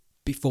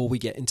Before we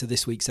get into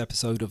this week's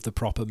episode of the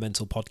Proper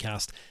Mental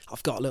Podcast,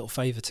 I've got a little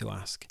favour to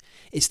ask.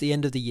 It's the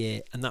end of the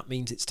year, and that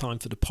means it's time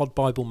for the Pod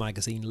Bible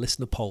magazine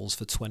listener polls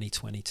for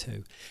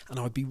 2022. And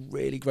I'd be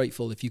really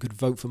grateful if you could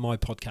vote for my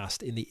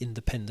podcast in the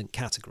independent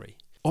category.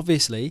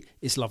 Obviously,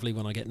 it's lovely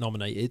when I get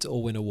nominated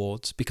or win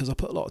awards because I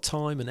put a lot of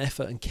time and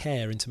effort and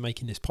care into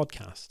making this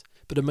podcast.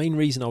 But the main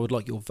reason I would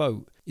like your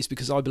vote is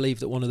because I believe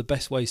that one of the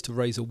best ways to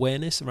raise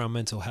awareness around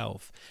mental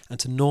health and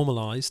to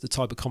normalise the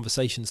type of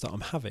conversations that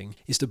I'm having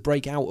is to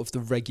break out of the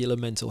regular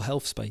mental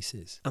health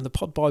spaces. And the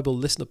Pod Bible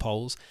listener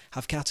polls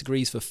have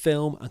categories for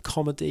film and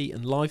comedy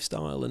and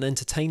lifestyle and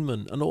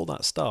entertainment and all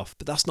that stuff,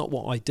 but that's not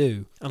what I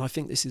do. And I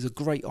think this is a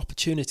great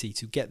opportunity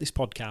to get this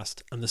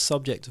podcast and the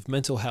subject of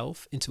mental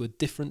health into a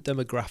different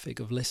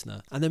demographic of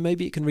listener. And then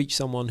maybe it can reach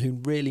someone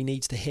who really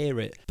needs to hear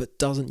it but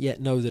doesn't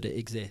yet know that it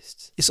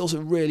exists. It's also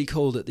really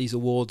cool that these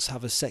awards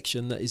have a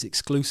section that is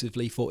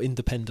exclusively for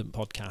independent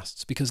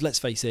podcasts because let's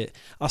face it,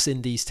 us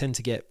indies tend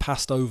to get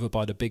passed over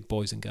by the big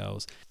boys and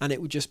girls, and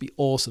it would just be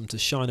awesome to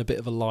shine a bit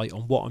of a light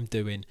on what I'm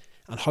doing,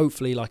 and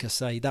hopefully, like I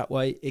say, that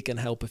way it can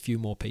help a few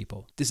more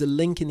people. There's a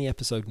link in the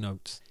episode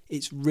notes.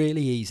 It's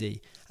really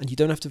easy, and you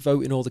don't have to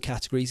vote in all the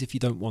categories if you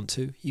don't want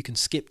to. You can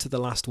skip to the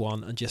last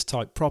one and just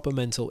type Proper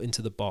Mental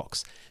into the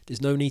box.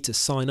 There's no need to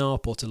sign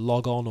up or to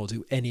log on or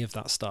do any of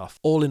that stuff.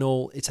 All in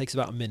all, it takes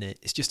about a minute.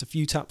 It's just a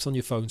few taps on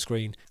your phone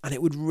screen, and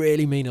it would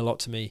really mean a lot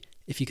to me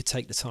if you could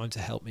take the time to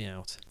help me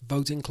out.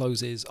 Voting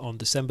closes on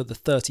December the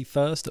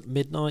 31st at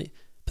midnight,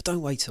 but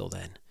don't wait till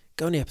then.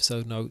 Go in the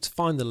episode notes,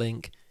 find the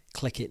link,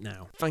 click it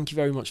now. Thank you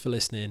very much for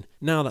listening.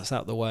 Now that's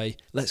out of the way,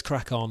 let's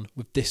crack on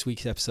with this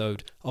week's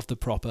episode of the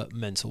Proper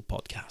Mental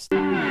Podcast.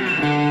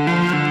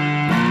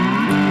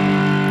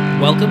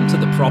 Welcome to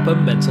the Proper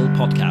Mental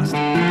Podcast.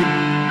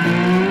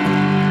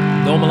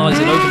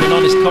 Normalising open and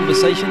honest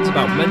conversations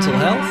about mental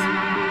health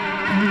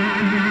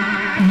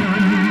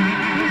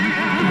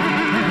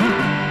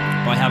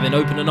by having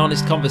open and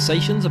honest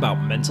conversations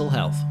about mental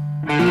health.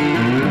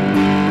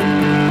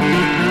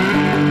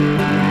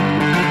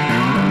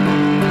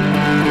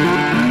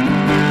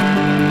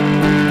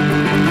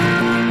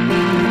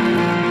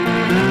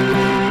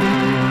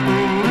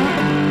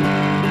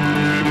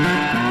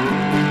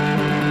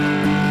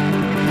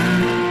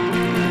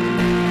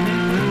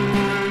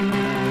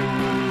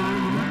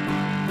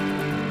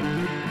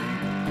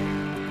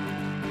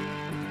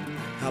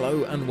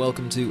 And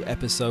welcome to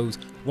episode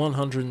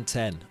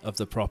 110 of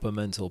the Proper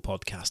Mental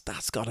Podcast.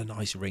 That's got a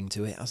nice ring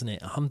to it, hasn't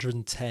it?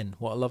 110,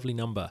 what a lovely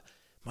number.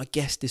 My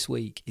guest this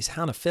week is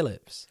Hannah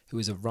Phillips, who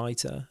is a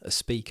writer, a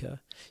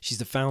speaker. She's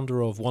the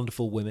founder of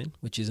Wonderful Women,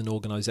 which is an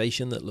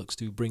organisation that looks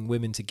to bring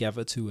women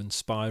together to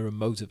inspire and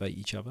motivate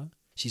each other.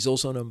 She's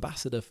also an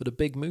ambassador for the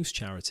Big Moose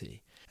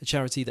charity, a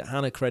charity that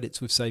Hannah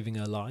credits with saving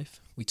her life.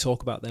 We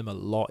talk about them a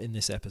lot in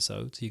this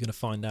episode, so you're going to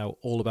find out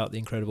all about the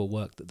incredible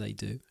work that they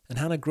do. And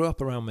Hannah grew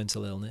up around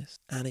mental illness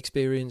and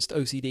experienced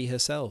OCD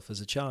herself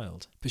as a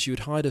child, but she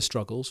would hide her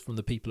struggles from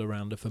the people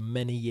around her for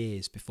many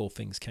years before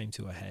things came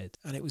to a head.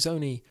 And it was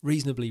only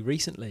reasonably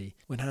recently,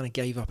 when Hannah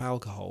gave up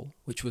alcohol,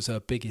 which was her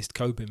biggest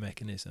coping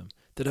mechanism,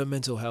 that her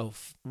mental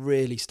health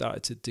really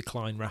started to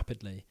decline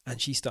rapidly.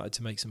 And she started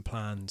to make some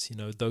plans,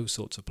 those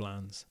sorts of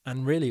plans.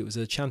 And really it was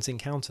a chance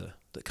encounter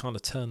that kind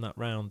of turned that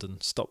round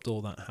and stopped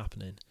all that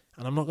happening.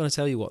 And I'm not going to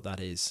tell you what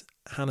that is.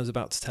 Hannah's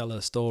about to tell her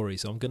story,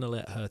 so I'm going to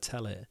let her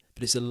tell it.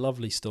 But it's a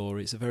lovely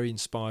story. It's a very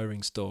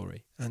inspiring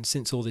story. And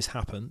since all this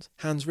happened,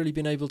 Hannah's really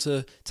been able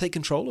to take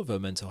control of her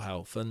mental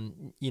health.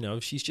 And,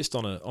 she's just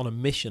on a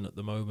mission at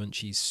the moment.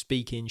 She's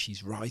speaking,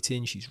 she's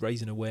writing, she's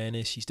raising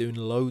awareness, she's doing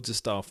loads of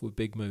stuff with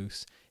Big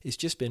Moose. It's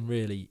just been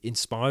really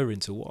inspiring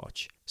to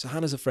watch. So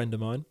Hannah's a friend of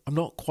mine. I'm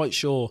not quite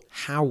sure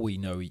how we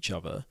know each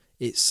other.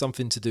 It's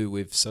something to do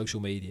with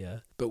social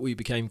media, but we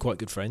became quite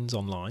good friends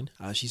online.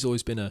 She's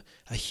always been a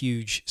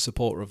huge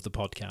supporter of the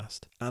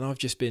podcast. And I've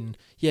just been,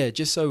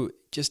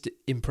 just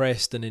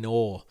impressed and in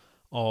awe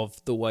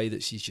of the way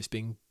that she's just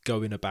been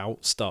going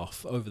about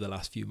stuff over the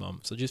last few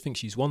months. I just think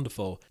she's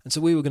wonderful. And so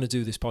we were going to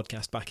do this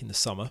podcast back in the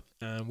summer,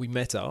 and we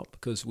met up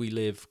because we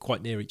live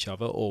quite near each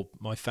other, or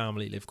my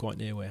family live quite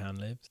near where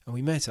Hannah lives. And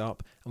we met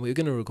up and we were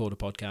going to record a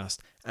podcast,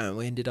 and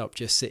we ended up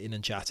just sitting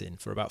and chatting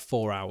for about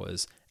 4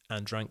 hours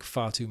and drank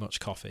far too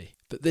much coffee.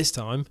 But this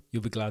time,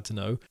 you'll be glad to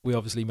know, we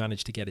obviously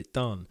managed to get it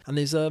done. And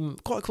there's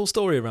quite a cool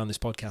story around this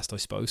podcast, I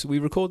suppose. So we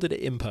recorded it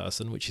in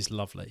person, which is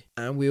lovely.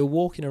 And we were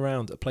walking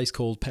around a place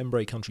called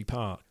Pembrey Country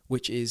Park,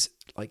 which is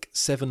like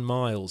 7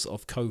 miles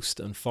of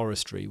coast and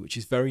forestry, which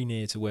is very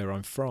near to where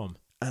I'm from.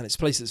 And it's a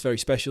place that's very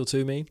special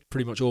to me.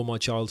 Pretty much all my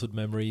childhood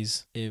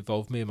memories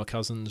involve me and my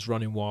cousins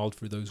running wild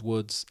through those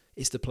woods.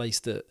 It's the place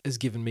that has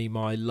given me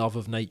my love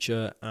of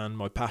nature and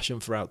my passion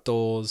for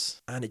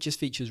outdoors. And it just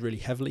features really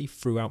heavily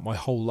throughout my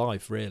whole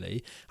life,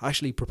 really. I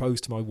actually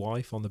proposed to my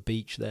wife on the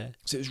beach there.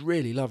 So it was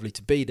really lovely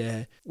to be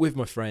there with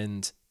my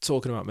friend,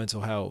 talking about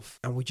mental health.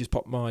 And we just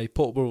popped my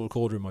portable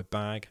recorder in my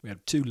bag. We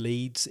had 2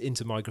 leads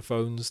into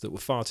microphones that were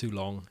far too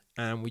long.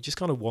 And we just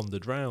kind of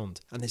wandered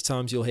round. And there's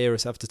times you'll hear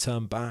us have to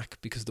turn back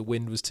because the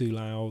wind was too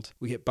loud.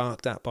 We get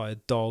barked at by a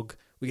dog.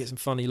 We get some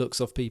funny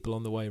looks off people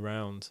on the way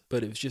round,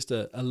 but it was just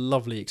a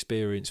lovely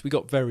experience. We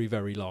got very,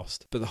 very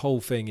lost, but the whole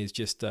thing is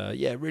just,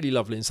 really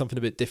lovely and something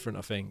a bit different,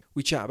 I think.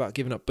 We chat about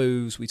giving up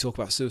booze, we talk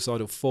about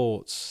suicidal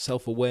thoughts,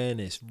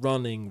 self-awareness,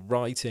 running,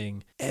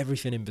 writing,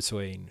 everything in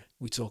between.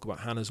 We talk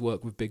about Hannah's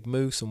work with Big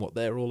Moose and what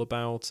they're all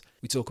about.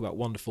 We talk about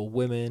wonderful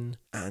women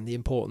and the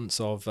importance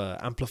of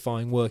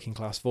amplifying working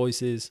class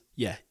voices.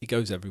 Yeah, it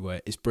goes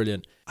everywhere. It's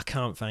brilliant. I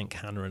can't thank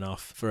Hannah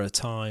enough for her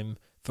time,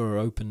 for her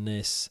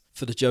openness,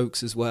 for the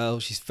jokes as well.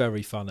 She's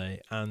very funny.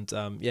 And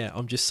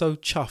I'm just so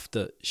chuffed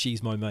that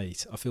she's my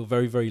mate. I feel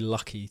very, very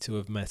lucky to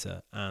have met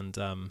her. And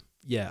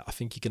I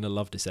think you're going to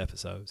love this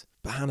episode.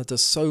 But Hannah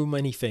does so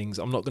many things.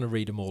 I'm not going to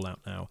read them all out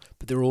now,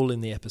 but they're all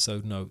in the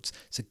episode notes.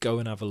 So go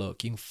and have a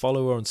look. You can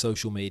follow her on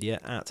social media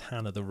at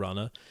Hannah the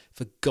Runner.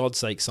 For God's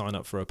sake, sign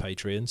up for her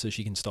Patreon so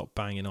she can stop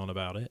banging on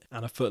about it.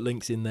 And I've put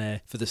links in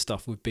there for the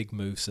stuff with Big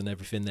Moose and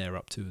everything they're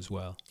up to as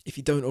well. If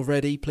you don't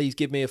already, please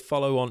give me a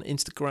follow on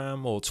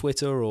Instagram or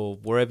Twitter or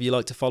wherever you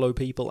like to follow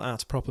people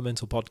at Proper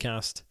Mental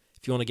Podcast.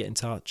 If you want to get in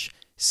touch,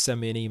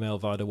 send me an email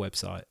via the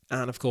website.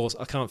 And of course,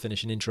 I can't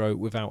finish an intro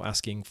without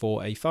asking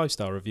for a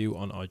 5-star review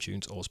on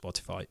iTunes or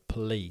Spotify,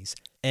 please.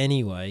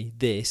 Anyway,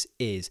 this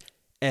is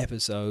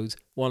episode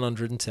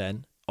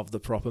 110 of the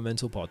Proper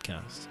Mental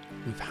Podcast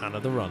with Hannah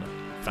the Runner.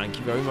 Thank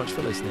you very much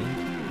for listening.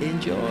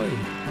 Enjoy.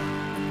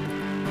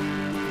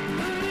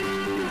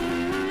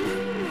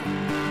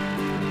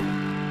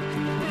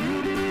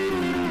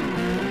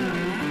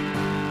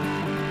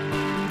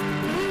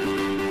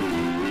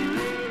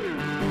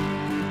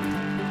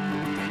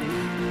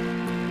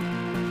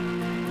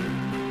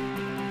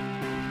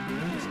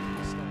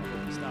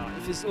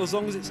 As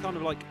long as it's kind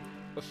of like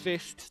a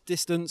fist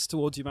distance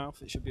towards your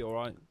mouth, it should be all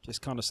right. Just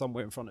kind of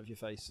somewhere in front of your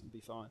face and be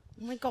fine.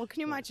 Oh my God,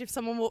 can you imagine if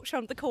someone walks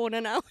around the corner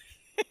now?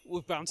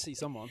 We're bound to see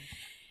someone.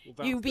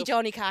 You be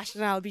Johnny Cash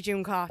and I'll be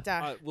June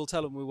Carter. We'll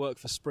tell them we work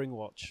for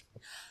Springwatch.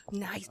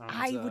 Nice. And,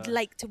 I would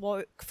like to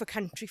work for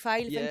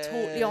Countryfile, if I'm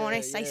totally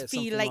honest. I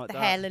feel like the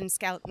Helen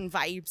Skelton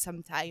vibe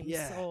sometimes.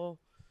 Yeah. So.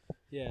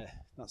 Yeah,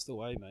 that's the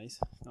way, mate.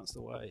 That's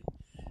the way.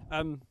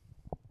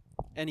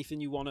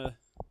 Anything you want to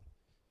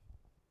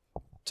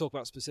talk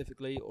about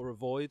specifically or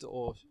avoid,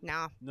 or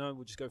no,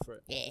 we'll just go for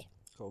it. Yeah,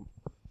 cool.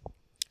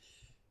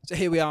 So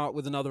here we are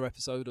with another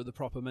episode of the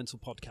Proper Mental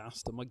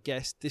Podcast, and my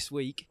guest this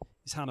week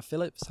is Hannah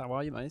Phillips. How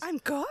are you, mate? I'm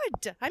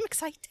good. I'm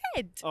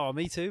excited. Oh,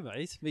 me too,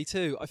 mate. Me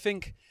too. I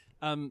think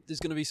there's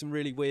going to be some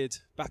really weird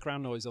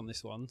background noise on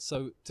this one.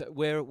 So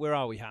where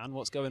are we, Han?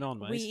 What's going on,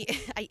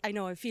 mate? I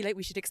know. I feel like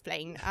we should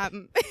explain.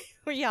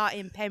 We are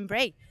in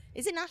Pembrey.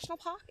 Is it national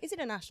park? Is it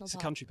a national park? It's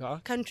a country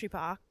park. Country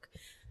park.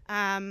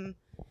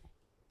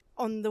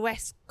 On the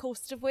west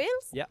coast of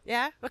Wales. Yeah.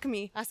 Yeah. Look at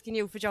me asking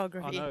you for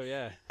geography. I know.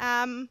 Yeah.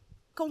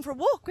 Going for a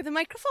walk with the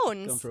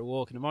microphones. Going for a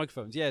walk in the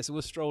microphones. Yeah. So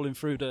we're strolling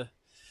through the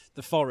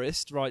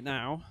forest right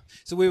now.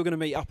 So we were going to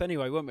meet up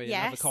anyway, weren't we? Yes.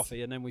 And have a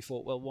coffee, and then we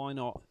thought, well, why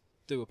not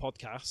do a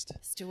podcast?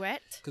 Let's do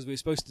it. Because we were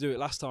supposed to do it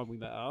last time we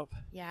met up.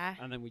 Yeah.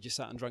 And then we just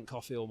sat and drank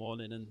coffee all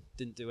morning and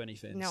didn't do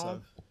anything. No.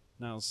 So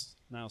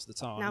now's the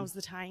time. Now's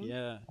the time.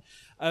 Yeah.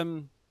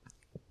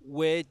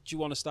 Where do you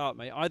want to start,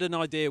 mate? I had an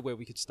idea where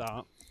we could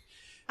start.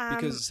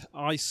 Because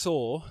I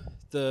saw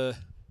the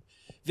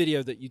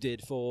video that you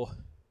did for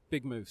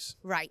Big Moose.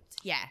 Right,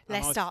 yeah.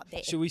 Let's start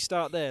there. Should we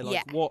start there? Like,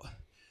 yeah.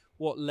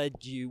 What led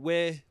you,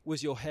 where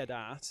was your head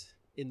at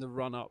in the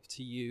run-up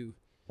to you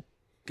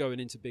going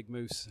into Big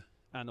Moose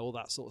and all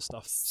that sort of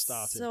stuff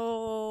started?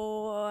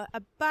 So,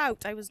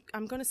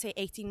 I'm going to say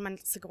 18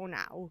 months ago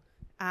now,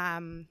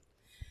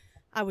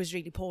 I was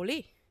really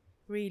poorly.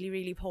 Really,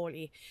 really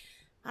poorly.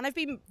 And I've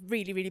been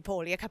really, really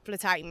poorly a couple of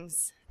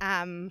times.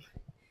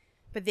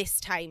 But this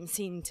time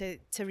seemed to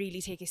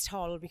really take its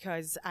toll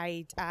because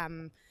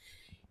when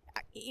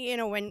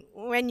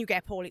you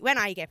get poorly, when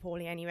I get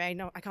poorly anyway,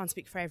 no, I can't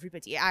speak for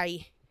everybody,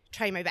 I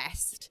try my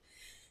best.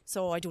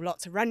 So I do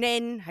lots of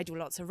running, I do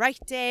lots of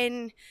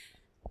writing,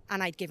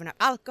 and I'd given up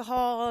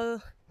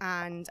alcohol,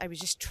 and I was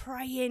just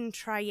trying,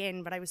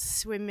 but I was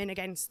swimming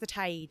against the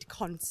tide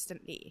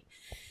constantly.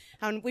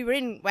 And we were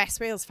in West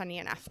Wales, funny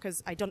enough,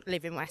 because I don't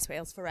live in West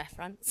Wales for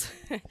reference,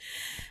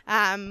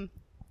 in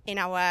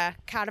our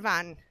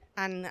caravan.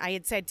 And I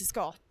had said to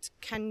Scott,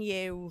 can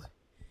you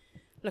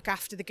look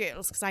after the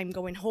girls because I'm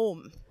going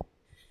home?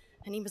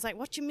 And he was like,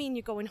 what do you mean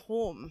you're going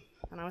home?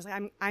 And I was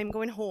like, I'm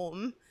going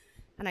home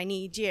and I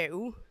need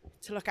you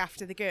to look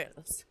after the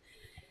girls.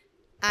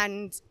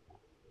 And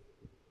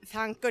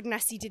thank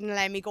goodness he didn't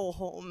let me go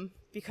home,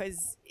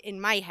 because in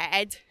my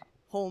head,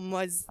 home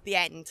was the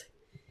end.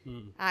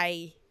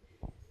 I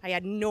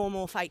had no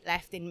more fight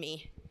left in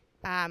me.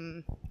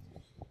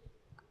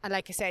 And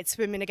like I said,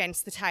 swimming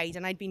against the tide,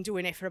 and I'd been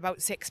doing it for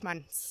about 6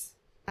 months,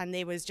 and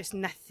there was just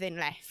nothing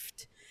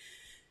left.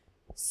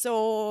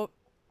 So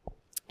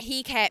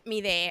he kept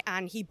me there,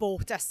 and he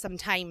bought us some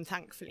time,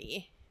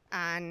 thankfully.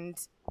 And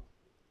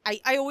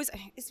I always,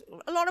 it's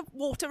a lot of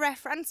water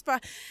reference,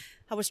 but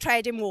I was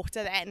treading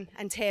water then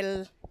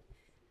until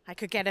I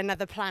could get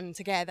another plan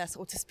together,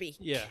 so to speak.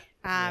 Yeah.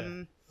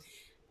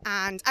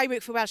 And I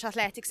work for Welsh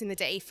Athletics in the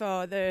day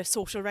for the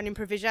social running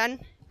provision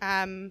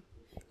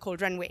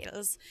called Run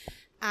Wales.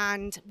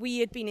 And we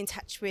had been in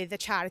touch with a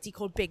charity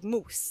called Big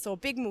Moose. So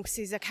Big Moose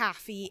is a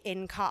cafe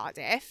in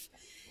Cardiff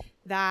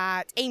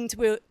that aim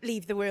to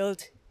leave the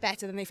world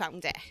better than they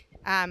found it.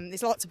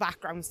 There's lots of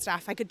background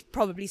stuff. I could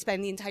probably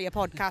spend the entire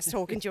podcast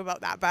talking to you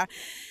about that, but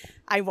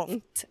I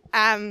won't.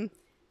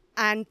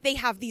 And they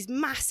have these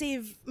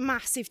massive,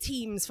 massive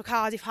teams for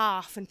Cardiff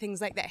Half and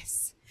things like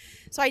this.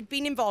 So I'd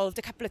been involved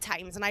a couple of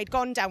times, and I'd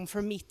gone down for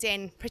a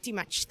meeting pretty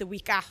much the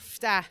week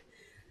after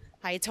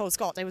I had told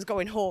Scott I was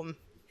going home.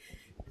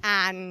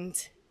 And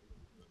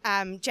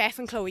Jeff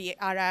and Chloe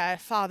are a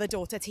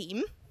father-daughter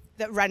team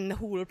that run the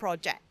whole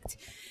project.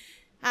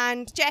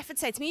 And Jeff had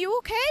said to me, "You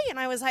okay?" And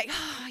I was like,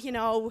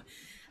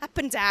 up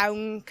and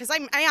down, because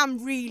I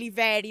am really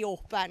very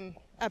open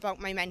about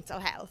my mental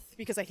health,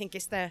 because I think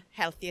it's the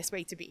healthiest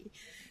way to be,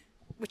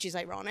 which is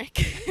ironic.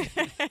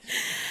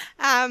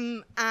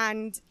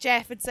 And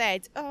Jeff had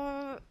said,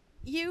 "Oh,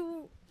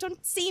 you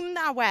don't seem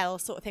that well,"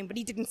 sort of thing. But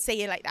he didn't say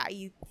it like that.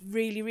 He's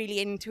really, really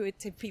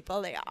intuitive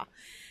people they are.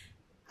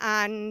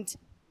 And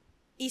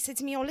he said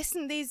to me, "Oh,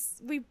 listen,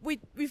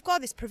 we've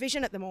got this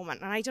provision at the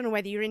moment, and I don't know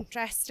whether you're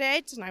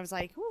interested." And I was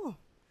like, "Oh,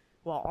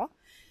 what?"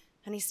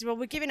 And he said, "Well,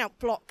 we're giving out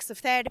blocks of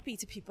therapy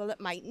to people that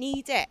might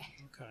need it.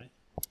 Okay.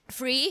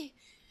 Free.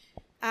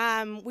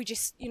 We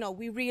just,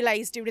 we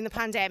realised during the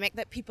pandemic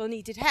that people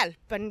needed help,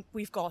 and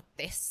we've got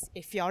this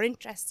if you're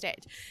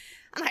interested."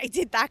 And I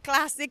did that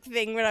classic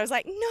thing where I was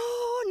like,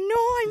 no,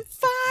 I'm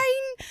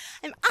fine.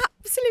 I'm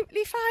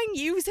absolutely fine.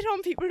 Use it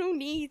on people who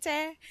need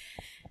it.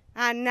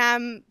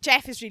 And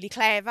Jeff is really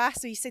clever.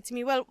 So he said to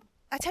me, "Well,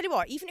 I tell you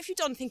what, even if you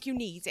don't think you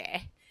need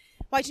it,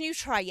 why don't you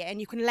try it and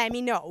you can let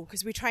me know,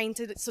 because we're trying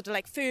to sort of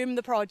like firm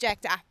the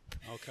project up."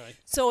 Okay.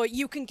 So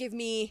you can give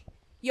me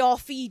your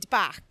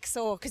feedback.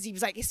 So, because he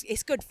was like,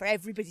 it's good for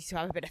everybody to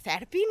have a bit of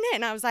therapy in it.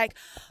 And I was like,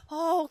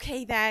 "Oh,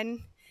 okay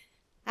then."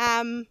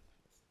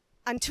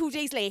 And 2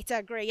 days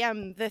later,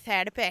 Graham, the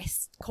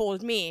therapist,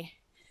 called me.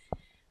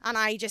 And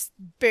I just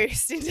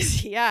burst into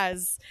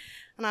tears.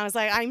 And I was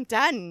like, "I'm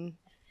done."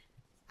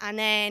 And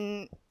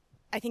then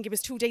I think it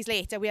was 2 days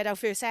later, we had our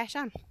first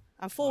session.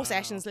 And 4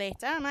 sessions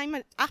later, and I'm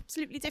an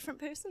absolutely different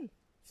person.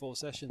 4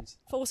 sessions.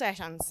 4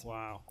 sessions.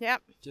 Wow.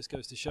 Yep. Just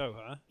goes to show,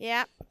 huh?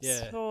 Yep.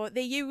 Yeah. So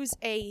they use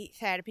a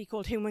therapy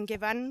called Human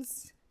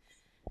Givens.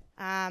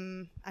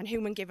 And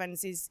Human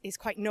Givens is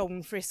quite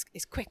known for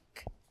its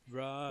quick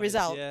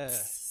results. Yeah.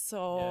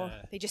 So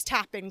they just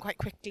tap in quite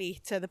quickly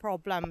to the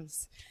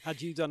problems.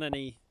 Had you done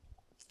any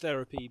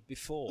therapy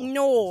before?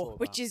 No,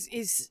 which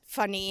is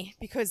funny,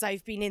 because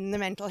I've been in the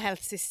mental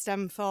health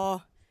system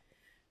for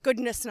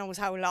goodness knows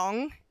how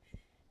long.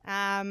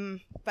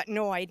 But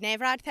no, I'd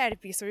never had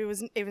therapy, so it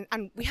was,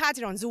 and we had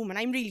it on Zoom, and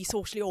I'm really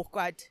socially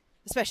awkward,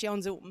 especially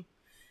on Zoom,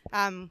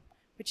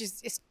 which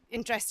is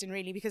interesting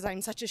really, because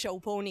I'm such a show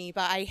pony,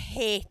 but I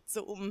hate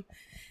Zoom.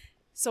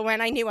 So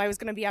when I knew I was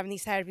going to be having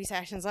these therapy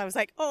sessions, I was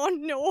like, "Oh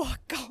no,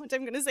 God,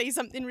 I'm going to say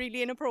something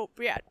really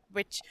inappropriate,"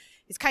 which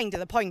is kind of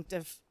the point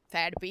of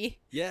therapy.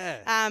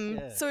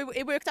 Yeah. So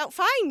it worked out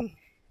fine.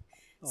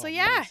 So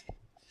yeah. Nice.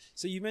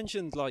 So you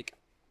mentioned, like,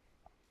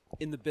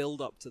 in the build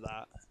up to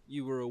that,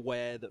 you were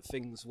aware that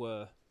things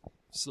were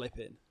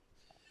slipping.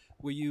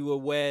 Were you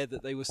aware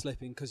that they were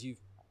slipping because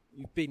you've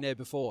been there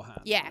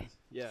beforehand? Yeah.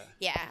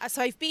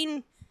 So I've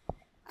been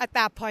at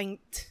that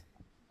point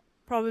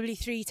probably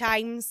 3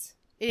 times.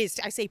 It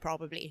is, I say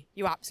probably,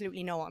 you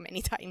absolutely know how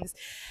many times.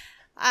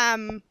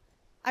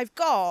 I've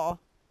got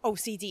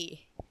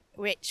OCD,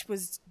 which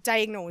was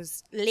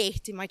diagnosed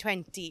late in my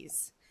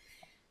 20s.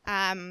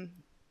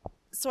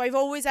 So I've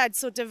always had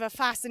sort of a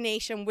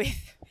fascination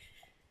with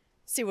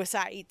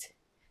suicide.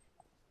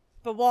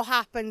 But what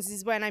happens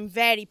is when I'm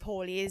very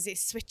poorly is it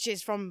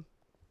switches from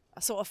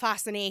a sort of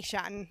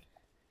fascination.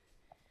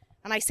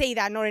 And I say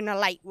that not in a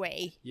light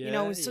way,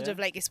 sort of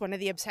like it's one of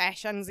the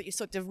obsessions that you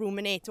sort of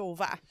ruminate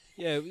over.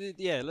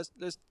 Yeah.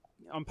 Let's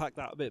unpack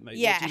that a bit, maybe.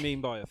 Yeah. What do you mean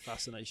by a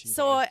fascination?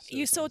 So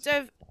you sort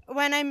of,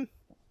 when I'm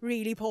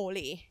really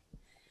poorly,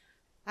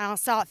 and I'll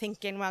start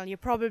thinking, well, you're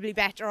probably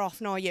better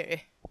off not you.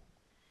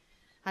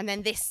 And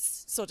then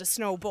this sort of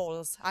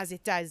snowballs, as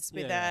it does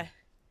with an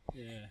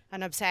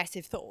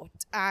obsessive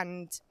thought.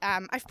 And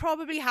I've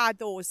probably had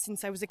those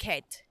since I was a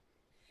kid.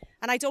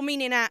 And I don't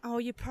mean in a, "Oh,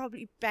 you're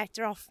probably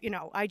better off,"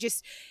 I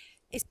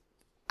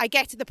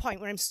get to the point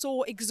where I'm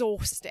so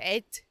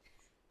exhausted,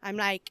 I'm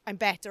like, I'm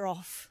better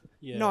off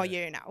not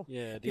you now.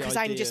 Yeah, because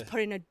I'm just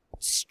putting a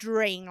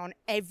strain on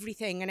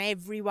everything and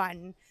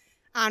everyone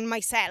and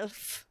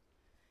myself.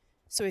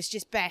 So it's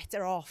just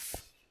better off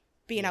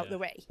being out the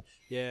way.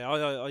 Yeah,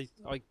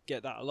 I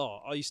get that a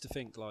lot. I used to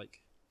think,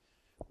 like,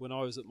 when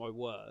I was at my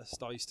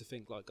worst, I used to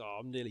think, like, "Oh,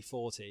 I'm nearly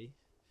 40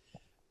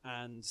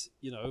 and,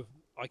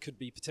 I could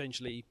be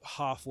potentially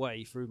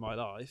halfway through my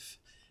life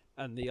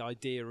And the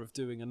idea of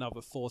doing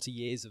another 40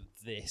 years of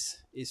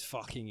this is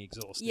fucking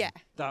exhausting. Yeah.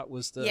 That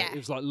was Yeah. it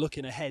was like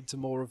looking ahead to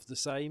more of the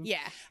same.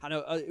 Yeah. And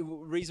a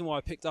reason why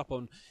I picked up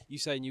on you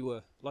saying you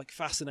were like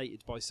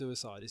fascinated by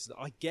suicide is that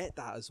I get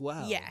that as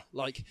well. Yeah.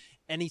 Like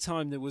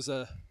anytime there was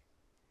a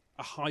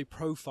high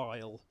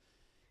profile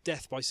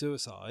death by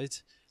suicide,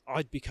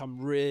 I'd become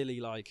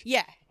really like,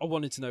 Yeah. I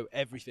wanted to know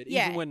everything.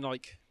 Yeah. Even when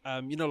like,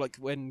 like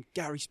when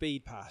Gary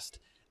Speed passed,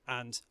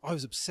 and I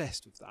was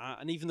obsessed with that.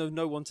 And even though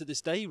no one to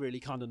this day really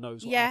kind of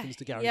knows what happens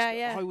to Gary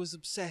Speed, I was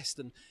obsessed.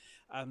 And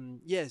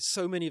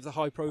so many of the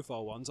high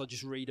profile ones, I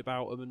just read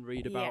about them and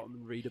read about them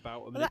and read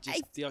about them. Well,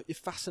 and it's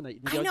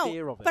fascinating, the I know,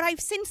 idea of it. but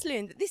I've since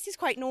learned that this is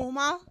quite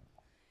normal.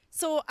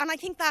 So, and I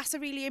think that's a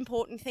really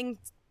important thing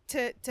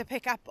to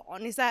pick up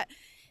on, is that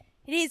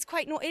it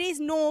is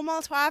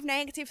normal to have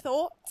negative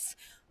thoughts.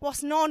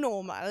 What's not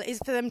normal is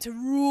for them to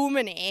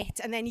ruminate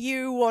and then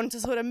you want to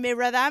sort of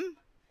mirror them.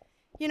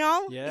 You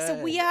know, it's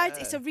a weird,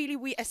 it's a really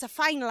weird, it's a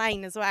fine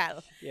line as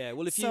well. Yeah,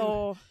 well,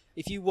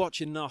 if you watch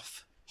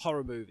enough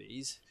horror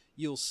movies,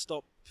 you'll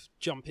stop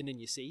jumping in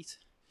your seat.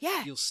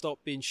 Yeah. You'll stop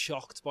being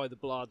shocked by the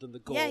blood and the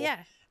gore. Yeah.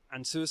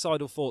 And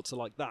suicidal thoughts are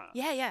like that.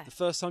 Yeah. The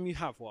first time you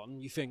have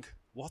one, you think,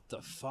 what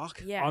the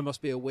fuck? Yeah. I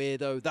must be a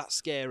weirdo. That's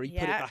scary.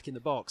 Put it back in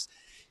the box.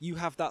 You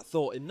have that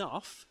thought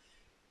enough,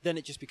 then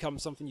it just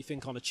becomes something you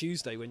think on a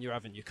Tuesday when you're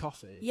having your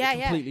coffee. Yeah,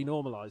 it completely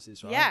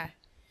normalises, right? Yeah.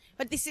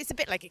 But this is a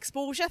bit like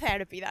exposure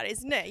therapy, that,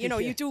 isn't it? You know,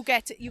 you sort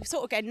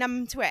of get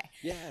numb to it.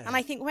 Yeah. And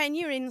I think when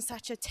you're in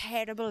such a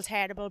terrible,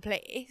 terrible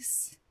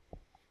place,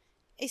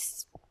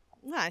 it's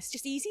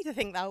just easy to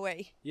think that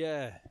way.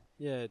 Yeah,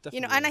 definitely.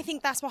 You know, and I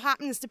think that's what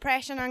happens,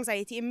 depression,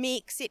 anxiety, it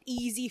makes it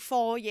easy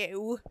for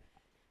you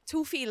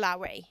to feel that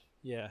way.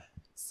 Yeah.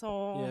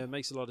 So... Yeah, it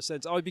makes a lot of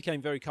sense. I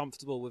became very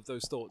comfortable with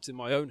those thoughts in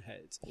my own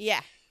head.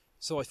 Yeah.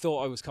 So I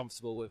thought I was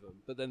comfortable with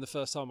them. But then the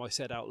first time I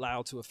said out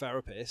loud to a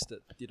therapist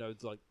that,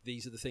 like,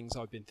 these are the things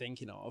I've been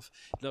thinking of.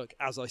 Look,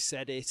 as I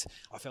said it,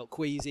 I felt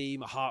queasy,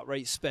 my heart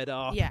rate sped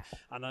up. Yeah.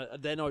 And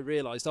then I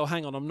realised, oh,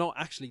 hang on, I'm not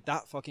actually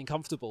that fucking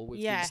comfortable with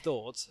these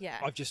thoughts. Yeah.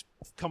 I'm just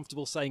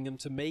comfortable saying them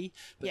to me.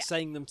 But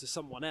saying them to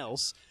someone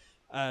else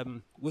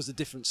was a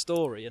different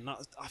story. And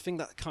I think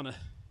that kind of...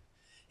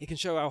 It can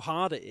show how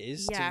hard it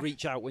is to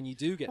reach out when you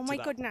do get to that. Oh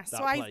my goodness. That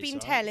so place, I've been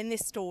right? telling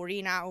this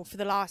story now for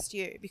the last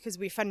year because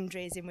we're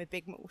fundraising with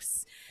Big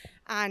Moose.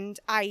 And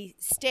I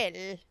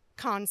still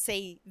can't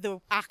say the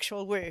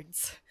actual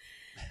words.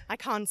 I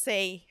can't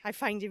say, I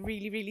find it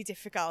really, really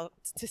difficult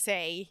to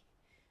say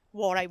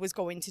what I was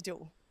going to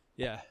do.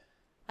 Yeah.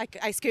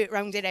 I skirt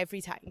around it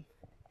every time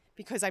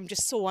because I'm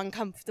just so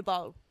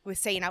uncomfortable with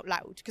saying out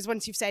loud. Because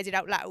once you've said it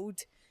out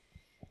loud,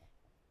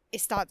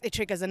 it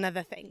triggers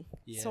another thing.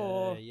 Yeah,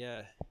 so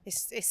yeah.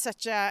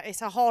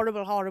 It's a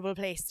horrible, horrible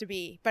place to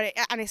be. But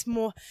it's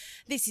more,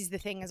 this is the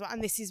thing as well.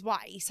 And this is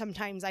why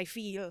sometimes I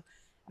feel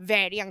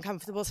very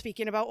uncomfortable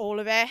speaking about all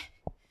of it.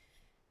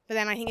 But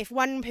then I think if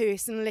one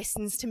person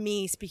listens to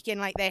me speaking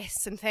like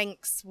this and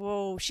thinks,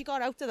 whoa, she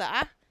got out of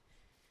that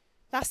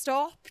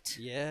stopped.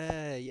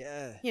 Yeah.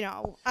 You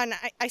know, and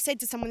I said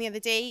to someone the other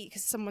day,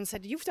 because someone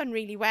said, you've done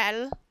really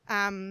well.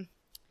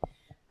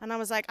 And I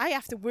was like, I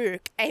have to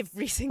work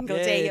every single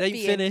day at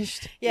being...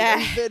 finished. Yeah,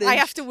 I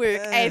have to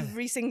work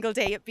every single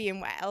day at being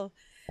well.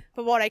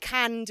 But what I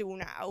can do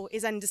now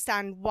is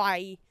understand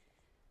why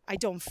I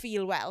don't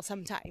feel well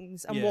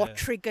sometimes and what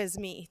triggers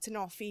me to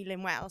not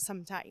feeling well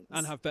sometimes.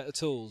 And have better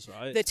tools,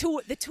 right?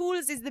 The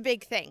tools is the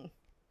big thing.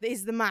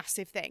 Is the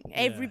massive thing. Yeah.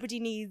 Everybody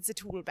needs a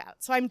tool belt.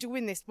 So I'm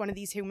doing one of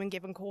these human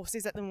given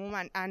courses at the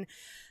moment, and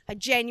I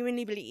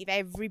genuinely believe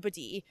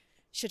everybody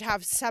should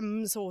have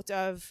some sort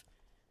of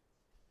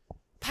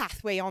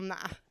pathway on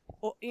that,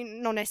 or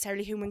not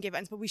necessarily human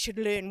givens, but we should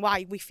learn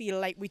why we feel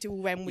like we do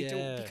when we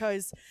do,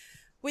 because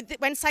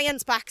when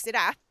science backs it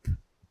up,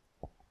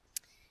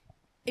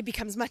 it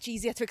becomes much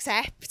easier to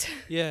accept.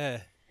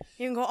 Yeah.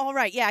 You can go, all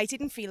right, I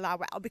didn't feel that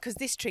well because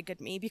this triggered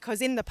me,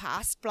 because in the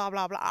past, blah,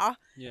 blah, blah.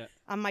 Yeah.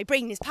 And my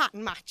brain is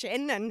pattern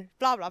matching and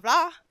blah, blah,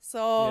 blah.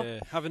 So...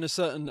 having a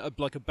certain,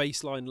 like a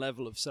baseline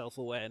level of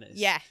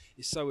self-awareness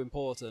is so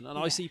important. And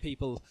I see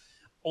people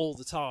all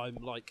the time,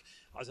 like,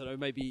 I don't know,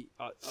 maybe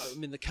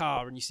I'm in the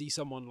car and you see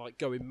someone like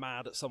going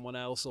mad at someone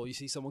else, or you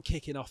see someone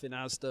kicking off in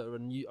Asda,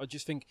 and I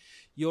just think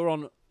you're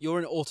an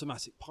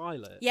automatic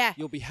pilot. Yeah.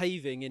 You're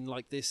behaving in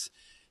like this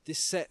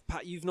set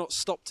pattern. You've not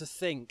stopped to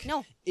think,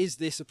 no, is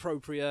this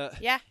appropriate?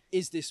 Yeah.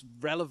 Is this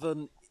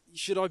relevant?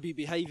 Should I be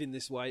behaving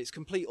this way? It's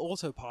complete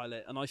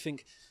autopilot. And I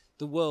think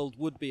the world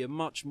would be a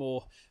much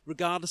more,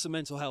 regardless of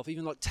mental health,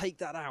 even like take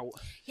that out.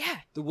 Yeah.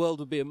 The world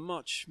would be a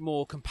much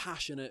more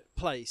compassionate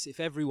place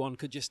if everyone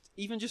could just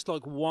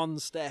like one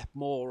step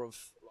more of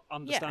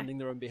understanding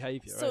their own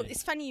behaviour. So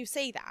it's funny you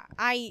say that.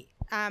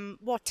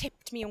 What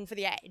tipped me over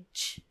the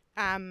edge,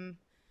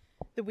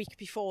 the week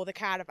before the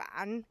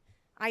caravan,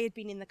 I had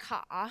been in the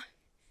car,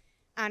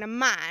 and a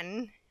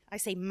man, I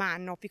say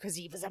man not because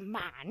he was a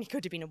man, he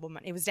could have been a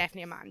woman, it was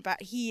definitely a man,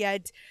 but he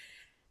had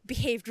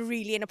behaved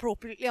really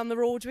inappropriately on the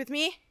road with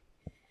me,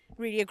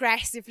 really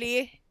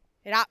aggressively.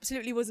 It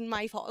absolutely wasn't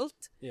my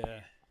fault. Yeah.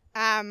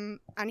 And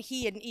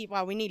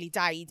well, we nearly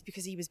died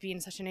because he was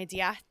being such an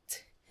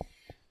idiot.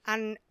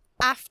 And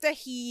after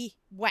he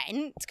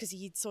went, because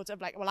he'd sort of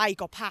like, well, I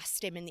got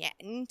past him in the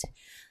end,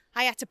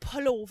 I had to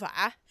pull over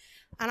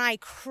and I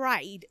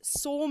cried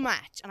so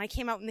much. And I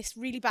came out in this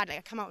really bad, like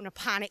I come out in a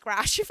panic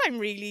rash if I'm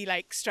really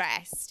like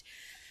stressed.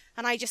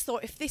 And I just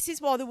thought, if this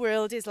is what the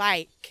world is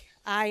like,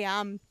 I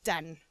am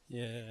done.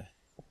 Yeah.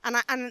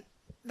 And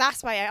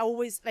that's why I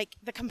always, like,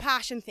 the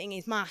compassion thing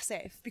is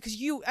massive, because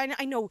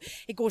I know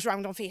it goes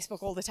around on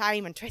Facebook all the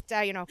time and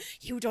Twitter, you know,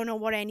 you don't know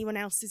what anyone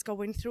else is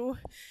going through.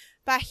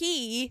 But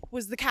he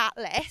was the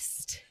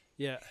catalyst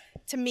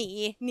to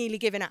me nearly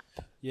giving up.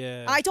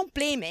 Yeah. And I don't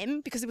blame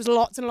him, because there was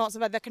lots and lots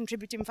of other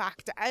contributing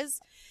factors.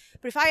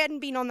 But if I hadn't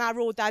been on that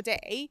road that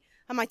day,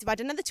 I might have had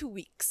another 2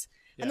 weeks.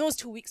 Yeah. And those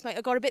 2 weeks might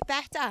have got a bit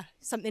better.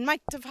 Something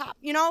might have happened,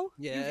 you know?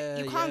 Yeah,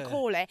 you can't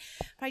call it.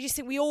 But I just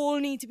think we all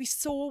need to be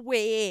so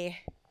aware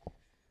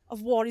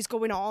of what is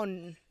going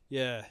on.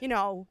 Yeah. You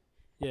know?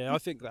 Yeah, I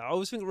think that. I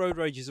always think road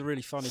rage is a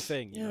really funny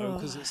thing, you know,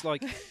 because it's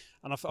like,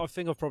 and I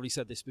think I've probably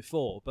said this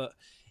before, but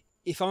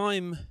if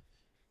I'm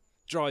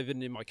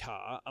driving in my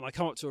car and I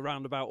come up to a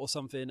roundabout or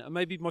something and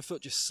maybe my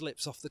foot just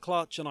slips off the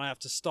clutch and I have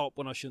to stop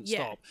when I shouldn't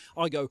stop,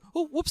 I go,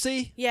 oh,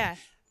 whoopsie. Yeah.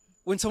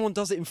 When someone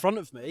does it in front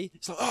of me,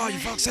 it's like, oh, you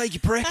fuck's sake, you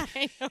prick.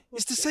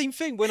 It's the same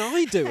thing. When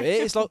I do it,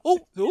 it's like, oh,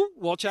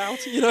 watch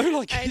out. You know,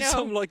 like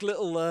some like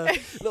little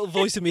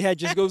voice in my head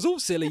just goes, oh,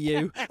 silly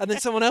you. And then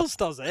someone else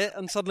does it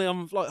and suddenly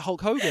I'm like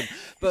Hulk Hogan.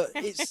 But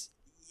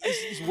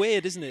it's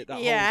weird, isn't it?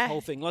 That whole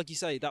thing. Like you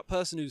say, that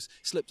person who's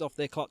slipped off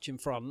their clutch in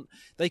front,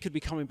 they could be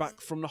coming back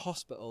from the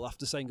hospital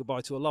after saying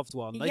goodbye to a loved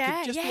one. They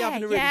could just be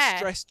having a really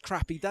stressed,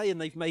 crappy day and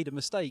they've made a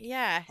mistake.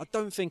 Yeah. I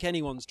don't think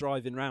anyone's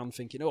driving around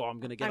thinking, oh, I'm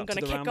going to get up to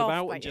the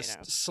roundabout and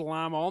just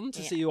slam on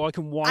to see who I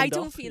can wind up. I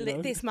don't feel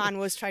that this man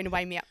was trying to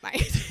wind me up,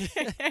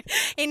 mate.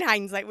 In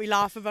hindsight, we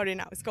laugh about it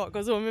now. Scott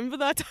goes, oh, remember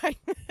that time?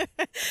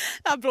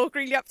 That bloke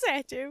really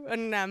upset you.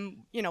 And,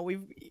 you know,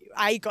 it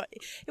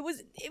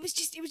was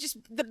just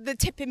the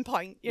tipping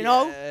point, you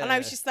know? And I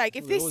was just like,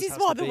 if this is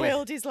what the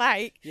world is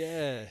like,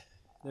 there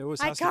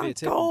always has to be a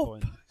tipping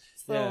point.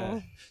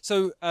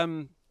 So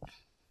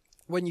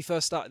when you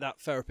first started that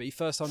therapy,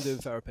 first time doing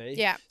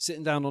therapy,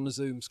 sitting down on a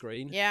Zoom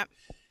screen,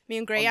 me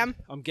and Graham.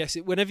 I'm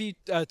guessing whenever you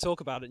talk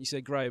about it and you say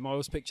Graham, I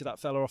always picture that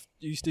fella off.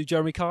 You used to do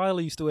Jeremy Kyle,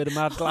 he used to wear the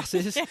mad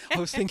glasses. I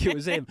always think it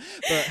was him.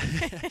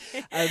 But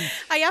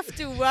I have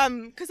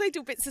to, because I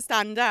do bits of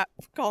stand-up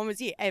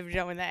comedy every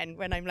now and then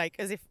when I'm like,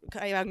 as if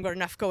I haven't got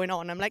enough going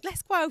on, I'm like,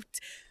 let's go out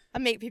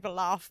and make people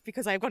laugh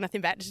because I've got nothing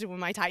better to do with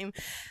my time.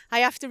 I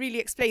have to really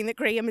explain that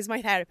Graham is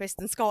my therapist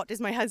and Scott is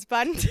my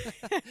husband.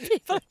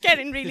 People are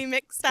getting really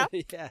mixed up.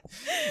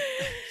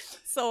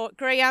 So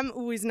Graham,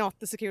 who is not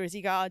the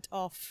security guard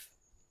of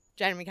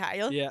Jeremy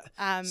Kyle.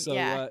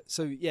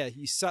 So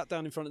you sat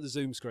down in front of the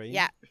Zoom screen.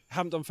 Yeah.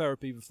 Haven't done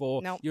therapy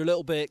before. No. You're a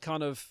little bit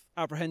kind of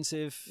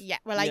apprehensive. Yeah.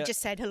 Well, I just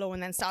said hello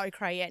and then started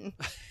crying.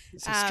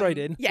 So straight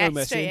in. Yeah,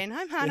 no straight in.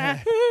 I'm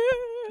Hannah.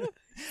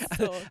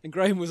 So. And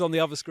Graham was on the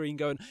other screen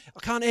going, I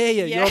can't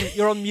hear you.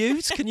 You're on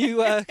mute. Can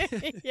you?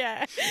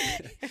 Yeah.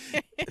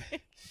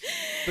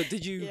 But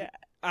did you?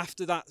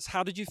 After that,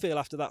 how did you feel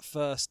after that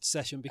first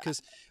session?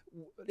 Because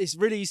it's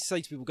really easy to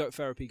say to people, go to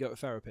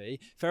therapy.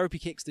 Therapy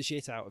kicks the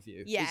shit out of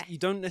you. Yeah. You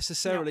don't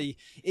necessarily,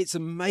 it's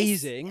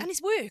amazing. And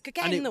it's work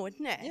again, though,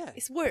 isn't it? Yeah.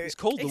 It's work. It's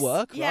called the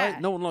work, right?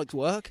 No one likes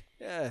work.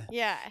 Yeah.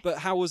 Yeah. But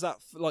how was that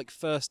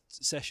first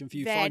session for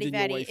you, finding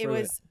your way through it?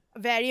 It was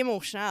very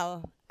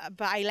emotional,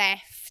 but I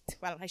left,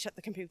 I shut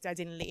the computer, I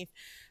didn't leave,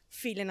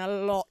 feeling a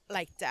lot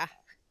lighter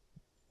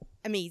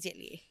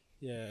immediately.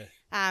 Yeah.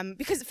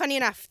 Because funny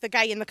enough, the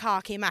guy in the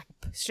car came up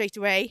straight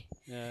away,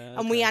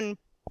 and we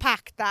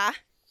unpacked that,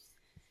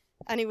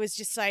 and it was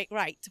just like,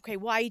 right, okay,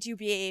 why do you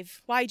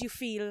behave? Why do you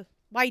feel?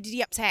 Why did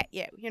he upset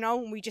you? You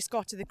know, and we just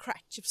got to the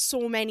crutch of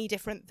so many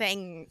different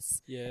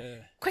things. Yeah.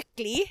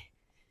 Quickly,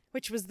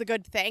 which was the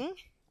good thing.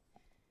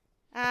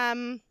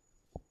 And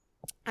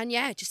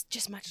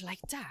just much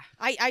lighter.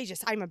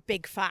 I'm a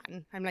big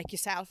fan. I'm like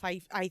yourself.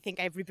 I think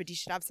everybody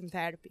should have some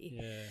therapy.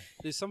 Yeah.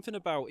 There's something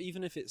about,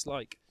 even if it's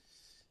like,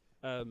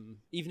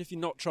 even if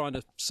you're not trying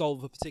to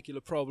solve a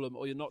particular problem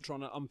or you're not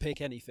trying to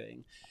unpick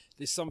anything,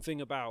 there's something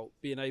about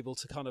being able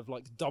to kind of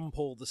like dump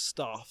all the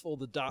stuff, all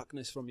the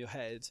darkness from your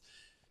head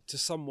to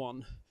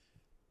someone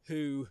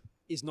who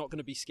is not going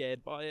to be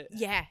scared by it.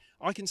 Yeah.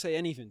 I can say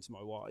anything to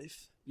my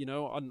wife. You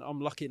know, I'm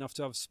lucky enough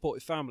to have a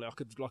supportive family. I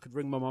could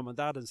ring my mum and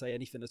dad and say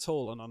anything at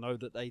all, and I know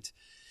that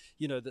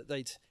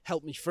they'd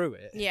help me through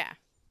it. Yeah.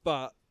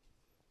 But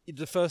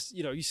the first,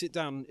 you sit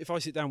down, if I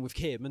sit down with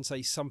Kim and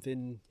say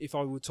something, if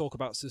I would talk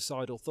about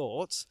suicidal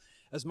thoughts,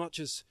 as much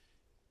as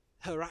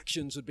her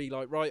actions would be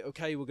like, right,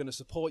 okay, we're going to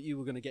support you,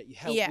 we're going to get you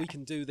help, we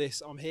can do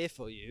this, I'm here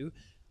for you.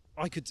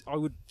 I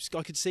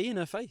could see in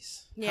her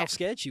face how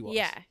scared she was.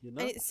 Yeah. You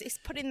know? And it's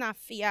putting that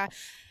fear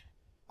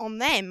on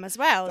them as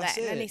well. That's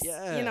then. it, And it's,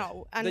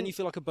 and then you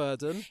feel like a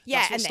burden. Yeah.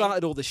 That's what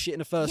started all this shit in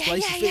the first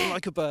place. You feel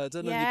like a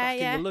burden and you're back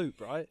in the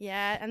loop, right?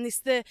 Yeah. And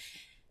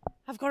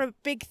I've got a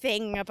big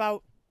thing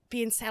about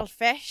being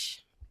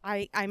selfish.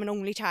 I'm an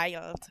only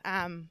child,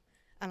 and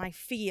I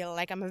feel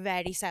like I'm a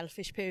very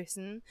selfish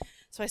person.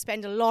 So I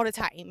spend a lot of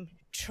time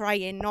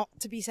trying not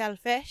to be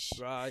selfish.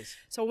 Right.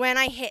 So when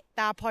I hit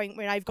that point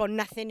where I've got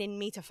nothing in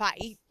me to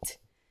fight,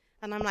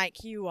 and I'm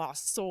like, you are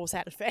so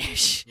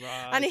selfish.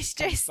 Right. And it's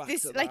Comes just back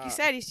this, to like you that.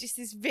 said, it's just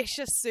this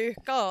vicious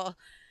circle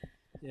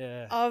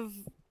Yeah. of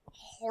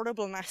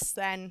horribleness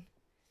then.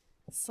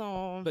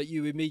 So... But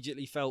you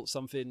immediately felt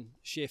something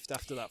shift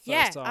after that first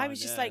yeah, time. I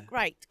was just like,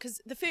 right, because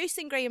the first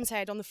thing Graham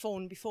said on the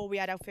phone before we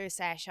had our first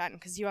session,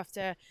 because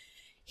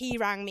he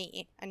rang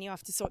me and you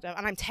have to sort of,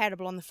 and I'm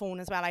terrible on the phone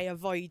as well. I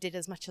avoid it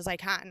as much as I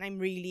can.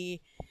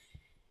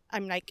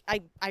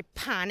 I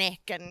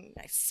panic and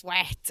I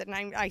sweat and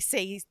I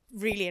say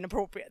really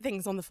inappropriate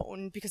things on the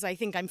phone because I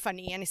think I'm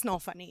funny and it's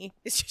not funny.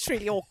 It's just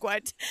really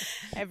awkward.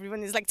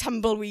 Everyone is like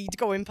tumbleweed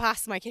going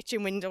past my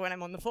kitchen window when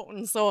I'm on the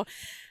phone. So,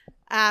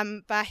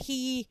 but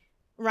he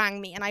rang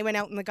me and I went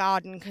out in the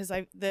garden because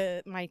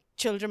my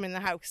children were in the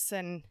house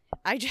and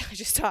I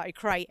just started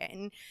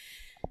crying.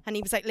 And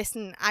he was like,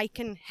 listen, I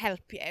can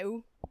help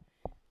you.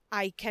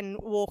 I can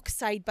walk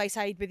side by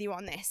side with you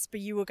on this, but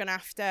you were going to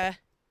have to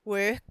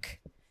work.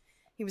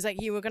 He was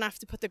like, you were going to have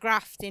to put the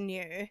graft in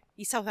you.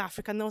 He's South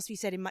African, though, so he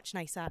said it much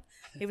nicer.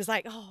 It was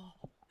like, oh,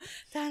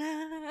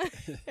 ta-da.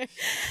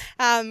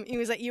 He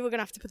was like, you were going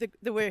to have to put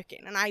the work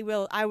in, and I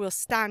will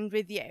stand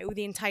with you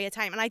the entire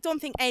time. And I don't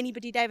think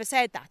anybody had ever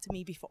said that to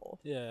me before.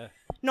 Yeah.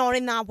 Not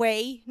in that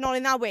way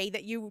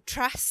that you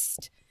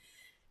trust.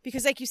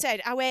 Because like you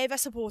said, however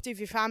supportive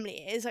your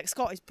family is, like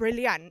Scott is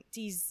brilliant.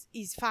 He's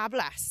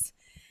fabulous.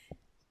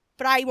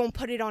 But I won't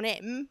put it on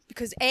him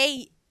because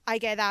A, I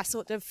get that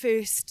sort of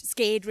first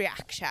scared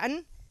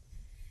reaction.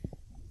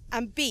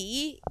 And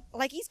B,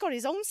 like he's got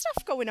his own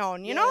stuff going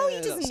on, you know? He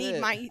doesn't need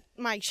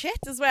my shit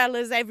as well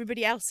as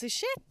everybody else's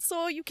shit.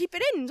 So you keep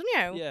it in,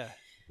 don't you? Yeah.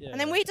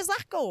 And then where does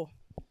that go?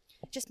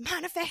 Just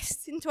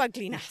manifests into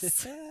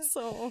ugliness.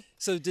 So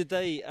did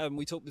they,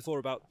 we talked before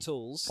about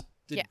tools.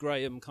 Did Yeah.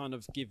 Graham kind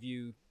of give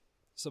you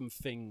some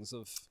things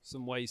of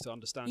some ways to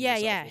understand Yeah,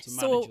 yourself yeah. or to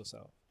manage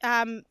yourself?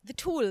 The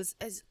tools,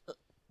 it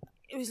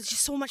was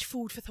just so much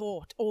food for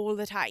thought all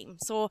the time.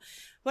 So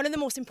one of the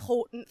most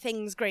important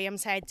things Graham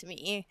said to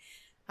me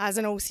as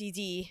an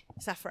OCD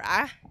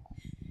sufferer,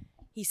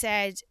 he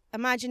said,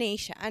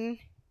 imagination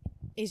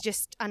is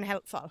just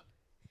unhelpful.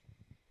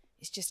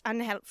 It's just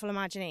unhelpful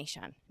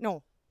imagination.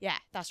 No, yeah,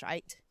 that's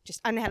right. Just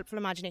unhelpful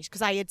imagination.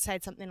 Because I had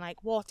said something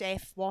like, what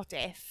if?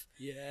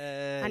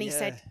 Yeah. And he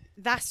said,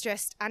 that's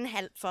just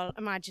unhelpful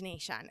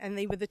imagination. And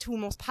they were the two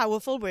most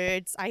powerful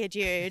words I had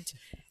heard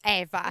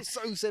ever. It's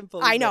so simple.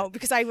 I know,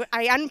 because I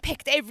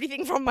unpicked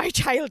everything from my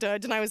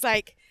childhood and I was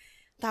like,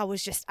 that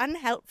was just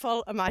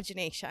unhelpful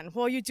imagination.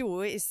 What you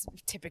do is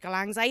typical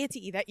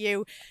anxiety, that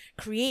you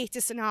create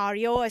a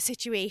scenario, a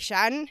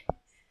situation,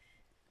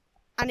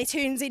 and it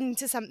turns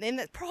into something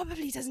that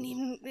probably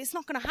it's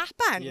not going to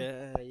happen.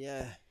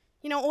 Yeah.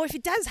 You know, or if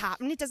it does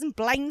happen, it doesn't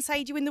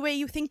blindside you in the way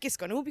you think it's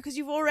going to because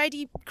you've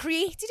already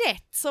created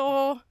it.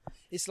 So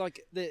It's like,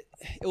 it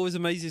always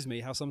amazes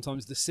me how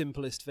sometimes the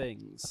simplest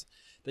things,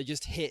 they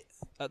just hit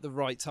at the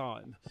right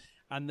time.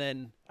 And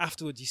then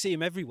afterwards, you see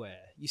them everywhere.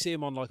 You see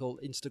them on like all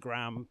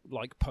Instagram,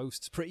 like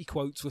posts, pretty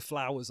quotes with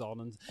flowers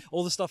on and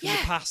all the stuff in the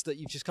past that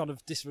you've just kind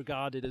of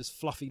disregarded as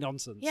fluffy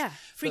nonsense. yeah,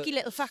 freaky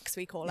little facts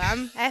we call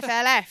them,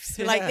 FLFs.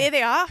 We're like, there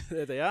they are.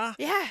 There they are.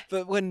 Yeah.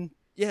 But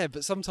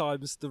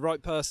sometimes the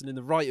right person in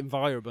the right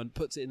environment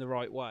puts it in the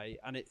right way,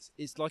 and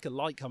it's like a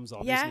light comes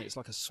on, isn't it? It's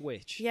like a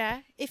switch.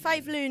 Yeah. If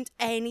I've learned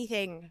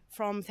anything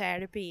from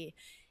therapy,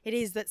 it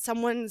is that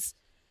someone's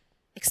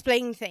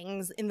explained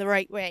things in the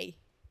right way.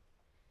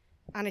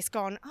 And it's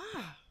gone,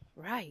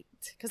 right.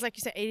 Because like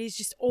you said, it is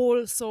just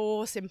all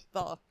so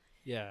simple.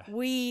 Yeah.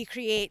 We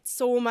create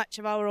so much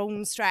of our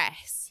own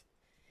stress.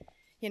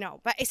 You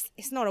know, but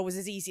it's not always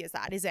as easy as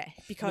that, is it?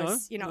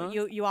 Because,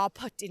 you are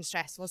put in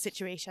stressful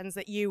situations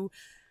that you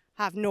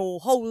have no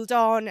hold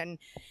on.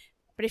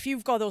 But if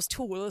you've got those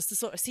tools to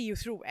sort of see you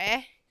through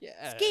it,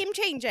 it's game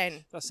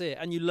changing. That's it.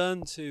 And you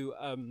learn to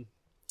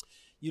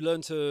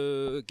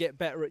get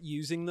better at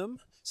using them.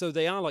 So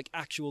they are like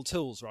actual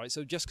tools, right?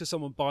 So just because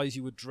someone buys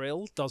you a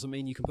drill doesn't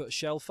mean you can put a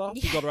shelf up.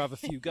 You've got to have a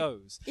few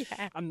goes.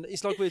 Yeah. And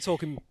it's like we were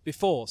talking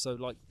before. So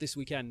like this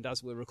weekend,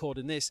 as we're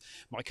recording this,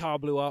 my car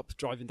blew up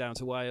driving down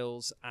to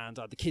Wales and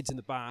I had the kids in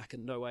the back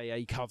and no AA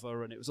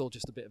cover and it was all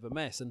just a bit of a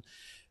mess. And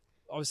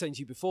I was saying to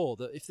you before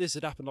that if this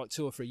had happened like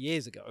 2 or 3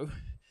 years ago,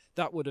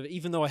 that would have,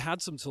 even though I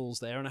had some tools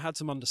there and I had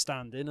some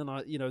understanding and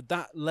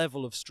that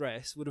level of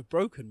stress would have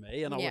broken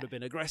me and I would have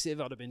been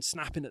aggressive. I'd have been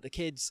snapping at the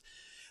kids.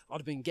 I'd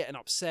have been getting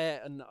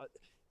upset and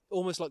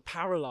almost like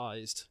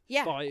paralyzed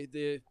by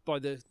the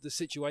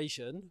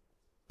situation.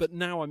 But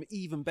now I'm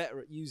even better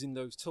at using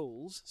those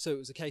tools. So it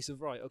was a case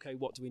of, right, okay,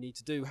 what do we need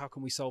to do? How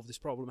can we solve this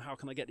problem? How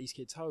can I get these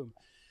kids home?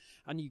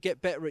 And you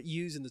get better at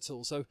using the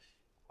tools. So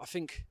I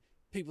think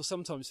people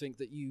sometimes think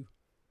that you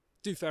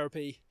do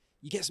therapy,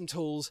 you get some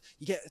tools,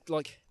 you get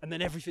and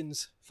then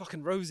everything's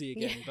fucking rosy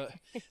again. Yeah. But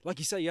like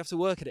you say, you have to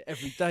work at it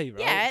every day, right?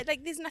 Yeah,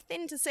 like there's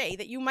nothing to say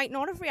that you might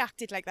not have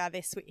reacted like that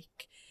this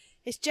week.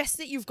 It's just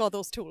that you've got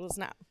those tools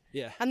now.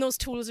 Yeah. And those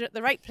tools are at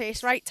the right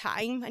place, right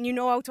time, and you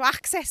know how to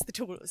access the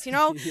tools, you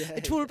know? Yeah,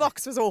 the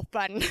toolbox was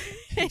open.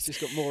 It's just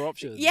got more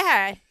options.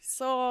 Yeah,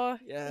 so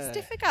Yeah. it's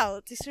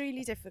difficult. It's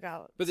really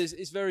difficult. But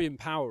it's very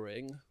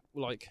empowering,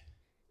 like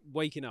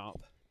waking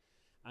up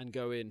and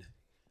going,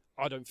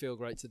 I don't feel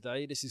great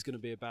today. This is going to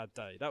be a bad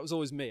day. That was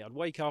always me. I'd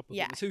wake up and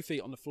Yeah. put my 2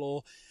 feet on the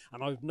floor,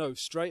 and I would know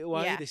straight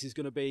away Yeah. this is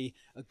going to be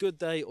a good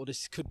day, or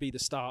this could be the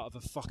start of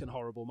a fucking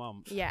horrible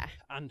month. Yeah.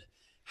 And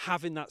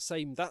having that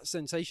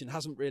sensation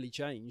hasn't really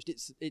changed.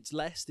 It's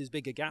less. There's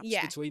bigger gaps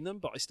Yeah. between them,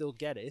 but I still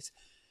get it.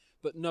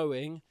 But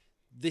knowing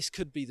this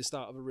could be the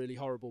start of a really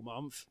horrible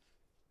month,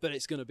 but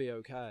it's going to be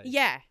okay.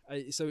 Yeah.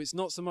 So it's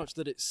not so much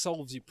that it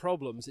solves your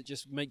problems; it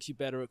just makes you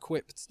better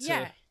equipped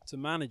to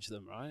manage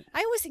them, right? I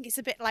always think it's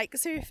a bit like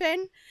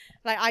surfing.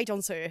 Like, I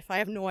don't surf. I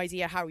have no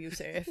idea how you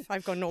surf.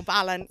 I've got no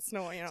balance,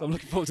 no, you know. So I'm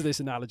looking forward to this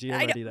analogy I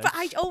already. know, Then, but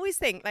I always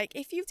think, like,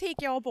 if you take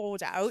your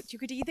board out, you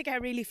could either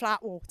get really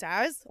flat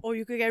waters, or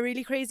you could get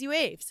really crazy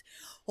waves,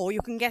 or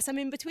you can get some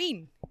in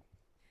between.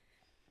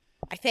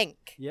 I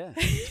think. yeah,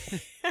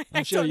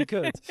 I'm sure you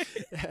could.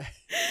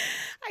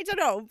 I don't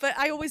know, but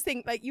I always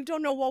think, like, you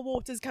don't know what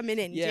water's coming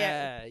in,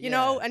 Yeah, you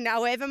know, yeah. and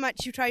however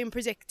much you try and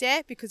predict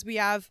it, because we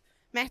have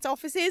Met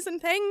offices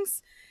and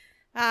things,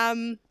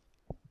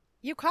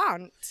 you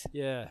can't.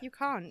 Yeah, You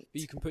can't.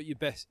 but you can put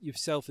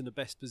yourself in the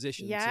best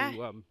position Yeah. to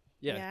to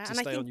and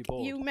stay I think on your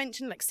board. you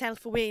mentioned like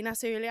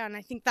self-awareness earlier, and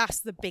I think that's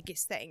the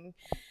biggest thing.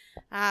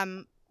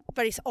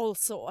 But it's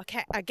also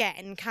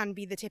again can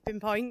be the tipping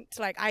point.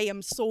 Like, I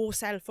am so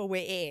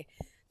self-aware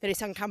that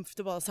it's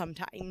uncomfortable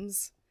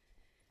sometimes,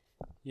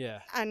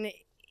 Yeah, and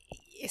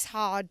it's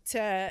hard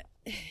to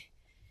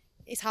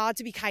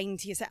be kind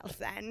to yourself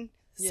then.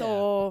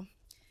 So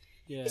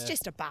yeah. it's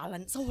just a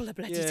balance all the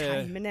bloody Yeah.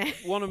 time,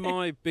 innit? One of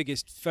my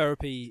biggest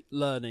therapy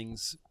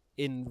learnings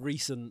in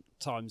recent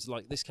times,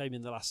 like this came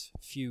in the last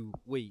few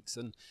weeks,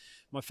 and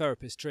my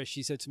therapist Trish,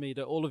 she said to me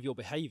that all of your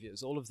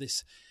behaviours, all of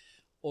this,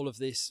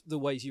 the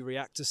ways you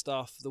react to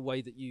stuff, the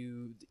way that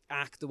you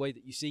act, the way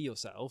that you see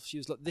yourself, she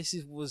was like,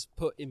 was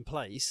put in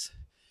place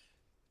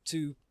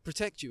to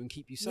protect you and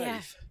keep you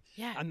safe.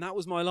 Yeah. And that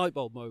was my light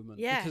bulb moment.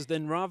 Yeah. Because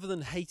then, rather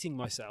than hating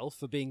myself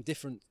for being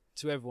different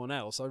to everyone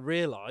else, I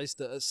realised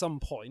that at some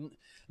point,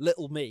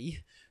 little me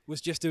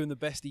was just doing the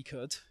best he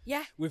could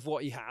Yeah. with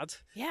what he had,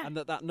 Yeah. and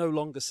that no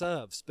longer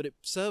serves. But it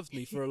served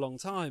me for a long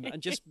time,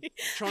 and just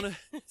trying to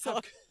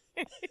have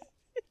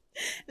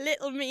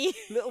Little me.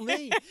 little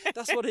me.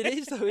 That's what it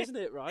is, though, isn't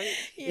it? Right?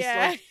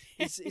 Yeah.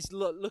 It's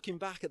looking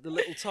back at the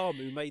little Tom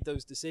who made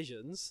those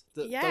decisions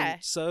that Yeah.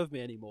 don't serve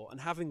me anymore,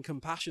 and having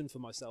compassion for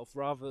myself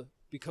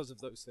because of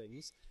those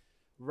things,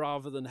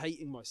 rather than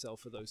hating myself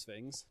for those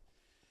things.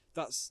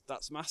 That's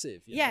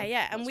massive. you know? And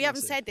That's we haven't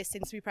massive. said this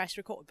since we pressed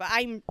record, but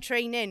I'm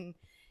training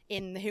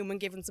in the human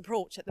givens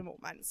approach at the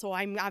moment, so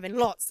I'm having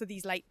lots of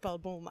these light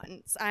bulb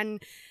moments,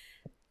 and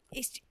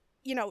it's,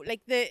 you know,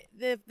 like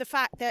the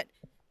fact that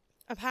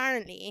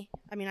apparently,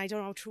 I mean, I don't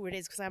know how true it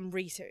is because I haven't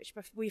researched,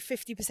 but we're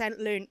 50%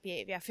 learnt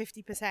behaviour,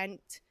 50%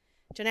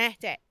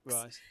 genetics,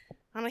 Right.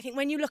 and I think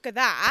when you look at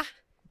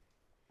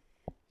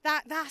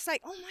that's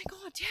like, oh my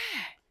god,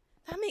 yeah,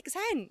 that makes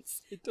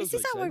sense. It does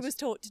This is make how I sense. was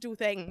taught to do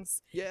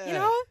things. Yeah. You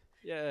know?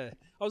 Yeah.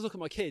 I was looking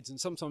at my kids, and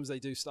sometimes they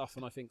do stuff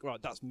and I think, right,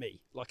 that's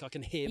me. Like, I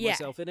can hear Yeah.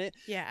 myself in it.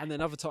 Yeah. And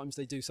then other times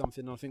they do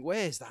something and I think,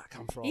 where's that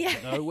come from? Yeah.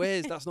 You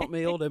know, that's not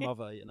me or their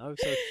mother, you know?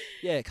 So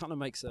yeah, it kind of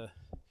makes a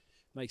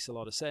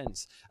lot of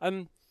sense.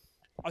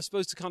 I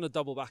suppose to kind of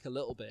double back a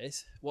little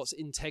bit, what's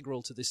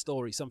integral to this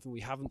story, something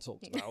we haven't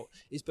talked about,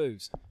 is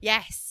booze.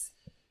 Yes.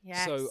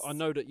 Yes. So I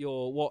know that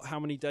you're, how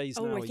many days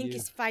now I are think you?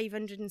 it's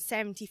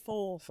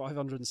 574.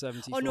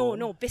 574. Oh,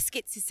 no,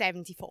 biscuits is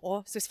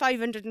 74. So it's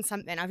 500 and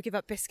something. I've given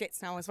up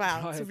biscuits now as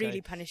well Right, to okay.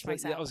 really punish So,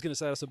 myself. yeah, I was going to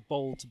say that's a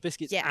bold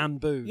biscuits Yeah. and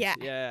booze. Yeah.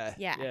 Yeah.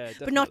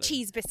 But not definitely.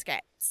 cheese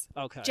biscuits.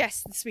 Okay.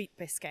 Just the sweet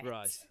biscuits.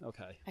 Right.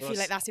 Okay. I feel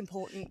like that's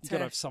important. You've got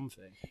to have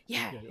something.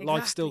 Yeah,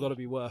 Life's still got to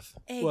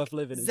exactly. be worth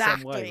living in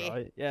some way,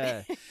 right?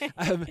 Yeah.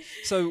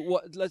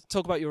 So let's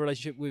talk about your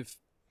relationship with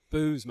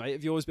booze, mate.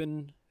 Have you always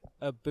been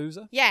a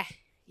boozer?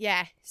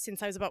 Yeah,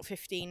 since I was about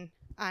 15.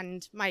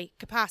 And my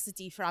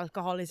capacity for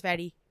alcohol is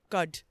very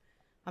good.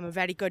 I'm a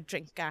very good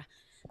drinker.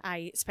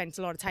 I spent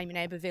a lot of time in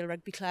Eberville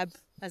Rugby Club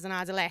as an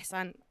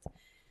adolescent.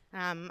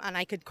 And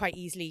I could quite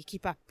easily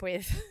keep up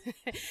with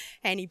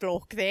any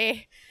bloke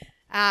there.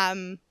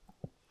 And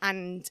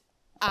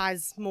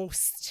as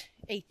most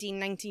 18,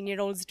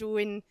 19-year-olds do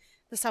in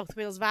the South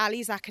Wales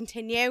Valleys, that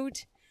continued.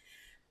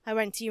 I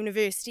went to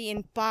university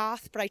in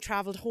Bath, but I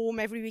travelled home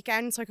every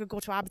weekend so I could go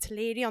to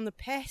Abertillery on the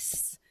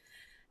piss.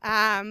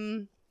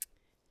 And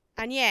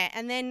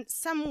then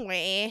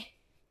somewhere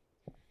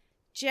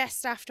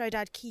just after I'd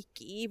had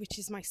Kiki, which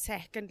is my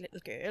second little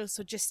girl,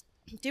 so just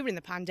during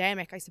the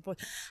pandemic, I suppose.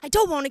 I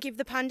don't want to give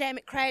the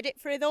pandemic credit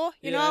for it though,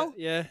 you know?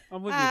 Yeah,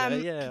 I'm with you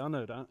there. Yeah, I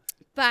know that.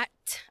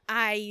 But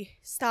I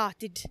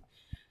started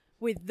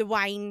with the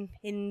wine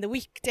in the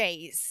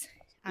weekdays.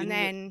 And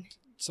then...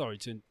 Sorry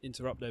to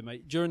interrupt there,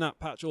 mate. During that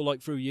patch, or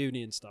like through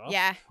uni and stuff,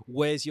 Yeah.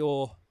 where's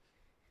your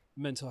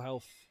mental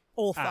health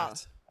Awful.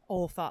 At.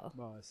 Awful.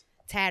 Right.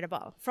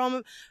 Terrible.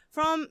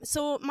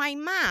 So my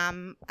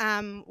mum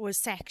was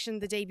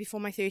sectioned the day before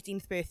my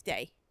 13th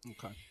birthday.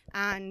 Okay.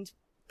 And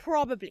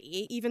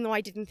probably, even though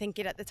I didn't think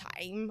it at the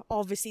time,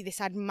 obviously this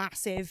had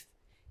massive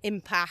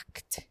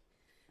impact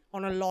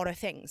on a lot of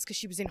things because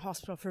she was in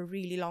hospital for a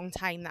really long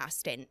time, that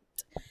stint.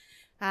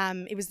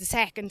 It was the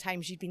second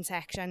time she'd been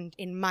sectioned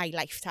in my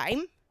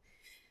lifetime.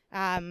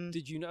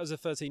 Did you know, as a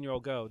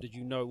 13-year-old girl, did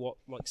you know what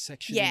like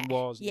sectioning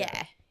was?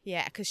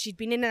 Yeah, because she'd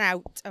been in and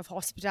out of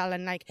hospital,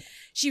 and like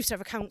she used to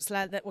have a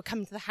counsellor that would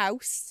come to the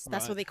house.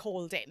 That's what they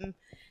called him,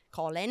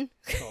 Colin.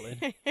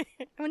 I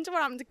wonder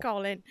what happened to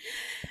Colin.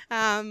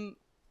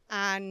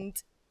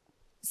 And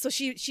so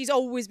she's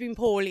always been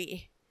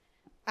poorly,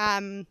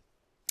 but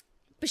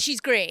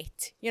she's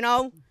great, you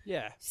know.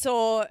 Yeah.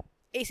 So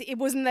it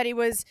wasn't that it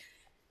was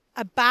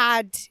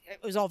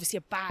obviously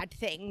a bad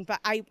thing, but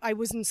I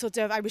wasn't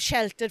I was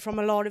sheltered from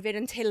a lot of it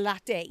until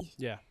that day.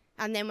 Yeah.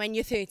 And then when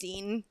you're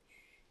 13,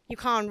 you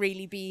can't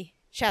really be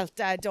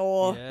sheltered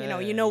or,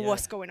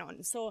 what's going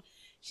on. So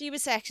she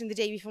was sectioned the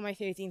day before my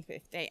 13th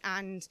birthday.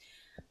 And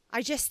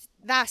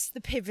that's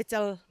the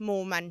pivotal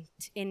moment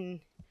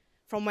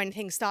from when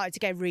things started to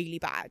get really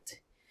bad.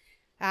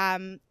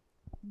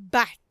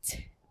 But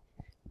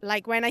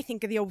like when I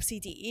think of the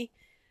OCD,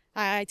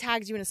 I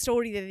tagged you in a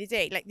story the other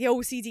day, like the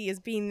OCD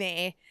has been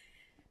there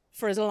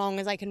for as long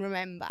as I can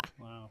remember.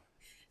 Wow.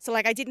 So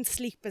like I didn't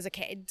sleep as a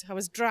kid. I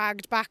was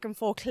dragged back and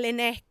forth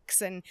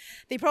clinics, and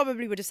they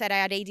probably would have said I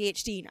had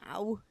ADHD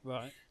now.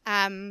 Right.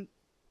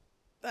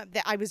 But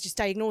that I was just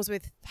diagnosed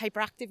with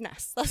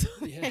hyperactiveness. That's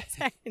what they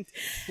said.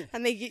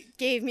 And they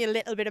gave me a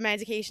little bit of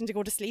medication to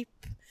go to sleep,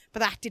 but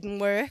that didn't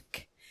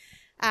work.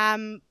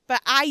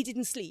 But I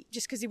didn't sleep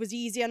just because it was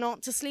easier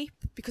not to sleep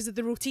because of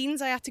the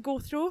routines I had to go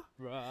through.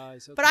 Right.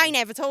 Okay. But I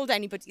never told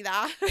anybody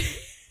that.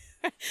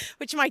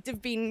 Which might have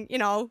been,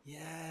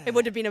 it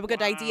would have been a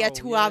good idea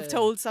to have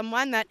told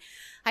someone that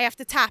I have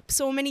to tap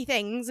so many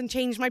things and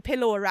change my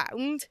pillow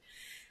around,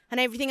 and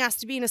everything has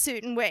to be in a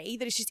certain way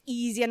that it's just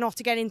easier not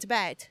to get into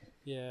bed.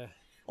 Yeah.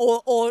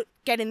 Or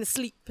get in the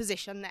sleep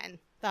position then.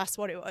 That's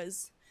what it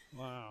was.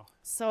 Wow.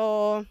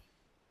 So...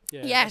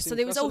 Yeah, so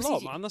there was that's OCD. a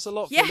lot, man. That's a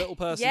lot for a little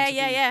person to be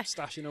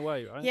stashing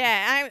away, right?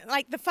 Yeah,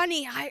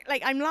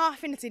 I'm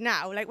laughing at it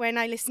now. Like when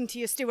I listened to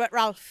your Stuart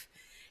Ralph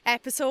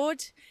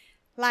episode,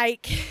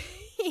 like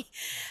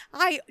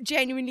I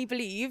genuinely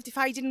believed if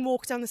I didn't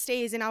walk down the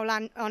stairs in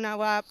on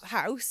our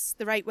house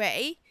the right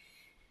way,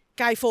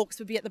 Guy Fawkes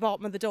would be at the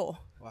bottom of the door.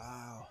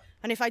 Wow.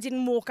 And if I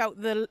didn't walk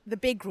out the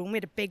big room, we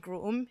had a big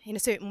room in a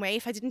certain way,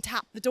 if I didn't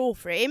tap the door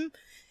frame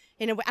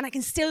in a way, and I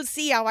can still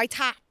see how I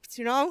tapped,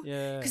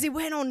 Yeah. because it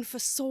went on for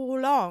so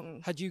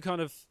long. Had you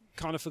kind of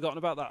forgotten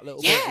about that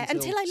little bit? Yeah,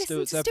 until I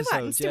listened Stuart's to Stuart.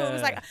 episode. And Stuart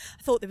was like,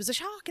 I thought there was a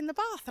shark in the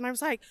bath. And I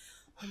was like,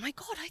 oh my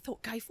God, I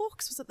thought Guy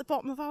Fawkes was at the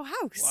bottom of our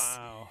house.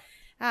 Wow.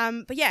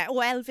 But yeah,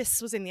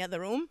 Elvis was in the other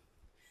room.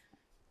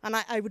 And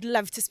I would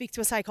love to speak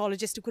to a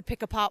psychologist who could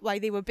pick apart why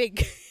they were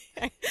big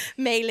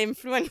male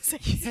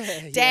influences,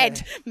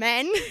 dead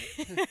men.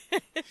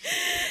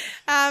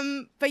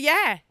 But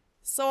yeah,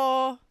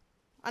 so,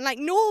 and like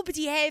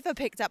nobody ever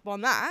picked up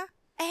on that,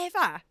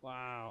 ever.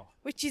 Wow.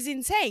 Which is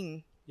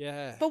insane.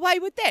 Yeah. But why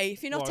would they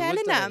if you're not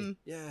telling them?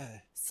 Yeah.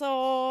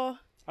 So.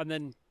 And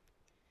then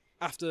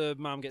after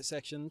Mum gets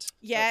sectioned.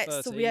 Yeah,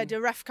 so we had a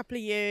rough couple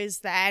of years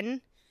then.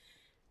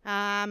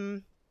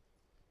 And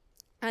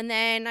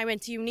then I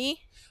went to uni.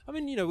 I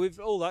mean, with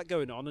all that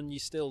going on and you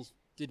still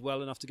did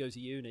well enough to go to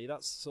uni,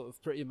 that's sort of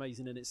pretty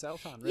amazing in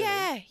itself, Anne,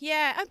 really.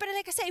 Yeah. But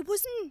like I said, it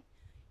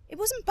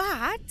wasn't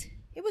bad.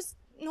 It was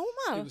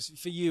normal.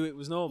 For you, it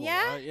was normal,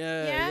 right?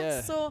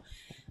 Yeah. So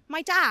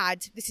my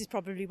dad, this is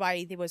probably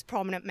why there was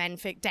prominent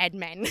dead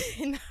men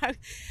in the house.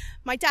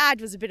 My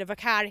dad was a bit of a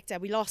character.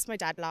 We lost my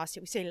dad last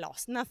year. We say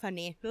lost, not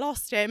funny.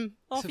 Lost him.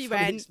 Off he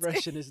went. It's a funny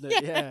expression, isn't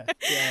it? Yeah.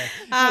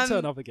 He'll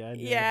turn up again.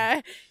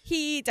 Yeah.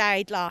 He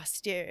died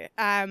last year.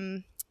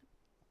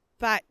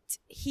 But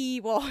he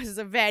was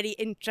a very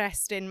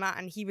interesting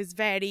man. He was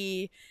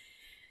very,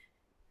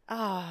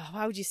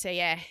 how would you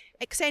say,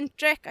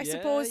 eccentric, I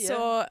suppose. Yeah.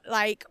 So,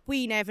 like,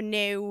 we never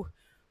knew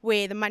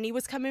where the money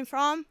was coming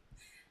from.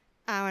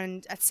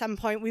 And at some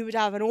point we would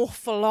have an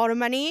awful lot of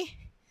money.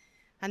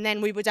 And then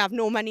we would have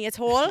no money at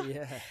all.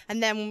 Yeah.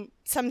 And then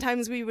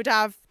sometimes we would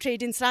have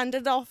trading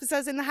standard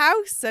officers in the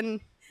house.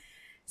 And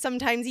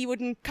sometimes he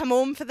wouldn't come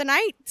home for the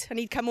night. And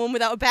he'd come home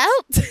without a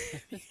belt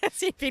because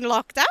he'd been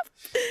locked up.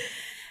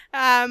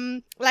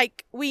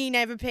 Like, we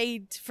never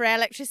paid for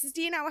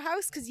electricity in our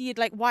house because he had,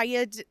 like,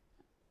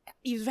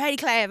 he was very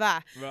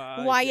clever.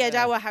 Right, wired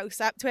our house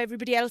up to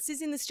everybody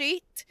else's in the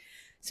street.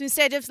 So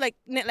instead of like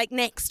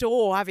next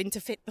door having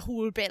to fit the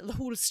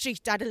whole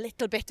street had a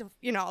little bit of,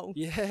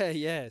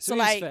 Yeah. So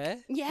like, he's fair.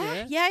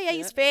 Yeah,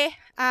 he's fair.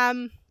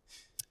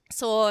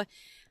 So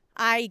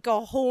I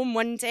got home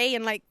one day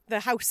and like the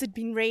house had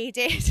been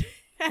raided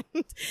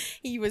And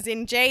he was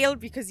in jail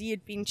because he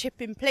had been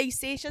chipping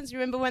PlayStations.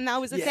 Remember when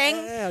that was a thing?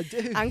 Yeah, I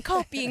do. And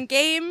copying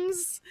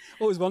games.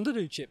 Always wondered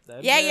who chipped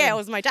them. Yeah, it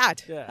was my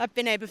dad. Yeah. I've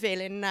been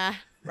befailing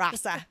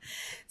Rasa.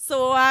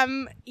 So,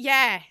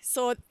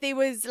 so there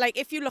was, like,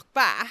 if you look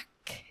back,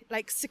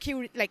 like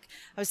security, like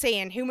I was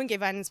saying, human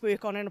givens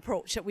work on an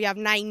approach that we have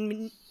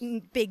 9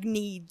 big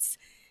needs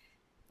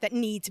that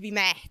need to be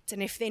met.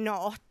 And if they're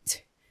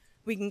not,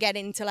 we can get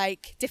into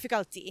like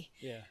difficulty.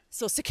 Yeah.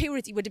 So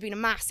security would have been a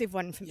massive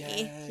one for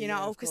me, you know,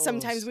 of because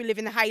sometimes course. we live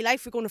in the high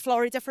life. We're going to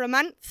Florida for a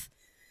month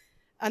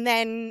and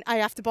then I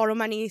have to borrow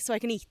money so I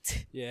can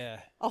eat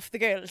Yeah. off the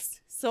girls.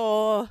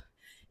 So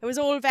it was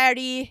all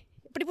very,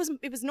 but it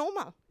was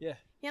normal, Yeah.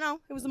 you know,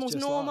 it was the It's most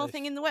just normal life.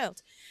 thing in the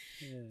world.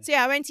 Yeah. So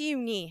yeah, I went to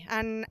uni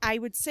and I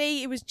would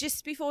say it was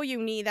just before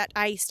uni that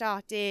I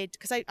started,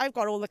 because I've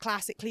got all the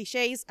classic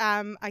cliches,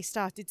 I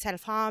started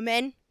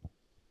self-harming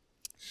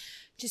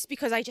just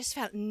because I just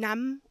felt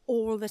numb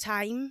all the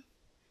time.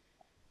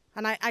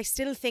 And I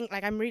still think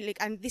like I'm really,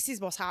 and this is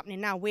what's happening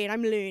now where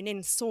I'm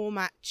learning so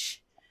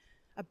much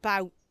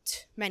about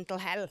mental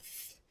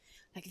health.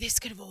 Like this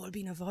could have all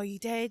been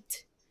avoided.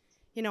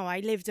 You know, I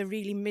lived a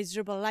really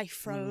miserable life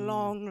for a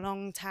long,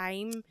 long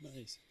time.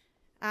 Nice.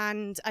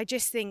 And I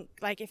just think,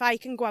 like, if I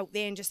can go out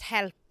there and just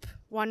help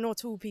 1 or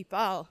 2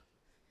 people,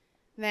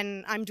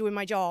 then I'm doing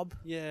my job.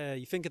 Yeah,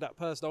 you think of that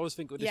person. I always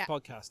think with this Yeah.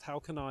 podcast, how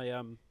can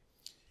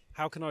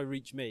I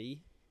reach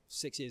me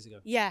 6 years ago?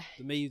 Yeah,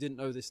 The me who didn't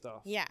know this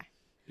stuff. yeah,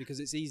 Because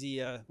it's easy,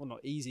 well, not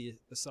easy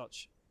as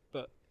such,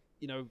 but,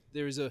 you know,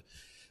 there is a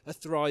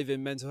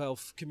thriving mental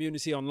health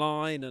community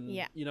online and,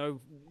 Yeah. you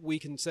know, we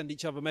can send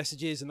each other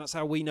messages and that's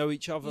how we know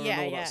each other Yeah,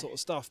 and all yeah. that sort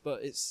of stuff.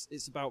 But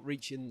it's about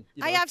reaching,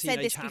 you know, I have said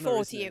teenage this Hannah,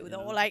 before isn't to it, you,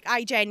 though. know? Like,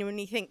 I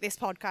genuinely think this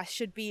podcast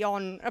should be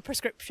on a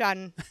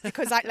prescription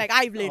because I've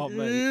Oh, learned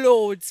mate.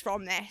 loads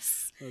from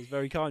this. That was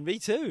very kind. Me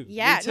too.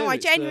 Yeah, Me too. no, I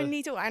It's the-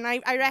 genuinely do. And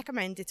I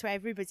recommend it to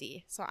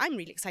everybody. So I'm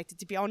really excited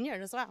to be on here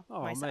as well.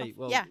 Oh, myself. mate,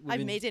 well, yeah, we've I've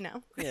been- made it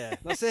now. Yeah,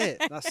 that's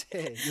it. That's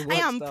it. Your I work's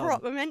am done.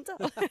 proper mental.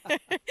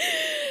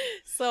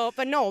 So,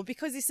 but no,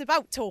 because it's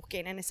about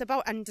talking and it's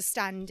about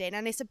understanding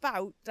and it's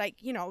about, like,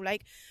 you know,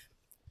 like,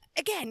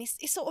 again,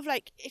 it's sort of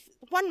like if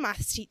one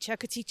maths teacher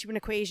could teach you an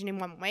equation in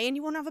one way and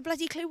you won't have a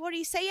bloody clue what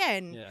he's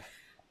saying. Yeah.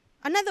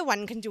 Another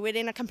one can do it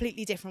in a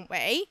completely different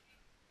way.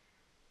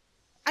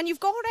 And you've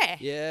got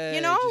it. Yeah, You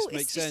it know, just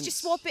makes it's just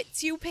sense. what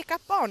bits you pick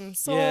up on.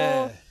 So,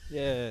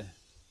 Yeah.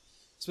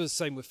 I suppose the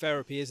same with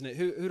therapy, isn't it?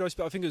 Who did I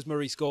speak? I think it was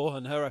Marie Score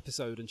and her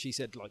episode, and she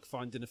said like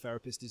finding a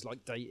therapist is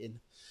like dating.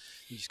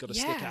 You just got to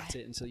stick Yeah. at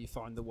it until you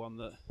find the one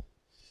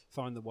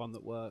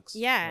that works.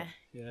 Yeah.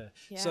 But, yeah.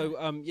 Yeah.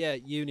 So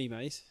uni,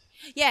 mate.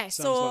 yeah, Sounds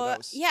so like that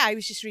was- yeah, I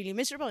was just really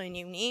miserable in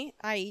uni.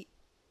 I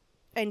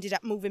ended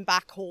up moving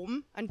back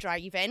home and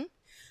driving.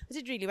 I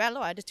did really well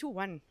though. I had a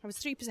 2-1. I was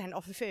 3%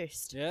 off the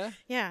first. Yeah.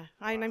 Yeah,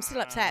 I'm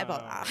still upset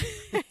about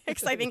that.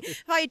 Because I think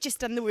if I had just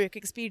done the work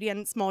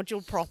experience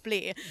module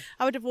properly,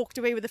 I would have walked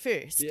away with the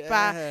first. Yeah.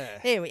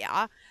 But there we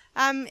are.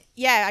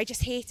 Yeah, I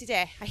just hated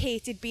it. I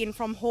hated being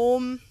from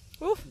home.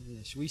 Oof.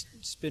 Yeah. Should we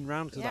spin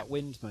round because Yeah. that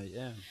wind, mate?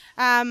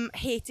 Yeah.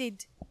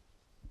 Hated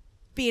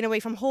being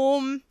away from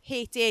home.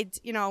 Hated,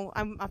 you know,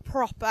 I'm a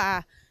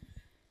proper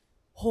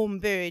home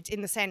bird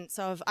in the sense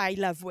of I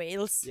love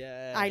Wales.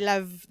 Yeah. I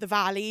love the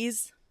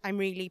valleys. I'm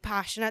really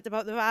passionate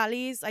about the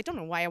valleys. I don't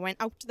know why I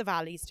went out to the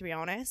valleys, to be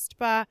honest,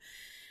 but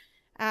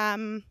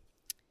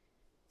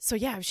so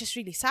yeah, I was just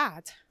really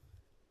sad.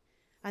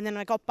 And then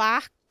I got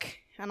back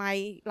and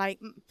I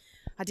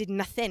did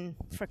nothing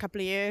for a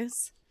couple of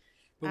years.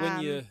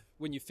 But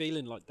when you're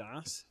feeling like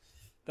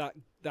that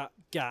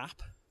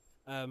gap,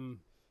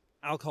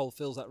 alcohol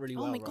fills that really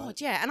well. Oh my right?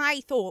 God, yeah. And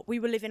I thought we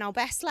were living our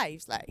best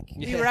lives. Like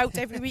we Yeah. were out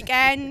every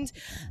weekend.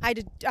 I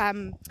had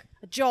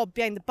a job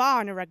behind the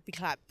bar in a rugby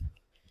club,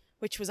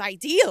 which was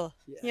ideal,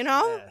 you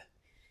know?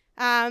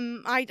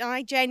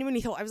 I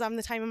genuinely thought I was having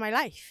the time of my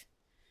life.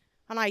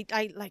 And I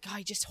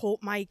just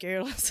hope my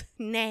girls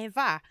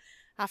never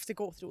have to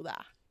go through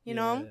that, you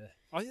know?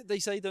 They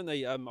say, don't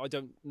they? I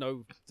don't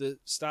know the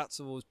stats.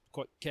 I'm always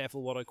quite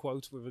careful what I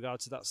quote with regard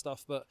to that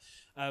stuff. But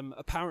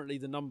apparently,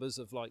 the numbers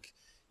of like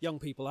young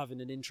people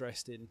having an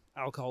interest in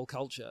alcohol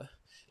culture,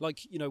 like,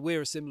 you know,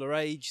 we're a similar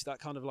age. That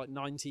kind of like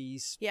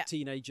 90s Yeah.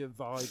 teenager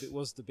vibe. It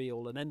was the be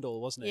all and end all,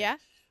 wasn't it? Yeah.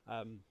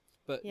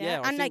 But Yeah, yeah,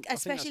 and I think like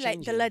that's especially like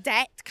the changing.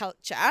 Ladette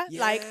culture,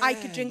 like I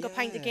could Yeah, drink a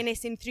pint of yeah.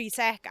 Guinness in 3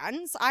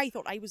 seconds. I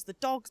thought I was the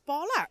dog's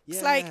bollocks.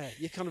 Yeah, Like,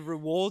 you're kind of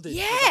rewarded. for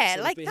yeah, that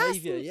sort like of that's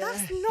behaviour.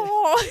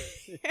 not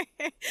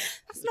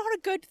that's not a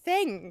good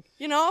thing,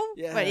 you know.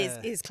 But Yeah.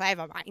 it's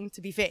clever, mine.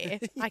 To be fair,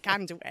 I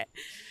can do it.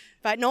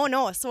 But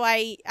no. So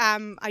I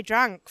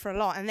drank for a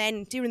lot, and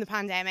then during the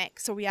pandemic,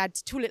 so we had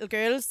 2 little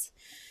girls,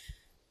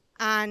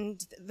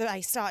 and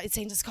I started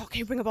saying to Scott, "Can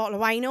you bring a bottle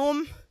of wine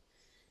home?"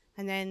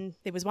 And then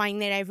there was wine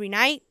there every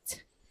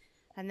night.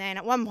 And then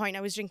at one point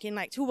I was drinking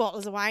like 2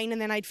 bottles of wine,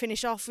 and then I'd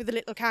finish off with the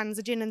little cans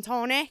of gin and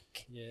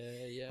tonic.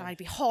 Yeah. And I'd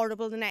be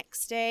horrible the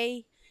next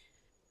day.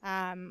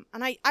 And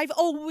I've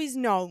always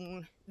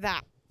known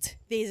that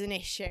there's an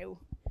issue.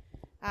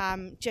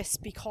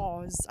 just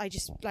because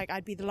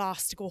I'd be the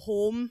last to go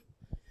home,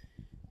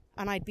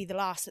 and I'd be the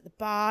last at the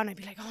bar, and I'd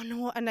be like, oh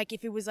no, and like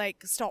if it was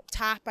like stop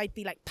tap, I'd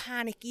be like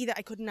panicky that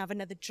I couldn't have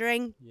another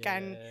drink,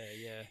 and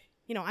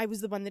you know, I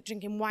was the one that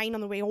drinking wine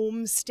on the way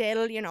home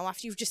still, you know,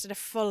 after you've just had a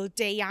full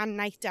day and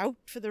night out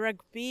for the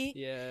rugby.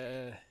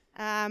 Yeah.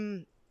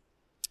 And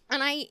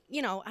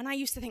I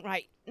used to think,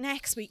 right,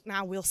 next week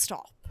now we'll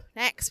stop.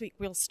 Next week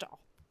we'll stop.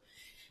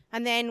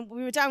 And then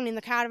we were down in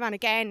the caravan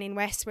again in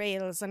West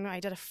Wales, and I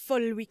did a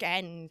full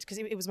weekend because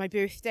it was my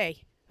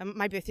birthday. And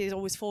my birthday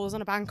always falls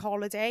on a bank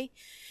holiday.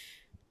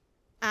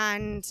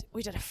 And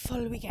we did a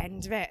full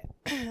weekend of it.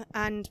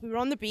 And we were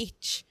on the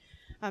beach,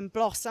 and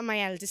Blossom, my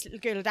eldest little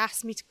girl, had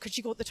asked me, could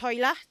she go to the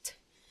toilet?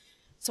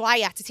 So I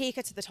had to take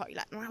her to the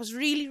toilet. And I was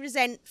really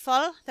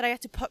resentful that I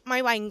had to put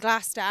my wine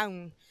glass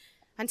down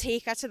and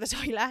take her to the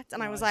toilet.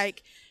 And I was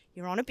like,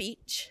 you're on a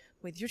beach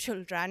with your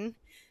children.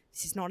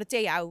 This is not a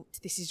day out.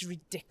 This is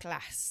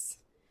ridiculous.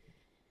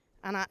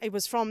 And it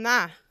was from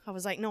that. I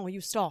was like, no,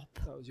 you stop.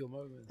 That was your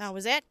moment. That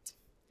was it.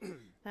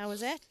 That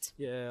was it.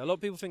 Yeah, a lot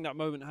of people think that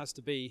moment has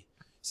to be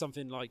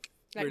something like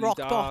really rock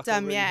dark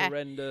bottom, or really yeah.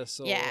 horrendous.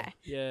 Or, Yeah.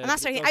 Yeah. And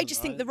that's right. I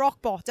just think the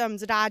rock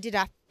bottoms had added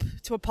up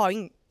to a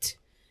point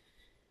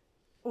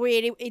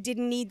where it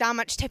didn't need that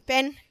much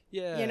tipping.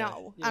 Yeah. You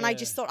know. Yeah. And I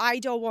just thought, I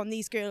don't want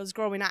these girls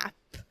growing up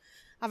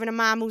having a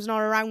mum who's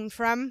not around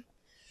for them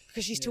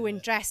because she's too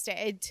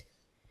interested.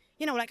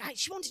 You know, like,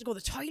 she wanted to go to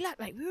the toilet.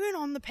 Like, we weren't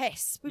on the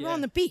piss. We were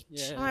on the beach.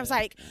 Yeah. And I was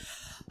like,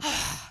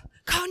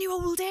 can't you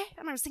hold it?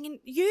 And I was thinking,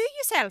 you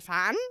yourself,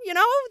 Anne, you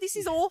know, this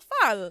is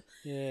awful.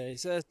 Yeah,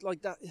 it's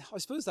like that. I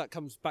suppose that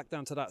comes back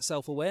down to that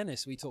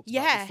self-awareness we talked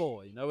about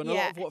before, you know, and a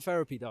lot of what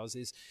therapy does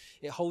is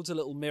it holds a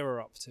little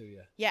mirror up to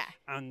you. Yeah.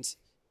 And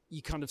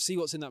you kind of see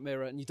what's in that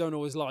mirror and you don't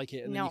always like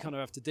it, and then you kind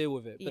of have to deal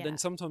with it. But then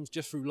sometimes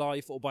just through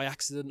life or by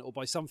accident or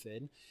by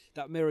something,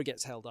 that mirror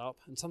gets held up,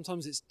 and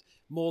sometimes it's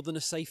more than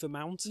a safe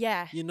amount.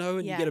 Yeah. You know,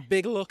 and you get a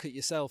big look at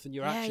yourself and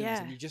your actions,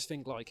 and you just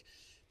think like,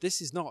 this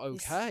is not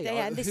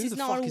okay. This who is the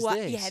not fuck is what,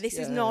 this? Yeah, this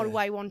is not who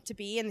I want to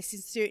be, and this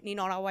is certainly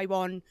not how I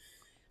want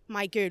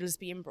my girls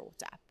being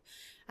brought up.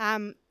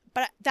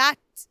 But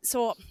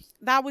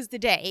that was the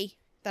day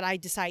that I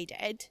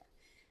decided,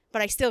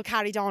 but I still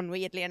carried on,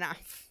 weirdly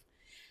enough.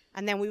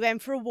 And then we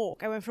went for a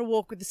walk. I went for a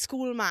walk with the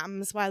school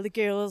mums while the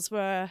girls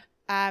were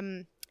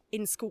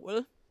in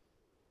school.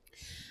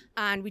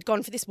 And we'd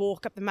gone for this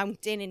walk up the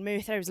mountain in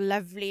Merthyr. It was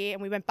lovely.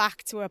 And we went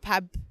back to a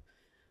pub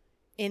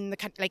in the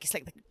country, like it's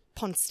like the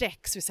Pont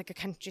Styx, so it's like a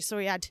country. So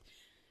we had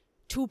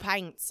 2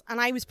 pints,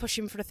 and I was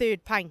pushing for a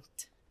 3rd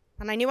pint.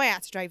 And I knew I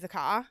had to drive the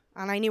car,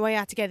 and I knew I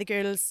had to get the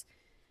girls,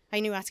 I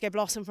knew I had to get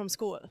Blossom from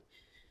school.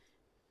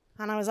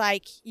 And I was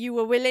like, you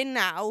were willing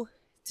now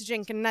to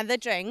drink another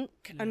drink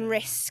and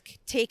risk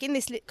taking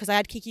this, because I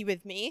had Kiki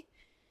with me,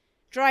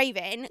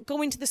 driving,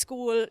 going to the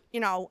school, you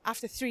know,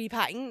 after 3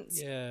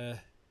 pints. Yeah.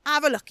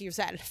 Have a look at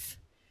yourself.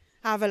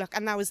 Have a look.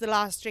 And that was the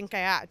last drink I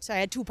had. So I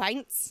had 2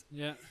 pints.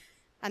 Yeah.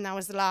 And that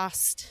was the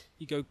last.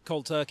 You go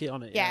cold turkey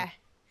on it. Yeah.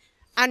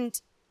 And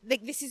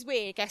this is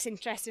where it gets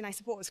interesting, I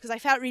suppose, because I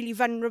felt really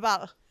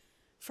vulnerable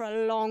for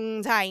a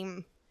long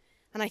time.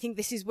 And I think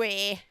this is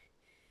where,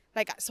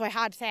 so I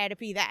had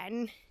therapy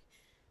then.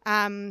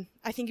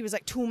 I think it was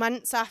like 2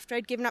 months after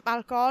I'd given up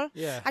alcohol.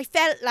 Yeah. I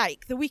felt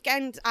like the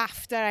weekend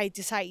after I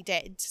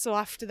decided, so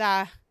after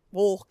the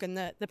walk and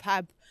the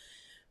pub,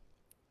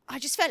 I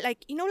just felt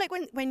like, you know, like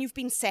when you've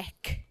been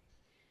sick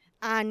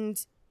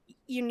and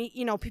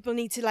people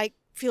need to like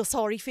feel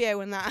sorry for you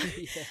and that.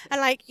 Yeah.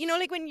 And like, you know,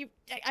 like when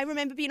I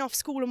remember being off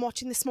school and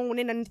watching This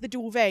Morning under the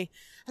duvet,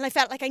 and I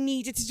felt like I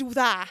needed to do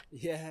that.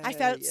 Yeah. I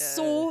felt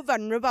so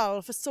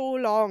vulnerable for so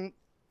long.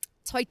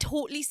 So I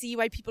totally see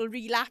why people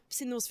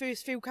relapse in those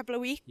first few couple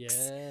of weeks.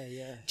 Yeah,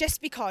 yeah.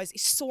 Just because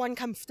it's so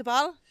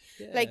uncomfortable.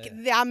 Yeah.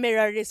 Like that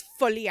mirror is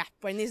fully up.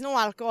 When there's no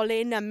alcohol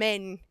in, I'm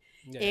in.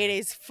 Yeah. It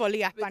is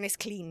fully up and it's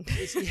clean.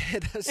 Yeah,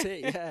 that's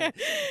it. Yeah,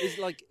 it's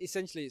like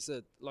essentially it's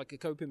a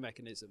coping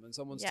mechanism, and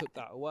someone's took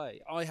that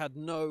away. I had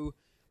no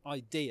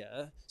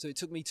idea, so it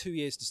took me 2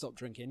 years to stop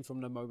drinking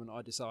from the moment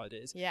I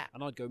decided. Yeah,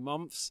 and I'd go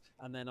months,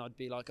 and then I'd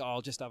be like, oh,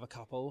 I'll just have a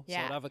couple. Yeah.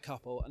 So I'd have a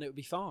couple, and it would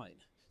be fine.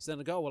 So then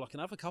I go, well, I can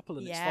have a couple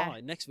and it's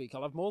fine. Next week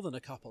I'll have more than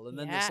a couple, and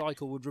then the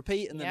cycle would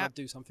repeat, and then I'd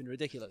do something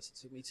ridiculous.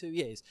 It took me 2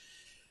 years,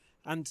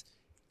 and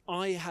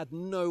I had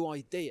no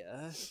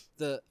idea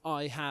that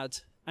I had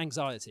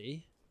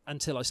anxiety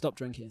until I stopped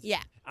drinking.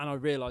 Yeah. And I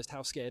realised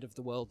how scared of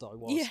the world I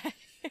was. Yeah.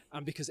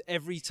 And because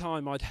every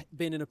time I'd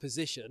been in a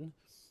position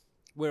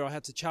where I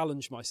had to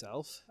challenge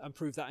myself and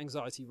prove that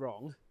anxiety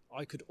wrong,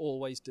 I could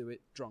always do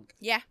it drunk.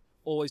 Yeah.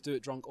 Always do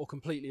it drunk or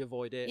completely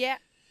avoid it. Yeah.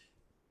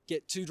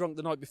 Get too drunk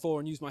the night before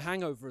and use my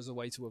hangover as a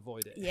way to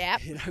avoid it. Yeah.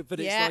 You know,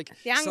 but it's like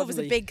the hangover's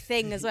a big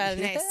thing as well,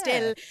 and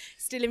it's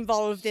still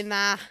involved in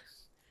that.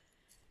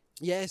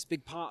 Yeah, it's a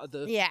big part of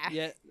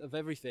of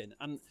everything.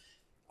 And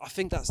I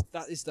think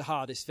that is the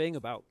hardest thing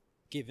about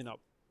giving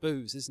up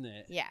booze, isn't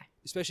it? Yeah.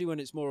 Especially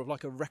when it's more of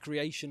like a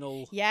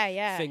recreational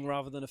thing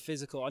rather than a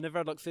physical. I never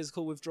had like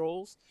physical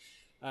withdrawals.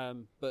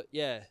 But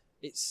yeah,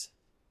 it's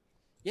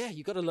yeah,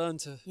 you got to learn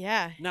to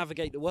Yeah.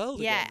 navigate the world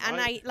Yeah, again,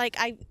 right? and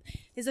I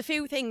there's a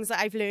few things that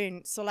I've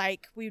learned. So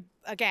like I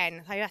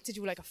had to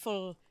do like a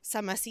full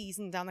summer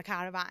season down the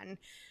caravan,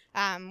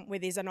 where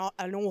there's an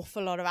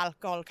awful lot of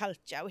alcohol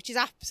culture, which is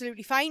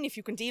absolutely fine if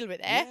you can deal with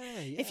it.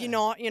 Yeah. If you're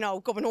not,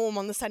 going home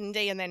on the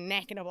Sunday and then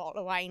necking a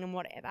bottle of wine and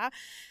whatever.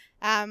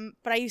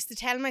 But I used to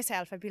tell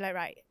myself, I'd be like,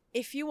 right,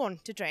 if you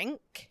want to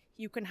drink,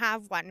 you can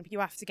have one, but you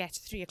have to get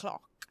to 3:00.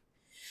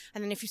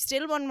 And then if you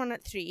still want one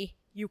at 3,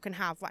 you can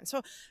have one.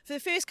 So for the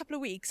first couple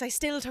of weeks, I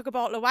still took a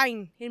bottle of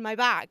wine in my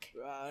bag.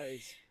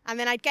 Right. And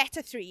then I'd get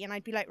to 3 and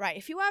I'd be like, right,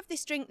 if you have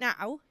this drink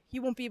now,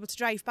 you won't be able to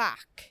drive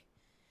back.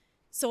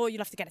 So you'll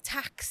have to get a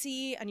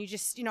taxi and you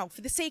just,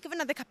 for the sake of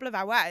another couple of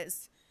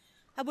hours,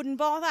 I wouldn't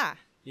bother.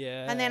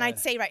 Yeah. And then I'd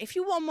say, right, if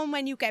you want one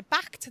when you get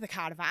back to the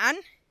caravan,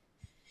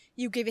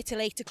 you give it till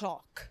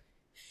 8:00.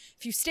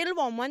 If you still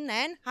want one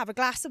then, have a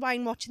glass of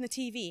wine watching the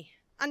TV.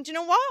 And you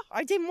know what?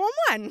 I didn't want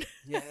one.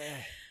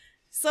 Yeah.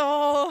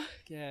 So...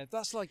 Yeah,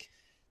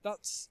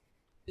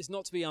 it's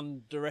not to be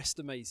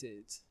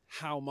underestimated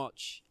how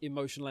much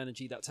emotional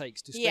energy that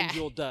takes to spend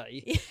your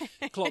day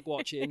clock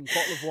watching,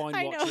 bottle of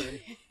wine watching,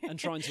 and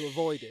trying to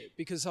avoid it.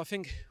 Because I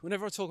think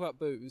whenever I talk about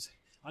booze,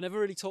 I never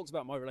really talked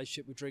about my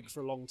relationship with drink for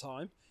a long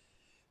time.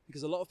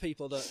 Because a lot of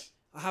people that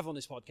I have on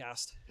this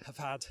podcast have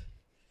had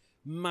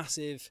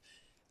massive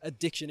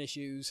addiction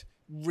issues,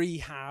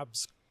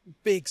 rehabs,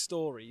 big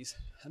stories,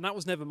 and that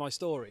was never my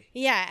story.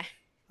 Yeah.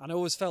 And I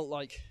always felt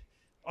like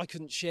I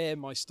couldn't share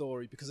my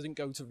story because I didn't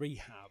go to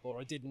rehab or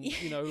I didn't,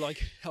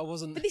 I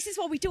wasn't... But this is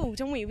what we do,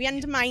 don't we? We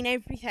undermine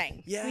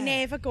everything. Yeah. We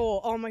never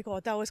go, oh my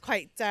God, that was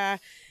quite a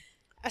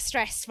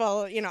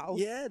stressful,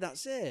 Yeah,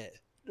 that's it.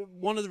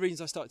 One of the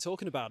reasons I started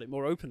talking about it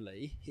more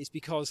openly is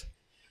because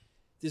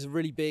there's a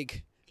really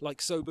big,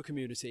 sober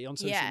community on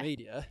social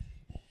media.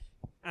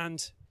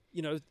 And,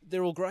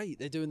 they're all great.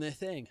 They're doing their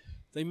thing.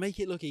 They make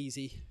it look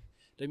easy.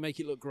 They make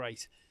it look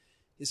great.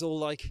 It's all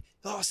like,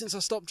 since I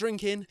stopped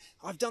drinking,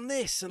 I've done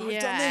this and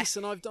I've done this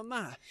and I've done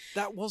that.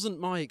 That wasn't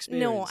my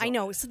experience. No, I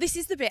know. So this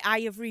is the bit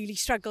I have really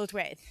struggled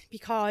with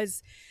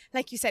because,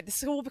 like you said, the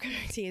sober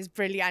community is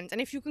brilliant. And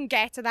if you can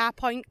get to that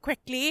point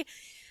quickly,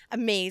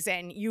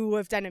 amazing. You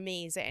have done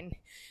amazing.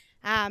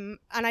 And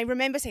I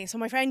remember saying, so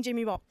my friend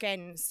Jimmy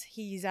Watkins,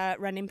 he's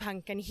running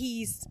punk and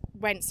he's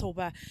went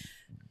sober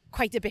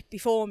quite a bit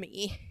before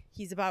me.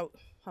 He's about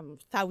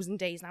 1,000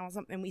 days now or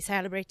something. We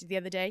celebrated the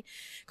other day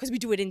because we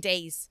do it in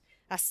days.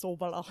 That's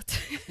sober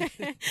lot.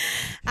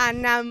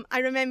 And I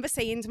remember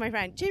saying to my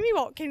friend, Jamie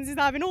Watkins is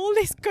having all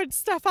this good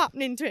stuff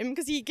happening to him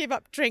because he gave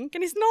up drink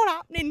and it's not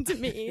happening to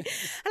me.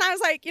 And I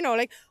was like,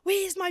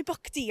 where's my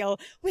book deal?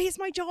 Where's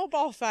my job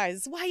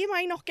offers? Why am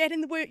I not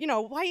getting the work?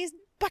 Why is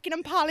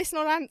Buckingham Palace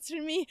not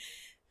answering me?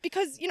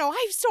 Because,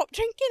 I've stopped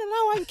drinking and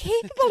now I'm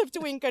capable of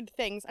doing good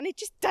things. And it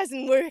just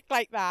doesn't work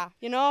like that,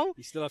 You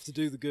still have to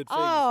do the good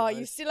things. Oh, right?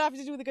 You still have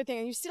to do the good thing.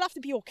 And you still have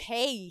to be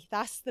okay.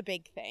 That's the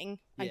big thing.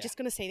 I'm just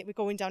going to say that we're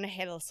going down a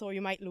hill, so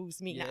you might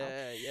lose me now.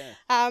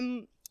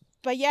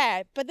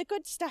 Yeah. But the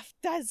good stuff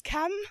does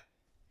come.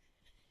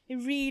 It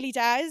really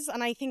does.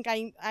 And I think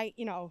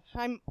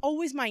I'm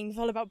always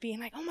mindful about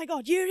being like, oh my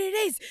God, here it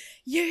is.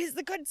 Here's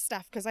the good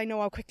stuff. Because I know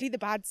how quickly the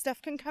bad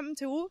stuff can come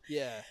too.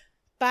 Yeah.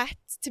 But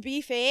to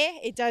be fair,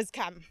 it does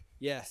come.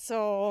 Yeah.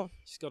 So...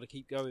 Just got to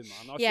keep going,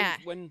 man. I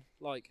think when,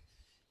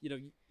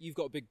 you've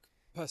got a big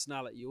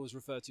personality, you always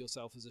refer to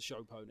yourself as a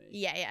show pony.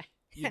 Yeah.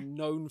 You're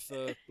known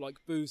for,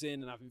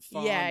 boozing and having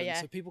fun. Yeah.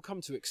 So people come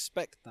to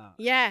expect that.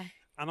 Yeah.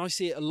 And I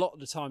see it a lot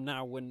of the time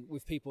now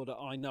with people that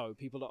I know,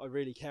 people that I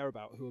really care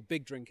about who are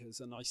big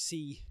drinkers, and I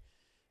see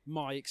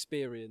my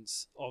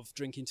experience of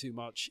drinking too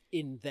much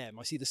in them.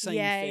 I see the same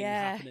thing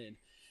happening.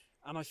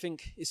 And I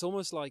think it's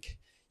almost like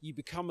you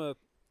become a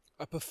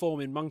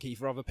performing monkey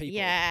for other people.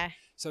 Yeah.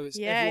 So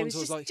everyone's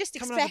always like, just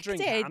come and have a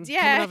drink, Anne. Yeah.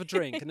 Come and have a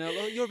drink. And they're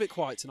like, you're a bit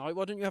quiet tonight.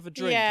 Why don't you have a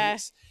drink? Yeah.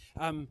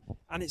 And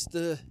it's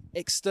the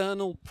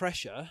external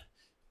pressure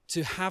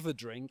to have a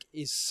drink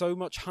is so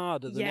much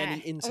harder than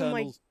any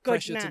internal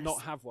pressure to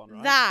not have one,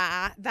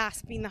 right?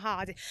 That's been the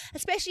hardest.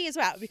 Especially as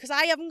well, because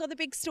I haven't got the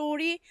big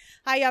story.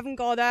 I haven't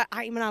got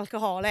I'm an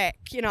alcoholic,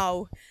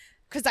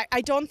 because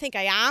I don't think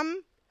I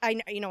am. I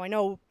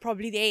know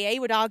probably the AA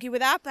would argue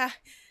with that, but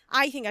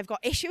I think I've got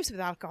issues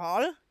with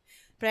alcohol,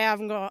 but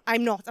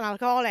I'm not an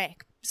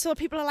alcoholic. So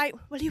people are like,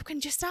 well, you can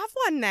just have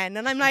one then.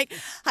 And I'm like,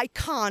 I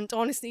can't,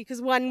 honestly,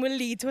 because one will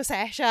lead to a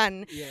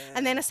session. Yeah.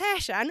 And then a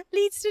session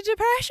leads to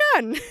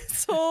depression.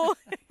 So...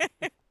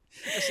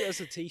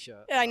 That's a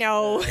t-shirt. I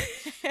know.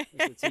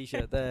 That's a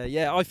t-shirt there.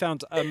 Yeah, I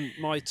found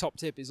my top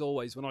tip is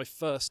always when I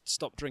first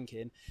stopped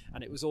drinking,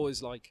 and it was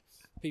always like,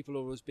 people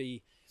always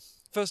be...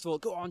 First of all,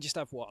 go on, just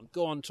have one.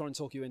 Go on, try and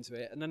talk you into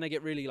it. And then they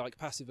get really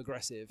passive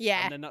aggressive.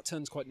 Yeah. And then that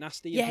turns quite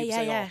nasty. And people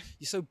say, oh,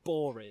 you're so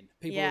boring.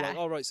 People are like,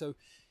 all right, so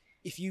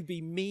if you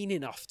be mean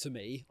enough to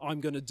me, I'm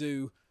going to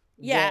do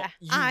what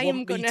you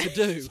want me to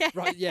do.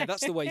 Right,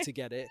 that's the way to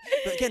get it.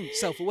 But again,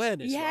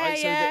 self-awareness,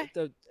 right?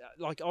 So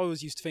I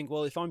always used to think,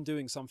 well, if I'm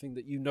doing something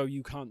that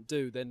you can't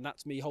do, then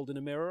that's me holding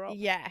a mirror up.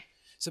 Yeah.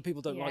 So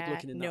people don't like Yeah.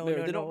 looking in that No, mirror.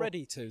 no, They're no. not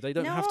ready to. They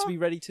don't have to No. be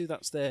ready to.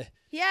 That's their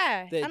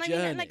Yeah, their and I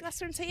journey. mean, like, that's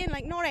what I'm saying.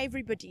 Like, not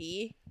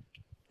everybody,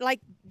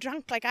 like,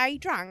 drank like I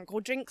drank, or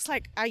drinks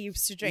like I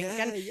used to drink,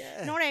 Yeah, and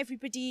yeah. not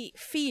everybody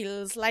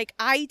feels like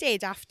I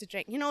did after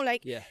drink. You know,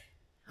 like, Yeah.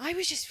 I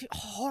was just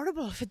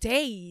horrible for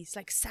days,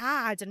 like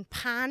sad and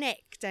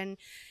panicked, and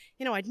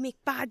you know, I'd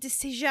make bad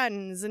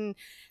decisions, and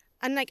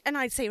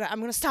I'd say, right, I'm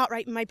going to start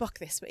writing my book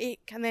this week,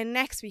 and then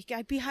next week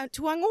I'd be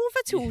too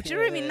hungover too. Do you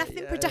know what I mean? Nothing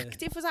Yeah.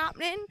 productive was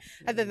happening,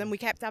 other than we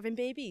kept having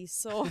babies.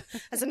 So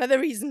that's another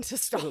reason to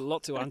stop. Got a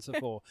lot to answer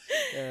for.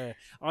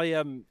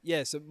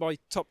 So my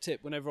top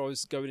tip whenever I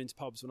was going into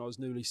pubs when I was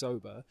newly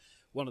sober,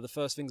 one of the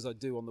first things I'd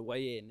do on the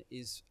way in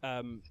is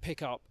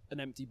pick up an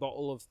empty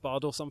bottle of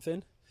Bud or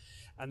something.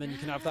 And then you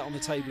can have that on the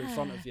table in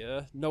front of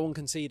you. No one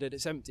can see that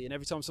it's empty. And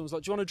every time someone's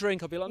like, "Do you want a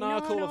drink?" I'll be like,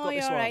 "No, cool, I've got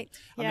this you're one." right.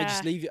 And they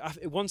just leave you.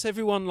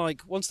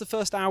 Once the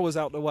first hour's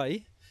out the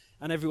way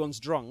and everyone's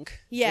drunk,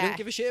 they don't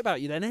give a shit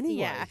about you then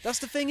anyway. Yeah. That's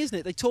the thing, isn't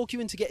it? They talk you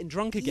into getting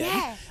drunk again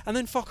Yeah. and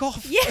then fuck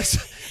off. Yeah.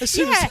 As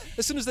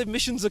soon as their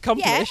mission's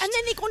accomplished. Yeah, and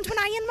then they go into an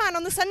Ironman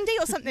on the Sunday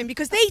or something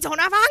because they don't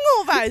have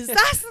hangovers.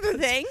 That's the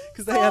thing.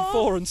 Because they had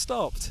 4 and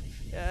stopped.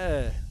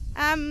 Yeah.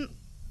 I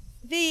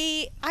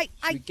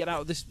we get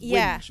out of this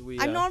yeah,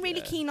 whinge? I'm not really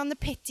keen on the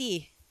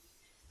pity.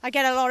 I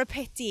get a lot of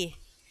pity.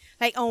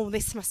 Like, oh,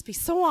 this must be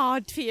so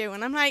hard for you.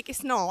 And I'm like,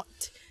 it's not.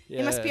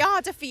 It must be Yeah.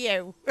 harder for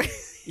you.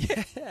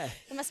 Yeah.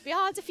 It must be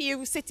harder for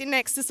you sitting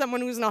next to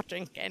someone who's not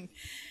drinking.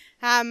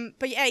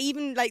 But yeah,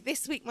 even like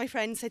this week, my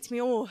friend said to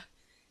me, "Oh,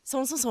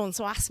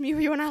 so-and-so asked me,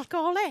 were you an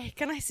alcoholic?"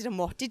 And I said, "And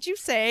what did you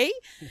say?"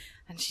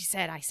 And she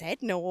said, "I said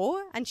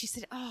no." And she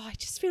said, "Oh, I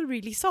just feel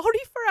really sorry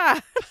for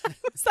her." I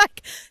was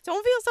like,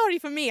 "Don't feel sorry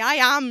for me. I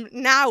am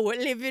now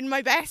living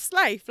my best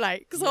life."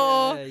 Like,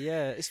 so.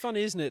 Yeah. It's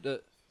funny, isn't it,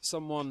 that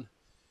someone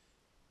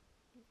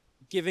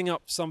giving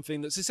up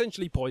something that's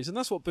essentially poison.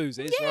 That's what booze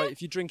is, right?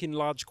 If you drink in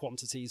large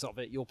quantities of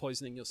it, you're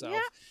poisoning yourself.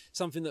 Yeah.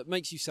 Something that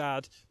makes you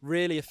sad,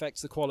 really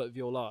affects the quality of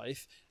your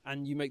life,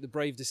 and you make the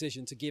brave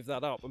decision to give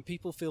that up. And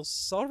people feel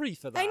sorry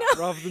for that I know.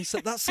 rather than...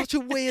 That's such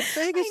a weird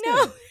thing, isn't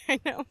I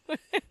it? know.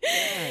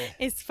 Yeah.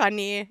 It's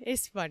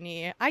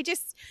funny. I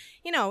just,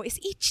 you know, it's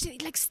each,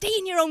 like, stay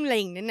in your own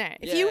lane, innit?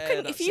 If you that's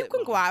can it,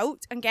 go man.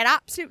 out and get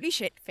absolutely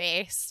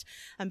shit-faced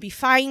and be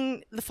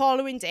fine the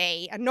following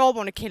day and not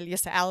want to kill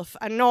yourself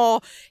and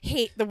not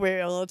hate the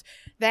world,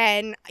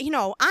 then, you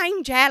know,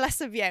 I'm jealous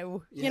of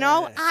you. You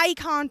know, Yeah. I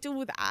can't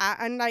do that.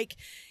 And, like,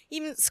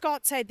 even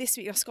Scott said this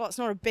week, Scott's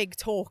not a big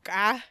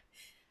talker,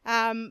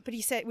 but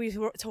he said, we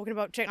were talking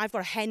about drink. I've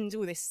got a hen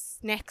do this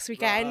next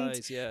weekend,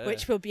 Right, yeah.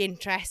 which will be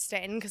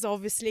interesting because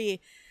obviously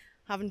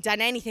I haven't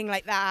done anything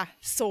like that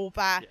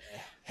sober.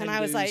 And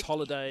I was Hen-dos, like,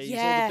 holidays, all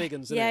yeah, the big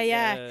ones, yeah.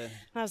 innit? And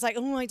I was like,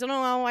 oh, I don't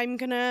know how I'm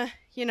gonna,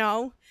 you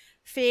know,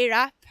 fare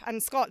up.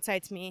 And Scott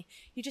said to me,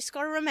 you just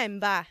got to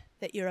remember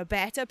that you're a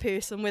better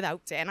person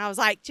without it. And I was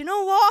like, do you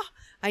know what?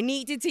 I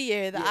needed to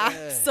hear that.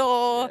 Yeah,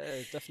 So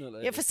yeah,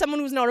 definitely. yeah, for someone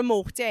who's not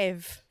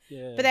emotive.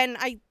 Yeah. But then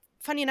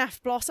funny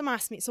enough, Blossom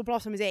asked me, so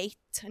Blossom is 8,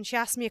 and she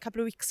asked me a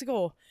couple of weeks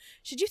ago,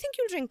 do you think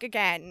you'll drink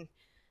again?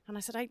 And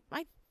I said,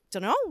 I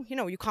don't know. You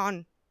know, you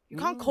can't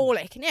call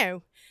it, can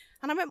you?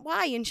 And I went,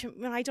 why? And she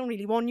went, I don't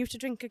really want you to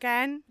drink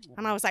again.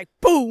 And I was like,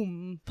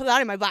 boom, put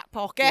that in my back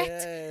pocket.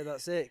 Yeah,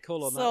 that's it.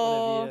 Call on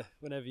So- that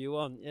whenever you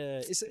want.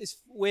 Yeah, it's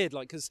weird,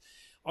 like, because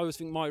I always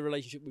think my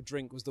relationship with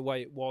drink was the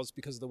way it was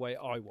because of the way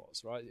I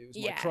was, right? It was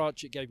my Yeah.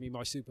 crutch. It gave me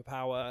my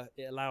superpower.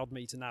 It allowed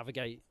me to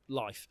navigate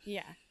life.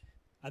 Yeah.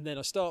 And then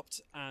I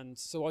stopped, and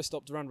so I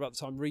stopped around about the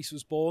time Reese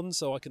was born,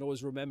 so I can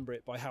always remember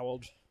it by how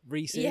old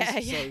Reese is. Yeah,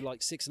 So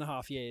like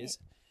 6.5 years.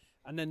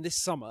 And then this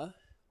summer,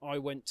 I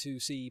went to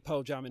see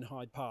Pearl Jam in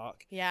Hyde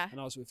Park. Yeah.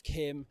 And I was with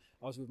Kim.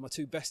 I was with my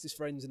 2 bestest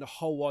friends in the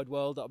whole wide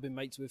world that I've been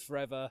mates with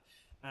forever.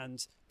 And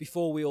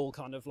before we all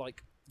kind of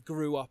like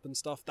grew up and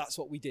stuff, that's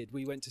what we did.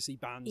 We went to see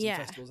bands Yeah.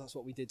 and festivals. That's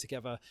what we did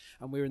together.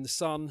 And we were in the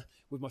sun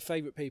with my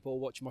favourite people,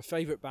 watching my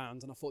favourite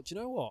bands. And I thought, you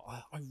know what?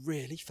 I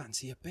really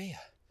fancy a beer.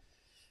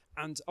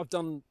 And I've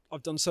done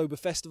sober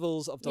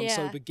festivals. I've done Yeah.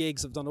 sober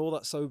gigs. I've done all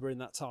that sober in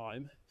that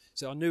time.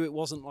 So I knew it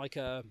wasn't like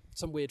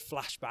some weird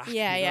flashback.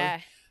 Yeah, you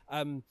know?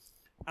 yeah.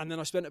 And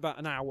then I spent about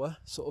an hour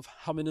sort of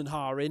humming and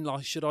hawing,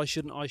 like, should I,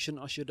 shouldn't I,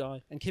 shouldn't I, should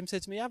I? And Kim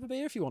said to me, have a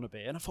beer if you want a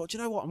beer. And I thought, you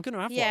know what, I'm going to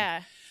have one.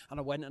 Yeah. And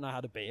I went and I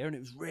had a beer, and it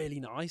was really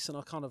nice, and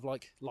I kind of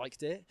like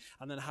liked it.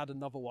 And then I had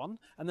another one,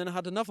 and then I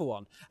had another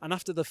one. And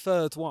after the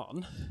third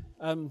one,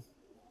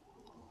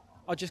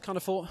 I just kind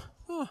of thought,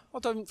 oh, I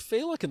don't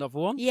feel like another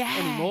one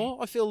anymore.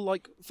 I feel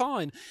like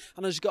fine.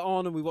 And I just got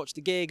on, and we watched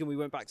the gig, and we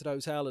went back to the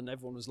hotel, and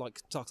everyone was like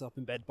tucked up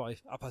in bed by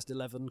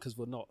 11:30 because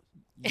we're not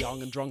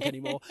young and drunk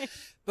anymore.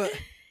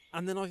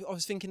 And then I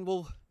was thinking,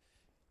 well,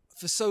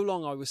 for so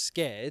long I was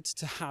scared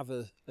to have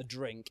a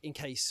drink in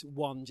case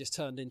one just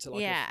turned into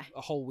like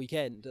a whole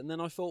weekend. And then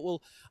I thought,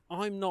 well,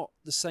 I'm not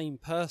the same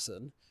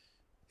person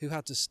who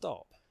had to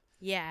stop.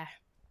 Yeah.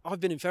 I've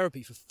been in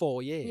therapy for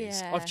 4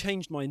 years. Yeah. I've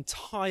changed my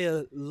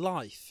entire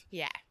life.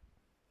 Yeah.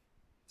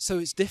 So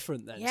it's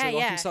different then. Yeah, so I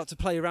yeah. can start to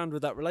play around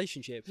with that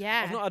relationship.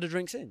 Yeah. I've not had a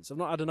drink since. I've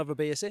not had another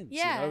beer since.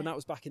 Yeah. You know, and that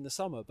was back in the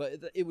summer. But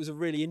it was a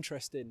really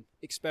interesting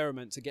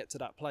experiment to get to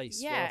that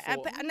place. where I Yeah,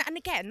 thought, and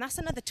again, that's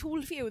another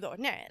tool for you, though,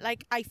 isn't it?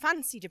 Like, I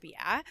fancied a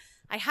beer.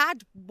 I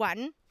had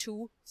 1,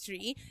 2,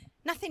 3.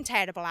 Nothing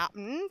terrible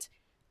happened.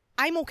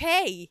 I'm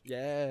okay.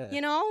 yeah.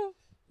 You know?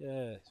 Yeah.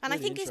 It's And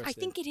really I interesting.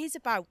 think it is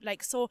about,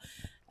 like, so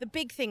the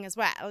big thing as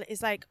well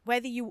is, like,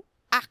 whether you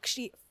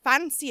actually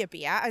fancy a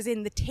beer, as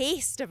in the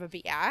taste of a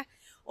beer,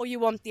 or you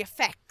want the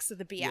effects of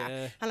the beer.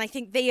 Yeah. And I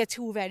think they are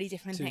two very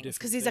different Two things. different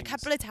Because there's a things.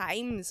 couple of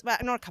times, well,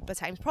 not a couple of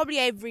times, probably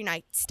every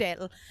night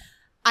still,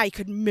 I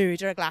could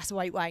murder a glass of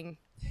white wine.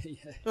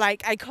 yeah.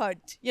 Like, I could,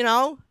 you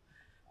know?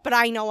 But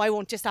I know I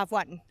won't just have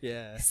one.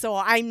 Yeah. So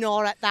I'm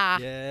not at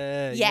that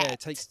Yeah. yet. Yeah. It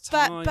takes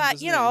time. But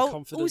doesn't you it, and know, who's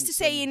confidence to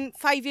say and- in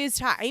 5 years'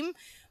 time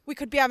we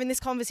could be having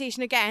this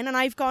conversation again, and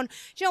I've gone,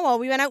 do you know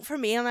what? We went out for a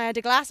meal and I had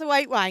a glass of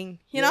white wine.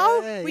 You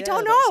know, Yeah, we yeah,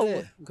 don't that's know.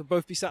 it. We could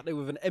both be sat there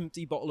with an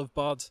empty bottle of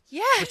Bud,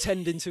 Yeah.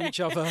 pretending to each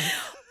other.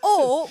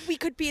 Or we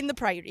could be in the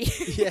Priory.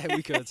 Yeah,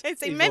 we could. Say,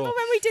 Either remember or.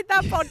 when we did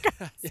that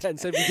podcast? Yeah, and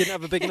said we didn't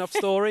have a big enough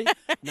story.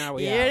 Now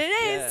we Here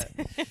have.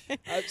 it is.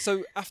 Yeah.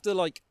 So after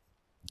like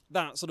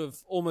that sort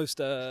of almost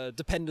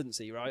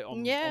dependency, right,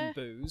 on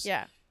booze.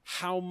 Yeah.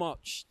 How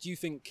much do you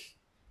think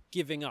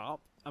giving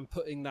up and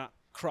putting that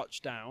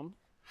crutch down?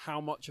 How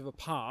much of a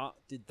part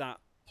did that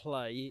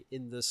play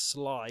in the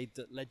slide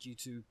that led you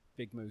to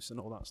Big Moose and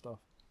all that stuff?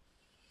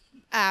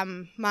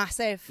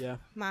 Massive. Yeah.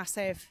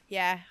 Massive.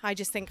 Yeah. I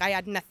just think I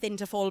had nothing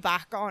to fall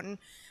back on.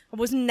 I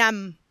was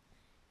numb.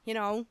 You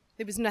know,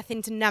 there was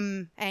nothing to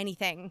numb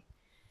anything.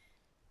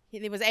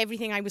 There was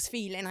everything I was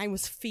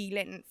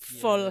feeling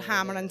full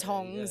hammer and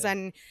tongs. yeah.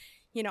 And,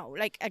 you know,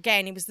 like,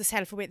 again, it was the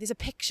self-aware. There's a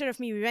picture of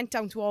me. We went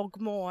down to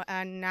Ogmore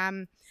and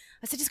I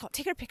said, just got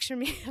take a picture of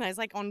me. And I was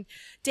like on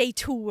day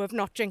 2 of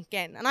not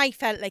drinking. And I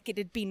felt like it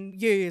had been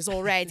years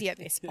already at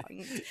this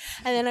point.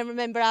 And then I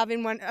remember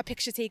having a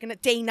picture taken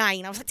at day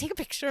 9. I was like, take a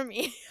picture of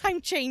me.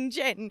 I'm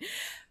changing.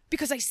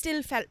 Because I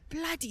still felt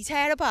bloody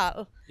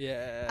terrible.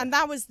 Yeah. And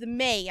that was the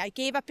May. I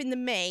gave up in the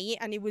May,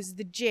 and it was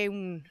the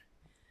June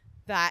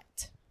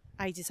that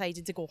I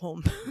decided to go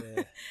home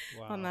Yeah.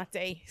 Wow. on that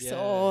day.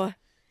 Yeah.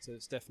 So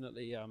it's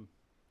definitely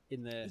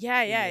in there.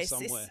 Yeah, in yeah. there It's,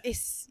 somewhere.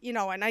 it's, you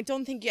know, and I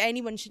don't think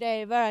anyone should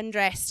ever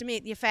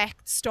underestimate the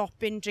effect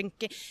stopping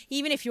drinking,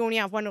 even if you only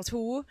have 1 or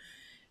 2.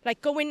 Like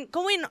going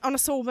on a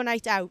sober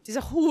night out is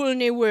a whole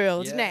new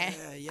world, isn't it?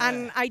 Yeah.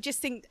 And I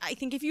think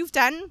if you've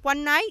done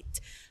one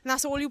night and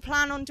that's all you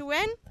plan on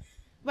doing,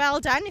 well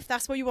done if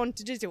that's what you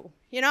wanted to do,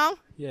 you know?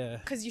 Yeah.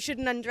 Because you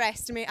shouldn't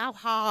underestimate how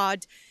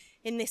hard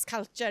in this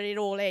culture it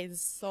all is.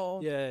 So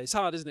Yeah, it's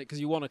hard, isn't it? Because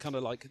you want to kind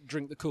of like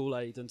drink the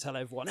Kool-Aid and tell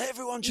everyone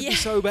should Yeah. be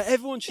sober,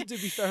 everyone should do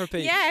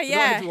therapy. Yeah, But yeah.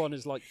 Not everyone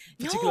is like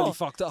particularly No,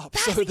 fucked up,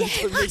 that's- so they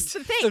yeah, don't, that's the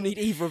need, thing. don't need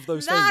either of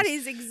those that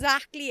things. is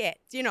exactly it.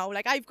 You know,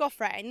 like I've got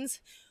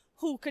friends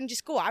who can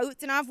just go out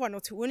and have 1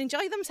 or 2 and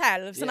enjoy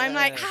themselves. And I'm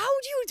like, Yeah. how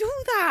do you do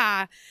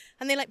that?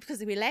 And they're like, because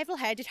they were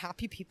level-headed,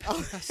 happy people.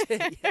 That's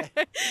it, yeah.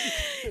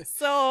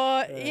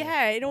 So,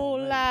 yeah, it all...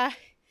 mate.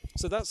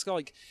 So that's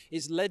like,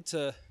 it's led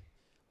to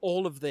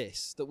all of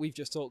this that we've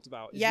just talked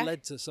about. It's Yeah.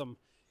 led to some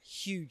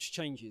huge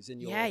changes in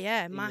your, Yeah, in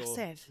your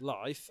massive.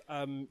 life.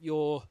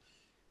 You're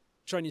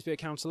training to be a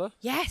counsellor.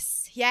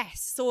 Yes.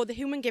 So the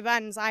Human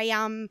Givens, I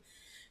am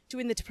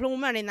doing the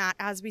diploma in that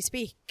as we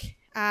speak.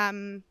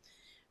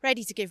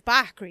 Ready to give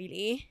back,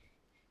 really,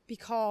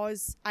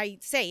 because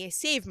I'd say it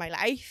saved my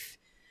life,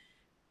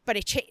 but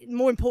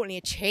more importantly,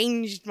 it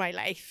changed my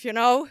life, you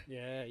know?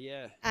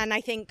 Yeah. And I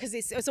think because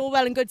it's all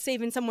well and good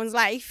saving someone's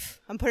life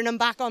and putting them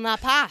back on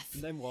that path.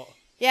 And then what?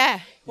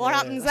 Yeah. What Yeah,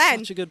 happens that's then?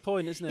 Such a good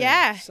point, isn't it?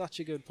 Yeah. Such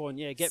a good point.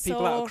 Yeah, get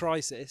people out So- of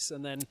crisis,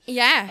 and then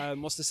Yeah.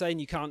 what's the saying?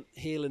 You can't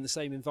heal in the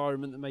same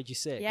environment that made you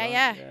sick. right?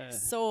 Yeah.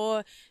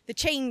 So the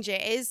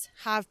changes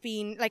have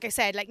been, like I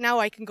said, like now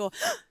I can go,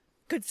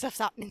 good stuff's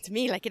happening to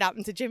me like it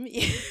happened to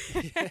Jimmy.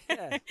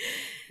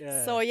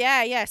 Yeah. So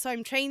yeah. So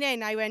I'm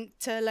training. I went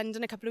to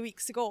London a couple of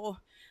weeks ago.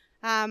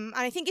 And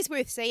I think it's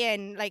worth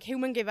saying, like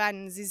Human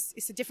Givens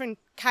is a different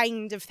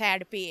kind of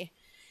therapy.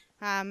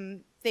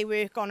 They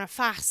work on a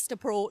fast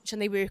approach and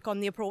they work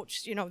on the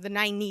approach, you know, the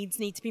 9 needs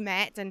need to be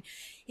met. And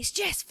it's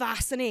just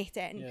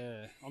fascinating.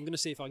 Yeah, I'm going to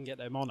see if I can get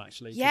them on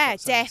actually. 'cause Yeah,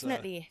 that sounds,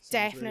 definitely.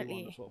 sounds really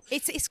wonderful.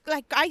 It's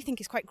like, I think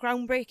it's quite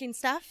groundbreaking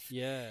stuff.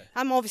 Yeah.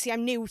 I'm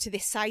new to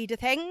this side of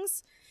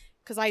things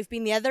because I've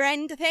been the other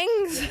end of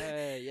things.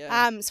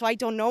 Yeah. So I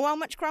don't know how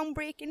much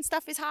groundbreaking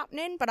stuff is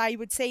happening, but I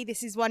would say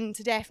this is one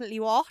to definitely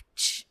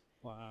watch.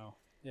 Wow.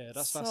 Yeah,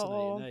 that's So-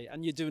 fascinating. Eh?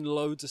 And you're doing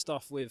loads of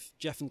stuff with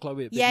Jeff and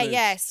Chloe at Big Yeah, Moose.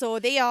 yeah. So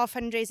they are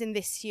fundraising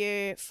this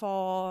year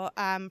for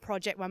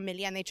Project 1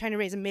 Million. They're trying to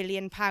raise £1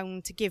 million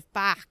to give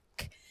back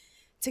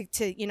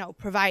to you know,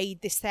 provide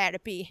this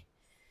therapy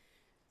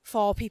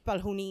for people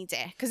who need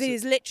it. Because it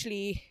is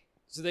literally...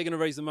 So they're going to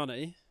raise the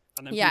money,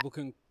 and then Yeah. people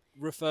can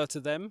refer to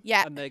them.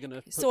 Yeah. And they're going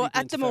to. So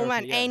at the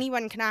moment, yeah.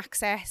 anyone can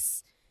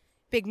access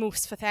Big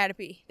Moose for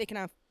therapy. They can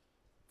have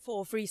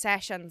 4 free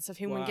sessions of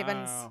Human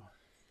Givens. Wow.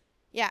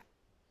 Yeah.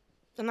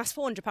 And that's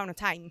 £400 a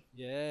time.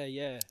 Yeah,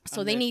 yeah.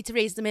 So And they they're- need to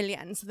raise the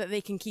million so that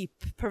they can keep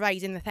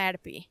providing the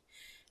therapy.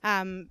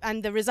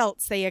 And the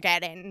results they are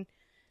getting,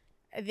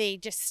 they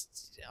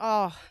just,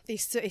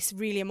 it's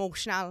really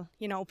emotional.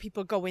 You know,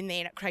 people going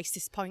there at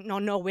crisis point,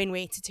 not knowing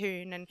where to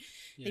turn, and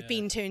they've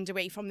been turned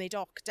away from their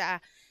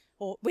doctor,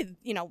 or with,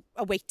 you know,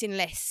 a waiting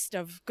list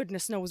of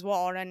goodness knows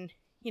what, and,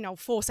 you know,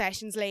 4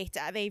 sessions later,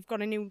 they've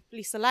got a new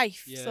lease of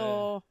life. Yeah.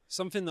 So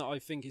Something that I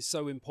think is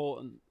so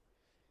important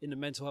in the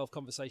mental health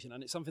conversation,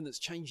 and it's something that's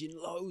changing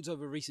loads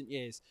over recent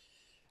years,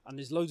 and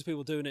there's loads of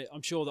people doing it,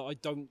 I'm sure, that I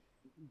don't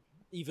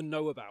even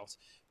know about,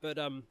 but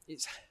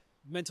it's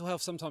mental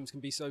health sometimes can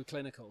be so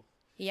clinical,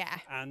 yeah,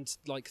 and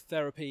like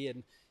therapy,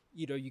 and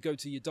you know, you go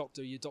to your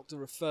doctor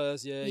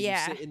refers you,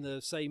 Yeah. you sit in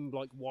the same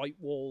like white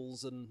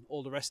walls and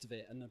all the rest of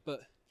it, and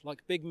but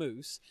like Big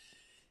Moose,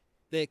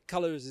 their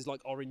colours is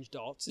like orange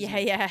dots, isn't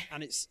it? yeah.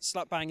 And it's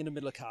slap bang in the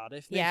middle of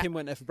Cardiff. Me Yeah. and Kim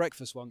went there for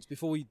breakfast once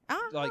before we Ah.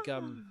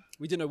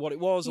 we didn't know what it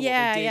was or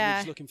Yeah, what they did. We yeah. were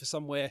just looking for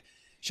somewhere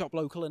shop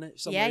local in it,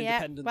 somewhere Yeah.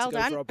 independent Well to go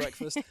done. for our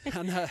breakfast,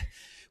 and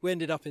we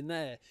ended up in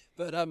there.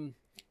 But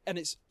and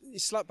it's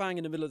slap bang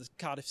in the middle of the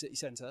Cardiff city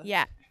centre.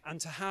 Yeah.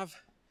 And to have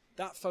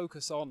that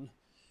focus on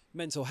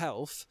mental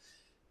health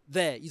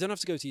there, you don't have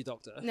to go to your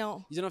doctor.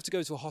 No. You don't have to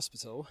go to a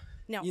hospital.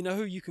 No. You know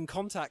who you can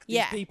contact, these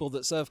Yeah. people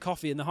that serve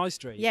coffee in the high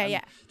street. Yeah, And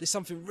yeah. there's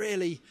something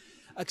really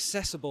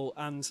accessible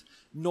and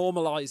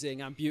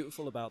normalising and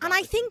beautiful about that. And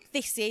I think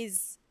this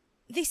is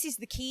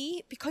the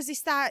key, because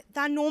it's that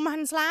no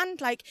man's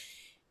land. Like,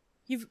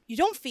 you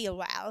don't feel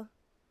well,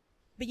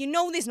 but you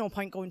know there's no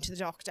point going to the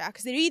doctor,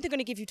 because they're either going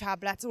to give you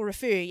tablets or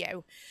refer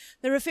you.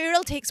 The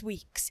referral takes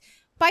weeks.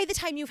 By the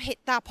time you've hit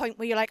that point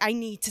where you're like, I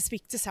need to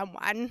speak to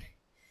someone,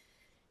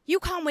 you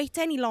can't wait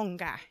any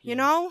longer, you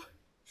know?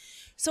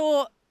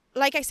 So,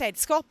 like I said,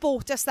 Scott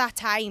bought us that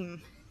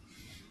time.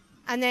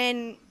 And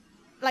then,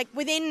 like,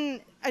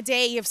 within a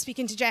day of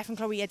speaking to Jeff and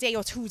Chloe, a day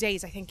or 2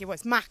 days, I think it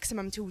was,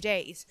 maximum 2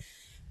 days,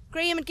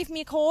 Graham had given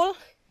me a call.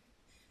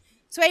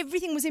 So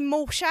everything was in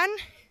motion.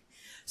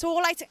 So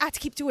all I had to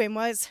keep doing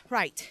was,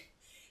 right,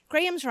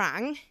 Graham's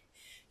rang.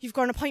 You've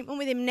got an appointment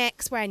with him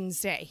next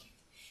Wednesday.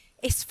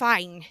 It's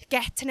fine.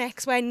 Get to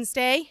next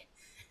Wednesday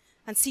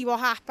and see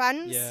what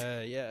happens.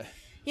 Yeah, yeah.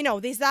 You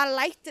know, there's that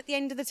light at the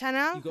end of the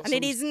tunnel, You've got and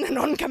it some- isn't an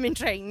oncoming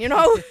train, you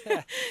know?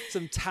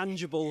 Some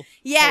tangible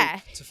Yeah.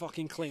 hope to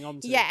fucking cling on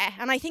to. Yeah,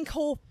 and I think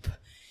hope,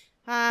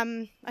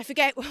 I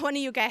forget, one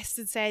of your guests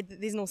had said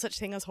that there's no such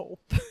thing as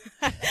hope.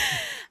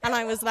 And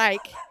I was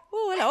like,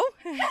 oh, hello.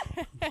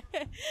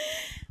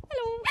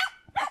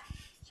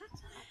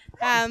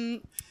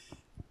 Hello.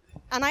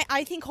 And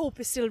I think hope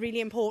is still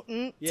really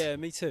important. Yeah,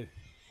 me too.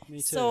 Me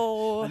too.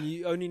 So- And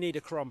you only need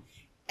a crumb.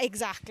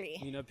 Exactly.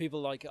 You know,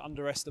 people like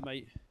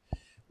underestimate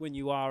when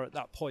you are at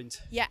that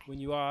point. Yeah. When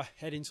you are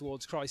heading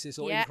towards crisis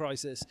or Yeah. in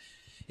crisis.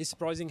 It's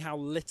surprising how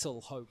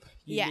little hope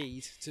you Yeah.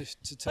 need to turn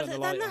But the then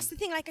light that's on. the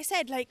thing, like I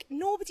said, like,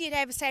 nobody had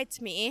ever said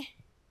to me,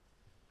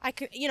 I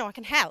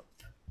can help.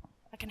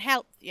 I can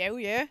help you,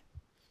 yeah.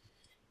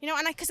 You know,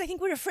 and because I think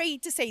we're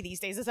afraid to say these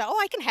days, is that,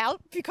 I can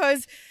help,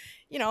 because,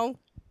 you know,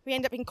 we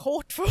end up in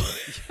court for,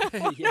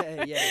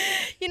 Yeah, yeah.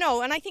 you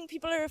know, and I think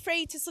people are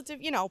afraid to sort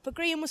of, you know, but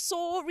Graham was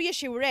so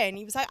reassuring.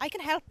 He was like, I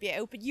can help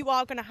you, but you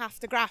are going to have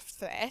to graft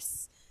for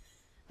this.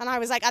 And I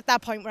was like, at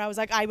that point where I was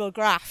like, I will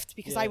graft,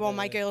 because I want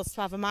my Yeah. girls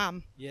to have a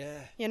mum,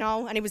 Yeah. you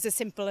know, and it was as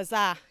simple as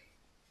that.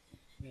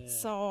 Yeah.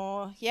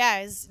 So, yeah,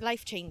 it's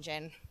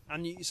life-changing.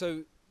 And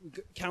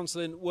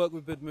counselling, work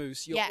with Big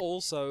Moose. You're Yeah.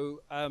 also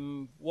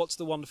What's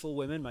the Wonderful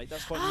Women, mate?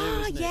 That's quite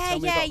new, isn't it? yeah, Tell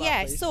me yeah, about that,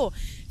 yeah. please. So,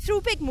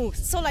 through Big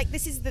Moose, so like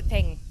this is the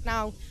thing.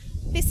 Now,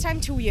 this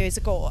time 2 years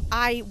ago,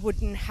 I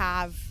wouldn't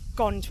have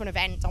gone to an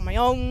event on my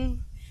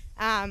own.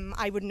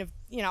 I wouldn't have,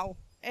 you know,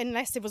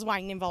 unless there was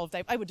wine involved.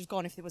 I would have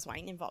gone if there was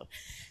wine involved.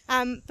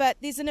 But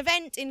there's an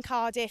event in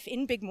Cardiff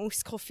in Big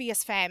Moose called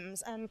Fierce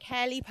Femmes, and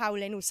Kelly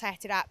Powlin, who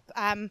set it up,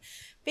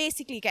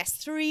 basically gets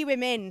 3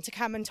 women to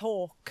come and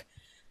talk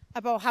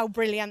about how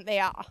brilliant they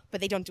are,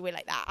 but they don't do it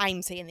like that.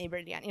 I'm saying they're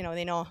brilliant, you know,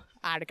 they're not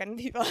arrogant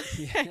people.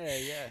 Yeah,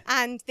 yeah.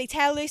 And they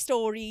tell their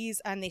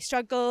stories and their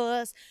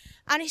struggles,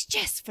 and it's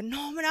just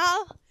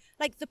phenomenal.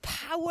 Like, the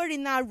power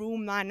in that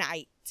room that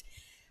night.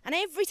 And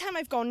every time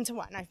I've gone to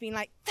one, I've been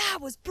like, that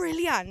was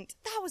brilliant,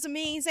 that was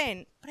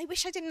amazing, but I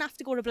wish I didn't have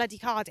to go to bloody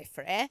Cardiff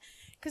for it,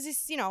 because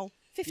it's, you know,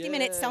 50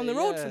 minutes down the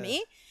road yeah. for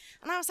me.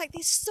 And I was like,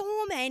 there's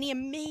so many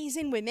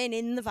amazing women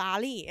in the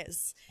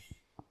valleys.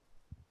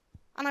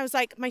 And I was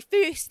like, my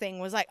first thing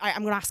was like,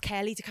 I'm going to ask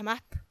Kelly to come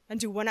up and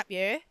do one up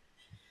here.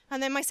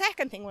 And then my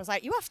second thing was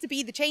like, you have to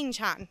be the change,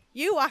 Han.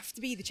 You have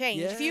to be the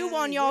change. If you Yeah,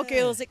 want your yeah.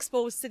 girls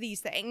exposed to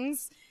these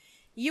things,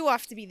 you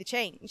have to be the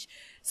change.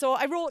 So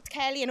I wrote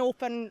Kelly an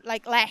open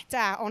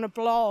letter on a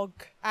blog,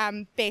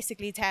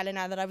 basically telling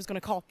her that I was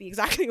going to copy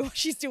exactly what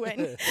she's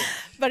doing,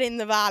 but in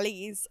the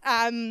valleys.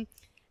 And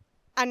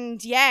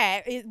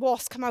yeah,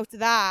 what's come out of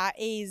that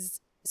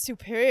is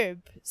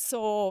superb.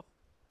 So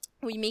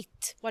we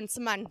meet once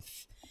a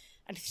month,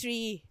 and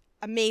 3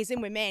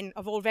 amazing women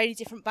of all very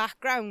different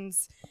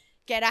backgrounds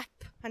get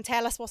up and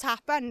tell us what's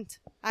happened,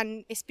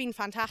 and it's been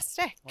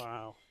fantastic.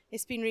 Wow.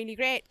 It's been really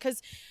great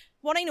because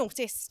what I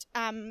noticed,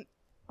 and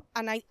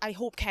I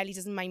hope Kelly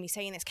doesn't mind me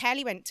saying this,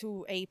 Kelly went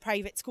to a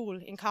private school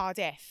in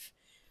Cardiff,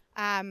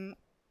 and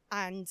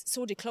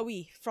so did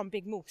Chloe from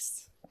Big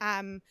Moose.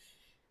 And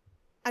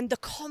the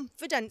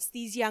confidence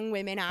these young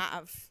women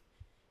have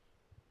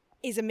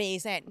is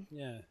amazing.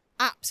 Yeah.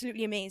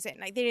 Absolutely amazing.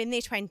 Like, they're in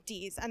their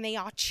 20s and they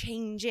are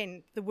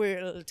changing the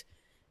world,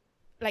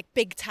 like,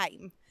 big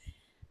time.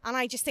 And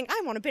I just think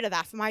I want a bit of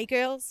that for my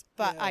girls,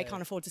 but I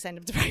can't afford to send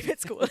them to private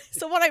school.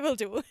 So what I will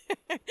do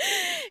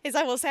is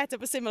I will set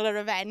up a similar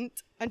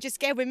event and just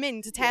get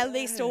women to tell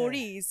their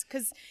stories.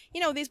 Because,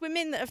 you know, there's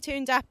women that have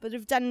turned up that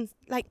have done,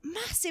 like,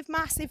 massive,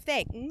 massive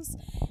things.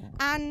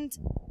 And,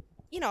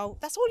 you know,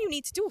 that's all you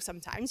need to do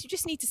sometimes. You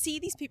just need to see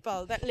these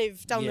people that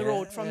live down the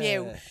road from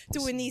you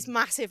doing these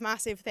massive,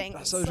 massive things.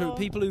 That's so true.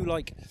 People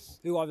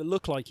who either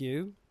look like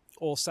you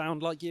or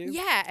sound like you.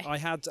 Yeah. I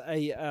had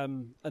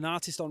an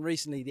artist on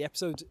recently. The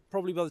episode,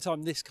 probably by the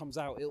time this comes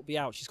out, it'll be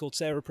out. She's called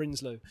Sarah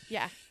Prinsloo.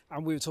 Yeah.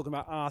 And we were talking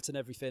about art and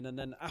everything. And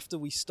then after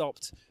we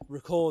stopped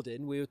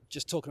recording, we were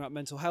just talking about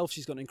mental health.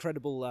 She's got an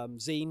incredible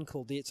zine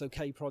called the It's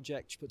Okay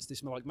Project. She puts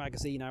this like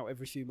magazine out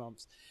every few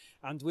months.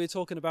 And we were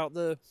talking about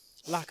the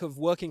lack of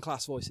working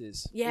class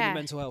voices in the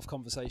mental health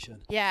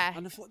conversation. Yeah.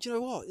 And I thought, do you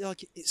know what?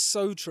 Like, it's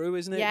so true,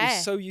 isn't it? Yeah.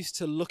 We're so used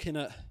to looking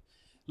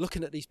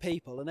at these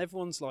people, and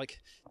everyone's like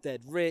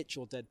dead rich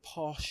or dead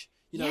posh.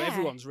 You know,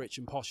 everyone's rich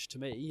and posh to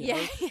me. You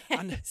know?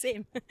 And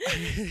same.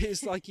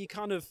 it's like you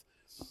kind of,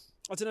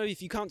 I don't know,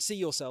 if you can't see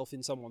yourself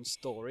in someone's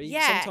story,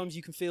 sometimes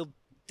you can feel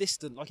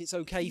distant, like it's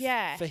okay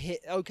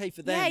okay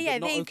for them,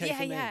 but not okay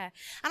for me. And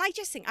I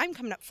just think I'm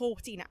coming up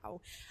 40 now,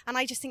 and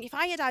I just think if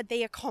I had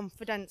their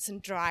confidence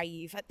and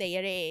drive at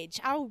their age,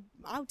 how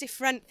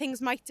different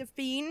things might have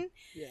been.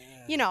 Yeah.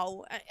 You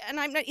know, and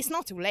it's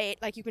not too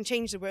late. Like, you can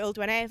change the world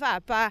whenever,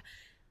 but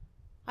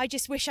I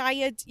just wish I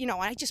had, you know,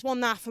 I just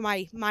want that for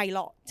my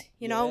lot,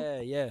 you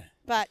know? Yeah.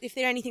 But if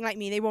they're anything like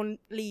me, they won't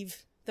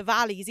leave the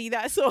valleys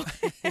either, so,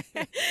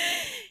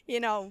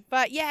 you know.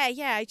 But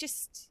I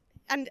just,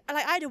 and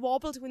like, I had a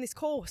wobble doing this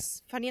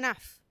course, funny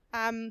enough.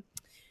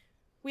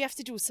 We have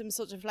to do some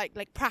sort of like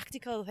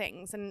practical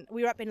things, and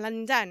we were up in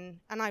London,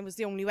 and I was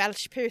the only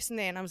Welsh person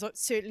there, and I was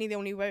certainly the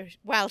only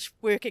Welsh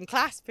working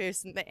class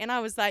person there, and I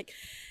was like,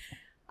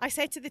 I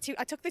said to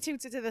I took the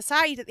tutor to the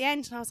side at the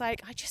end, and I was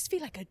like, I just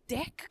feel like a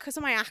dick because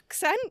of my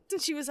accent.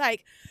 And she was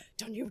like,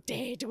 don't you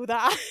dare do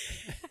that.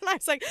 And I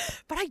was like,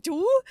 but I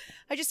do.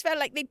 I just felt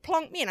like they'd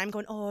plonk me, and I'm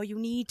going, oh, you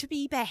need to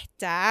be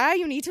better.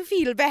 You need to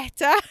feel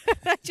better.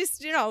 I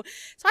just, you know,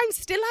 so I'm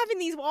still having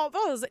these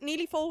wobbles at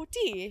nearly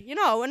 40, you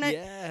know, and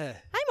I'm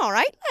all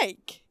right,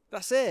 like.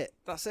 That's it.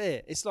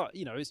 It's like,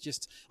 you know, it's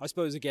just, I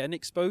suppose, again,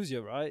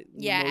 exposure, right?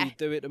 The more you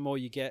do it, the more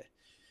you get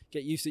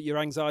used to it. Your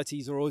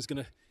anxieties are always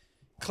going to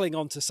cling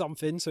on to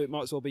something, so it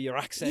might as well be your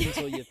accent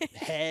or your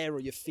hair or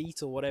your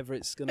feet or whatever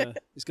it's gonna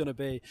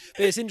be.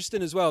 But it's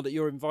interesting as well that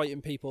you're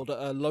inviting people that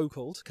are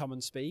local to come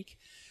and speak,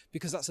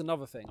 because that's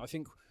another thing. I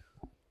think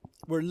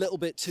we're a little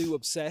bit too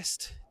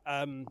obsessed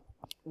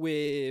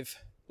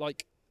with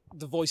like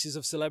the voices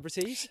of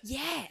celebrities.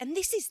 Yeah, and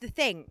this is the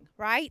thing,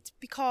 right?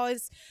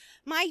 Because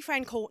my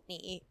friend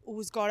Courtney,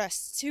 who's got a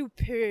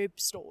superb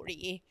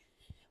story,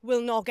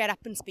 will not get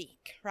up and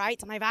speak,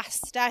 right? And I've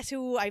asked her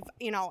to, I've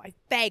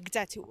begged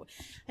her to.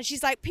 And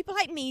she's like, people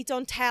like me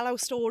don't tell our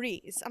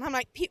stories. And I'm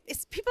like,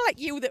 it's people like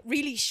you that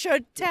really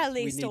should tell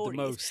their stories.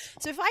 Need the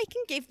most. So if I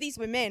can give these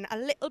women a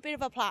little bit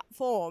of a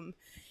platform,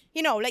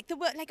 you know, like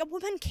a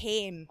woman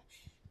came.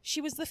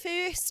 She was the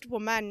first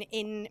woman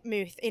in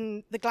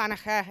the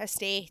Glanacher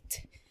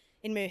estate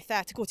in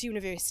Merthyr to go to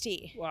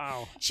university.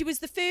 Wow. She was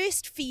the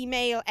first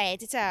female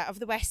editor of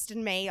the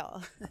Western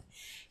Mail.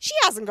 She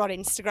hasn't got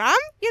Instagram,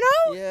 you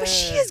know? Yeah. But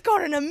she has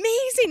got an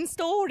amazing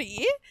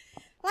story.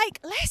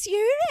 Like, let's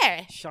hear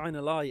it. Shine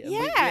a light. And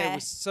we're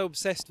so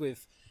obsessed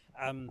with,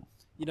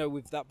 you know,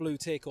 with that blue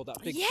tick or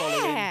that big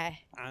following.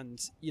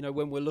 And, you know,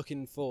 when we're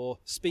looking for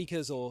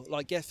speakers or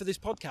like guests for this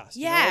podcast,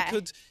 you know, I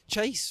could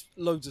chase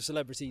loads of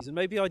celebrities and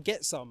maybe I'd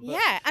get some. But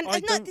and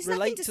I don't there's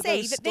relate nothing to to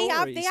say those that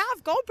stories. they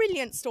have got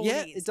brilliant stories.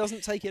 Yeah, it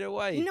doesn't take it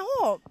away.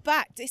 No,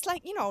 but it's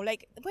like, you know,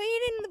 like, where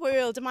in the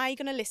world am I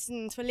going to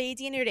listen to a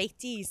lady in her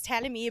 80s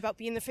telling me about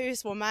being the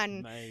first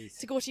woman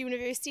to go to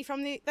university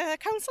from the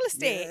council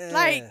estate? Yeah,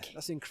 like,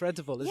 that's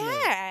incredible, isn't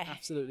it?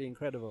 Absolutely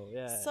incredible,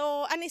 yeah.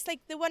 So, and it's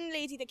like the one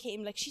lady that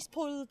came, like, she's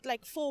pulled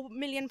like £4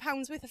 million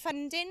worth of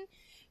funding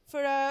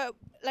for a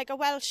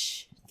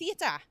Welsh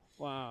theatre.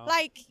 Wow.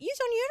 Like, you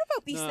don't hear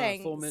about these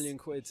things. 4 million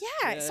quid.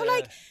 Yeah. So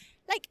like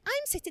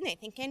I'm sitting there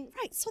thinking,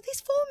 right, so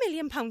there's £4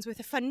 million worth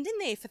of funding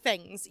there for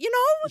things, you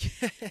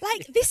know?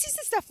 Like, this is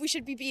the stuff we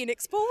should be being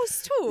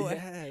exposed to.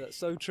 Yeah, that's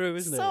so true,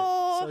 isn't it?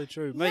 So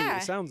true. Mate,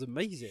 it sounds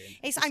amazing.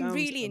 I'm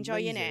really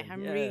enjoying it.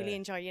 I'm really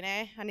enjoying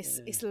it. And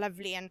it's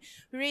lovely. And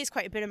we raised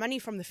quite a bit of money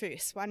from the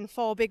first one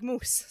for Big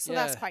Moose. So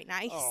that's quite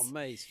nice. Oh,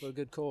 mate, for a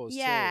good cause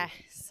too.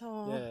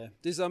 So... Yeah.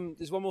 There's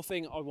one more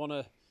thing I want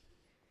to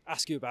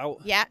ask you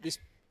about. Yeah.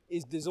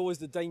 there's always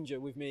the danger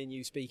with me and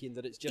you speaking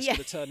that it's just Yeah.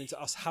 going to turn into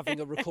us having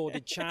a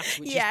recorded chat,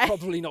 which Yeah. is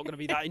probably not going to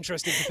be that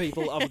interesting for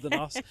people other than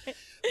us.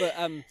 But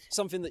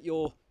something that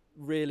you're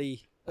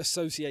really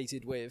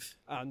associated with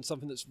and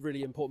something that's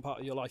really important part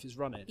of your life is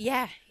running.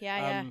 Yeah.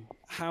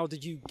 How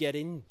did you get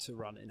into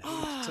running?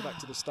 So back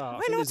to the start.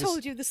 Have I not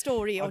told you the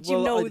story, or do you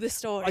know the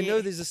story? I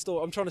know there's a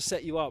story. I'm trying to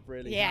set you up,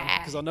 really. Yeah.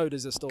 Because I know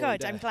there's a story.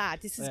 Good, there. I'm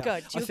glad. This is Yeah.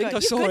 good. I think I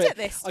You're saw good it. at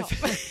this, Tom.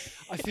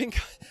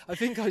 I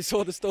think I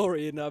saw the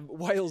story in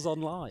Wales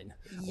Online.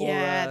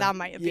 Yeah, that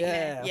might have been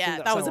yeah, it. Yeah,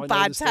 that's that was how a I know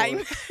bad the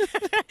story.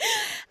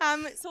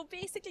 time. So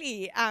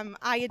basically,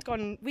 I had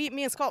gone, me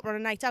and Scott were on a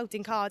night out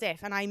in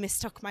Cardiff, and I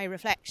mistook my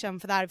reflection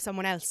for that of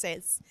someone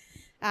else's,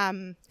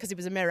 because it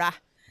was a mirror.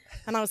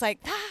 And I was like,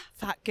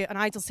 fat girl. And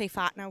I don't say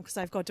fat now because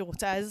I've got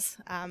daughters.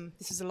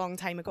 This was a long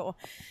time ago.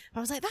 I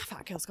was like, that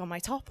fat girl's got my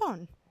top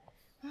on.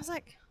 I was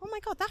like, oh my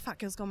God, that fat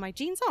girl's got my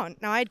jeans on.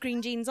 Now, I had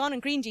green jeans on,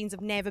 and green jeans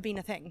have never been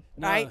a thing,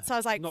 No, right? So I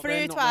was like, not for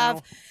then, her to not have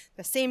now.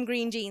 the same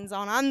green jeans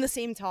on and the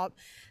same top.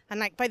 And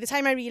like, by the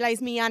time I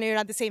realised me and her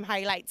had the same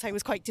highlights, I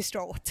was quite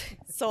distraught.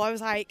 So I was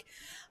like,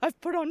 I've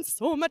put on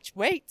so much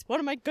weight. What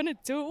am I going to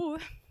do?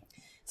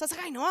 So I was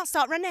like, I know, I'll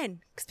start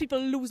running, because people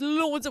lose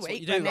loads of That's what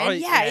weight you do,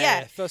 running. right?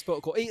 Yeah. First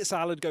protocol: eat a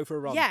salad, go for a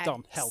run. Yeah.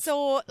 Done. Health.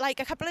 So,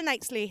 like, a couple of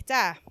nights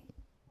later,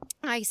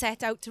 I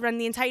set out to run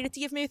the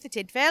entirety of Merthyr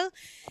Tydfil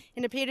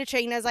in a pair of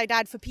trainers I'd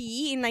had for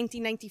PE in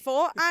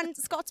 1994 and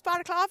Scott's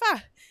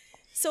balaclava.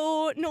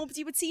 So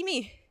nobody would see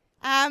me.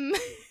 And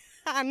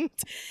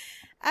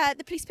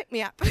the police picked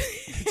me up.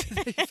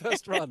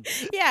 First run.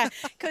 Yeah,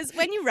 because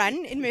when you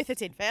run in Merthyr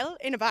Tydfil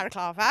in a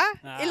balaclava,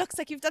 it looks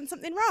like you've done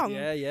something wrong.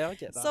 Yeah, I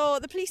get that. So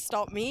the police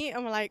stopped me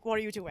and were like, what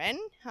are you doing?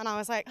 And I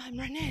was like, I'm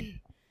running.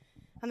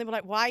 And they were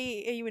like, why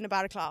are you in a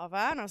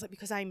balaclava? And I was like,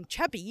 because I'm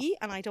chubby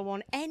and I don't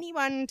want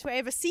anyone to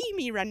ever see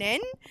me running.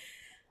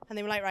 And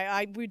they were like,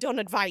 right, we don't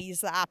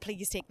advise that.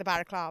 Please take the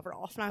balaclava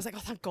off. And I was like,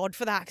 oh, thank God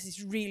for that, because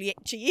it's really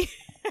itchy.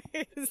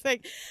 It's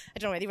like, I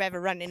don't know whether you've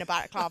ever run in a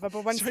balaclava,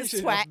 but once the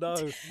Strangely sweat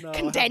enough, no, I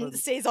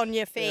condenses on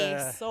your face.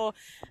 Yeah. So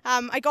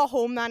I got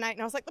home that night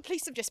and I was like, the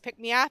police have just picked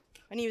me up.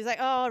 And he was like,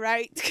 oh,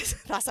 right, 'cause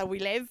that's how we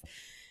live.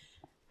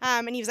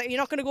 And he was like, you're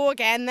not going to go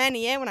again then,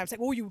 yeah? And I was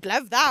like, oh, you'd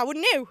love that,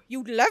 wouldn't you?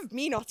 You'd love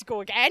me not to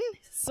go again.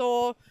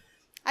 So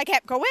I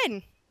kept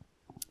going.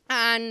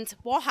 And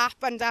what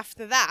happened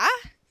after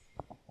that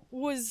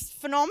was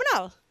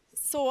phenomenal.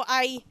 So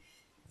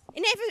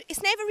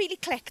it's never really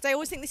clicked. I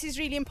always think this is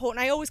really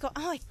important. I always go,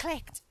 oh, it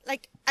clicked.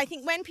 Like, I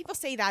think when people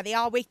say that, they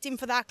are waiting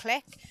for that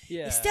click.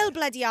 Yeah. It's still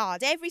bloody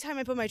hard. Every time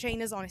I put my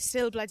trainers on, it's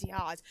still bloody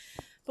hard.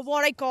 But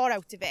what I got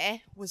out of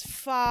it was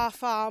far,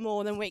 far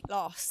more than weight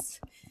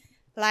loss.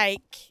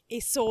 Like,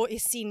 it's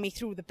seen me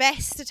through the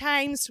best of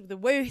times, through the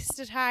worst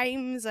of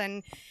times,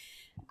 and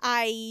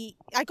I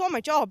got my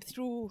job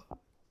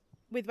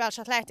with Welsh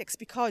Athletics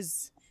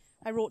because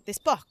I wrote this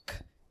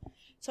book.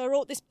 So I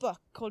wrote this book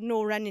called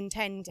No Run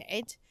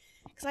Intended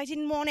because I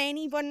didn't want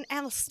anyone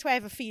else to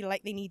ever feel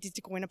like they needed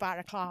to go in a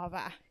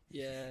balaclava.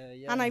 Yeah.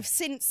 And I've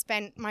since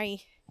spent my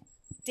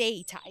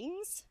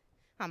daytimes,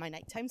 and my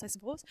night times, I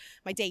suppose,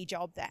 my day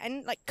job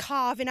then, like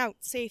carving out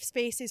safe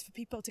spaces for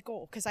people to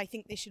go, because I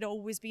think there should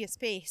always be a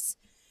space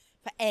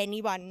for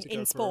anyone To go in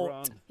for a sport.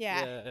 run.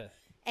 Yeah.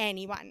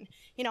 Anyone.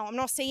 You know, I'm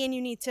not saying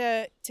you need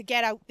to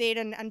get out there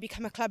and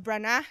become a club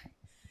runner.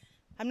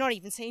 I'm not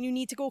even saying you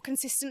need to go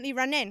consistently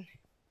running.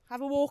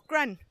 Have a walk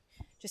run.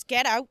 Just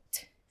get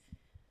out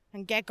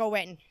and get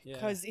going,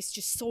 because it's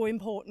just so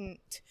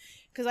important.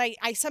 Because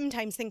I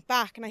sometimes think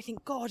back and I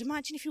think, God,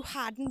 imagine if you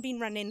hadn't been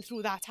running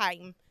through that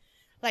time.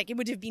 Like, it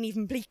would have been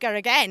even bleaker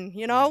again,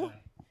 you know?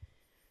 Yeah.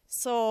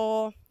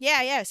 So,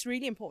 yeah, it's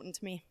really important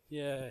to me.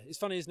 Yeah, it's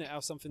funny, isn't it, how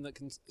something that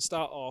can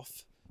start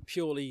off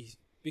purely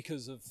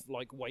because of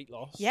like weight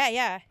loss,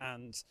 Yeah.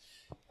 and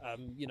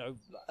you know,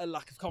 a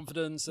lack of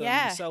confidence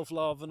and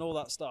self-love and all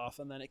that stuff,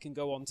 and then it can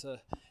go on to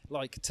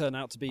like turn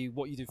out to be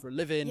what you do for a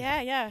living.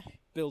 Yeah.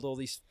 Build all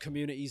these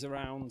communities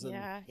around. And,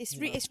 Yeah, it's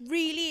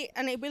really,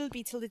 and it will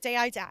be till the day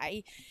I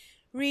die,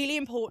 really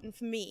important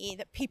for me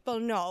that people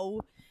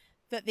know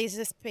that there's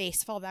a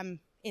space for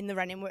them in the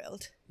running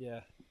world.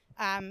 Yeah.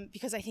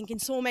 Because I think in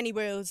so many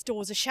worlds,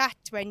 doors are shut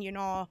when you're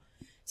not,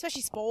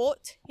 especially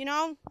sport, you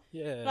know?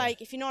 Yeah.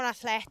 Like, if you're not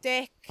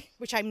athletic,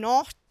 which I'm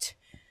not,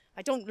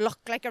 I don't look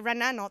like a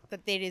runner, not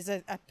that there is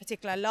a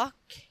particular look,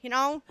 you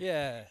know?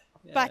 Yeah.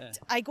 But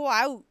I go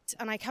out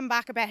and I come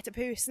back a better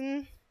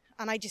person,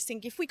 and I just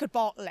think if we could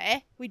bottle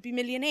it, we'd be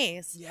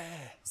millionaires. Yeah.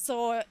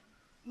 So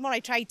what I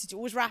tried to do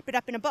was wrap it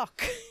up in a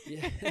book.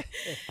 Yeah.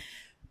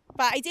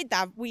 But I did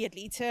that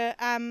weirdly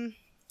to,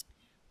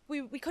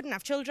 we couldn't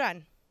have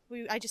children.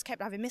 I just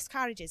kept having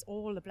miscarriages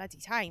all the bloody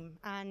time.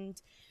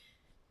 And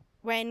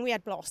when we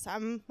had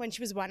Blossom, when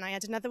she was 1, I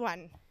had another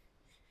one.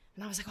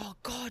 And I was like, oh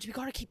God, we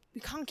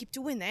can't keep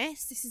doing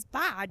this. This is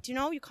bad, you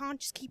know? You can't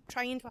just keep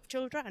trying to have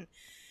children.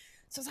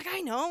 So I was like,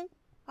 I know,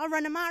 I'll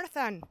run a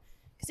marathon.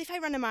 Because if I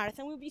run a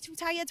marathon, we'll be too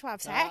tired to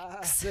have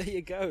sex. There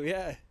you go,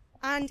 yeah.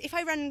 And if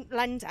I run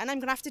London, I'm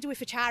going to have to do it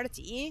for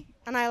charity.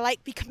 And I'll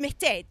be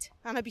committed.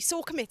 And I'll be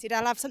so committed,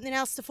 I'll have something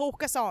else to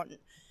focus on.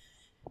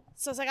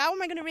 So I was like, how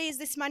am I going to raise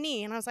this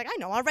money? And I was like, I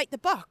know, I'll write the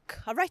book.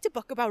 I'll write a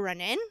book about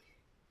running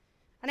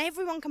and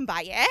everyone can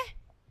buy it.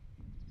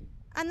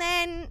 And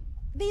then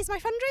there's my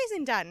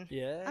fundraising done.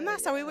 Yeah. And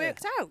that's how it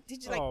worked out.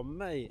 Did you like? Oh,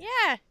 mate.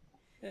 Yeah.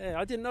 Yeah,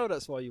 I didn't know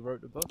that's why you wrote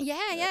the book.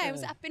 Yeah. I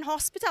was up in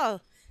hospital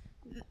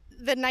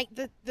the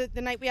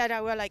night we had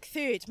our like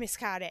third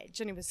miscarriage,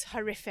 and it was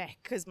horrific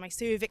because my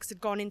cervix had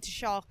gone into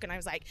shock, and I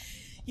was like,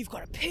 you've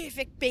got a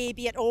perfect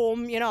baby at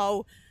home, you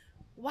know.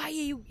 Why are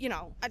you, you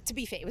know, to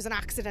be fair, it was an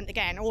accident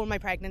again. All my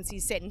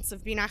pregnancies since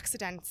have been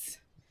accidents.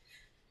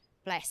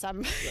 Bless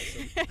them.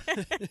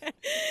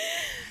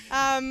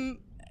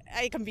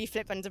 I can be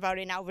flippant about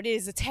it now, but it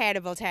is a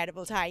terrible,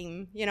 terrible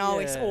time. You know,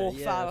 it's awful.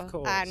 Yeah, of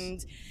course.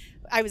 And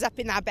I was up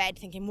in that bed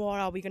thinking, what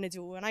are we going to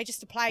do? And I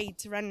just applied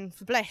to run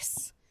for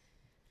Bliss.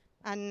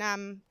 And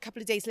a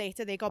couple of days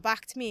later, they got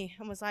back to me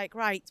and was like,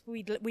 right,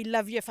 we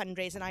love your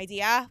fundraising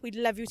idea. We'd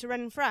love you to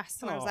run for us.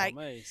 And I was like,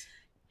 mate.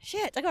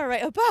 shit, I got to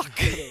write a book.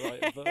 Write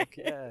a book,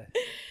 yeah.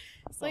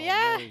 So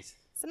yeah, mate.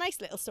 it's a nice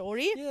little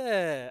story.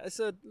 Yeah, it's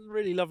a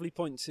really lovely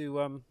point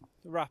to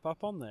wrap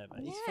up on there,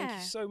 mate. Thank Yeah.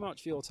 you so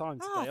much for your time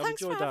today. Oh, I've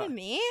thanks enjoyed for that having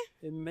me.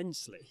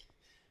 immensely.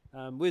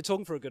 We were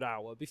talking for a good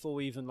hour before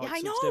we even Yeah, I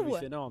switched know.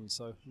 everything on,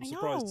 so I'm I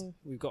surprised know.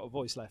 we've got a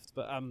voice left.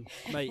 But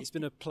mate, it's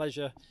been a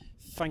pleasure.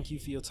 Thank you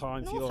for your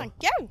time, for No, your thank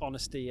you.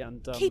 honesty,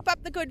 and Keep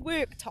up the good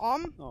work,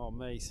 Tom. oh,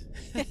 mate.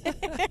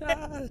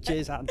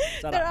 Cheers, Anne.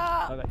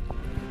 Ta-ra.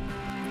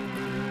 Bye-bye.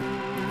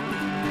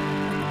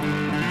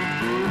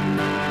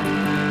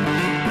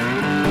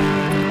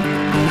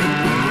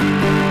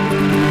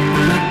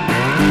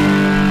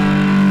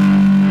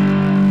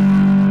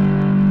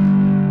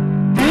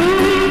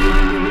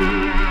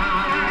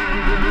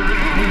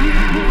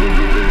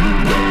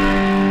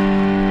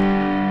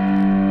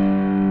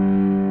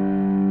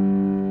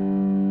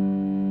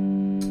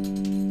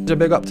 A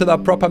big up to the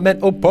Proper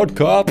Mental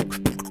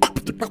Podcast.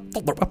 The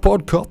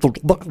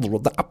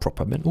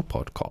Proper Mental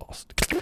Podcast.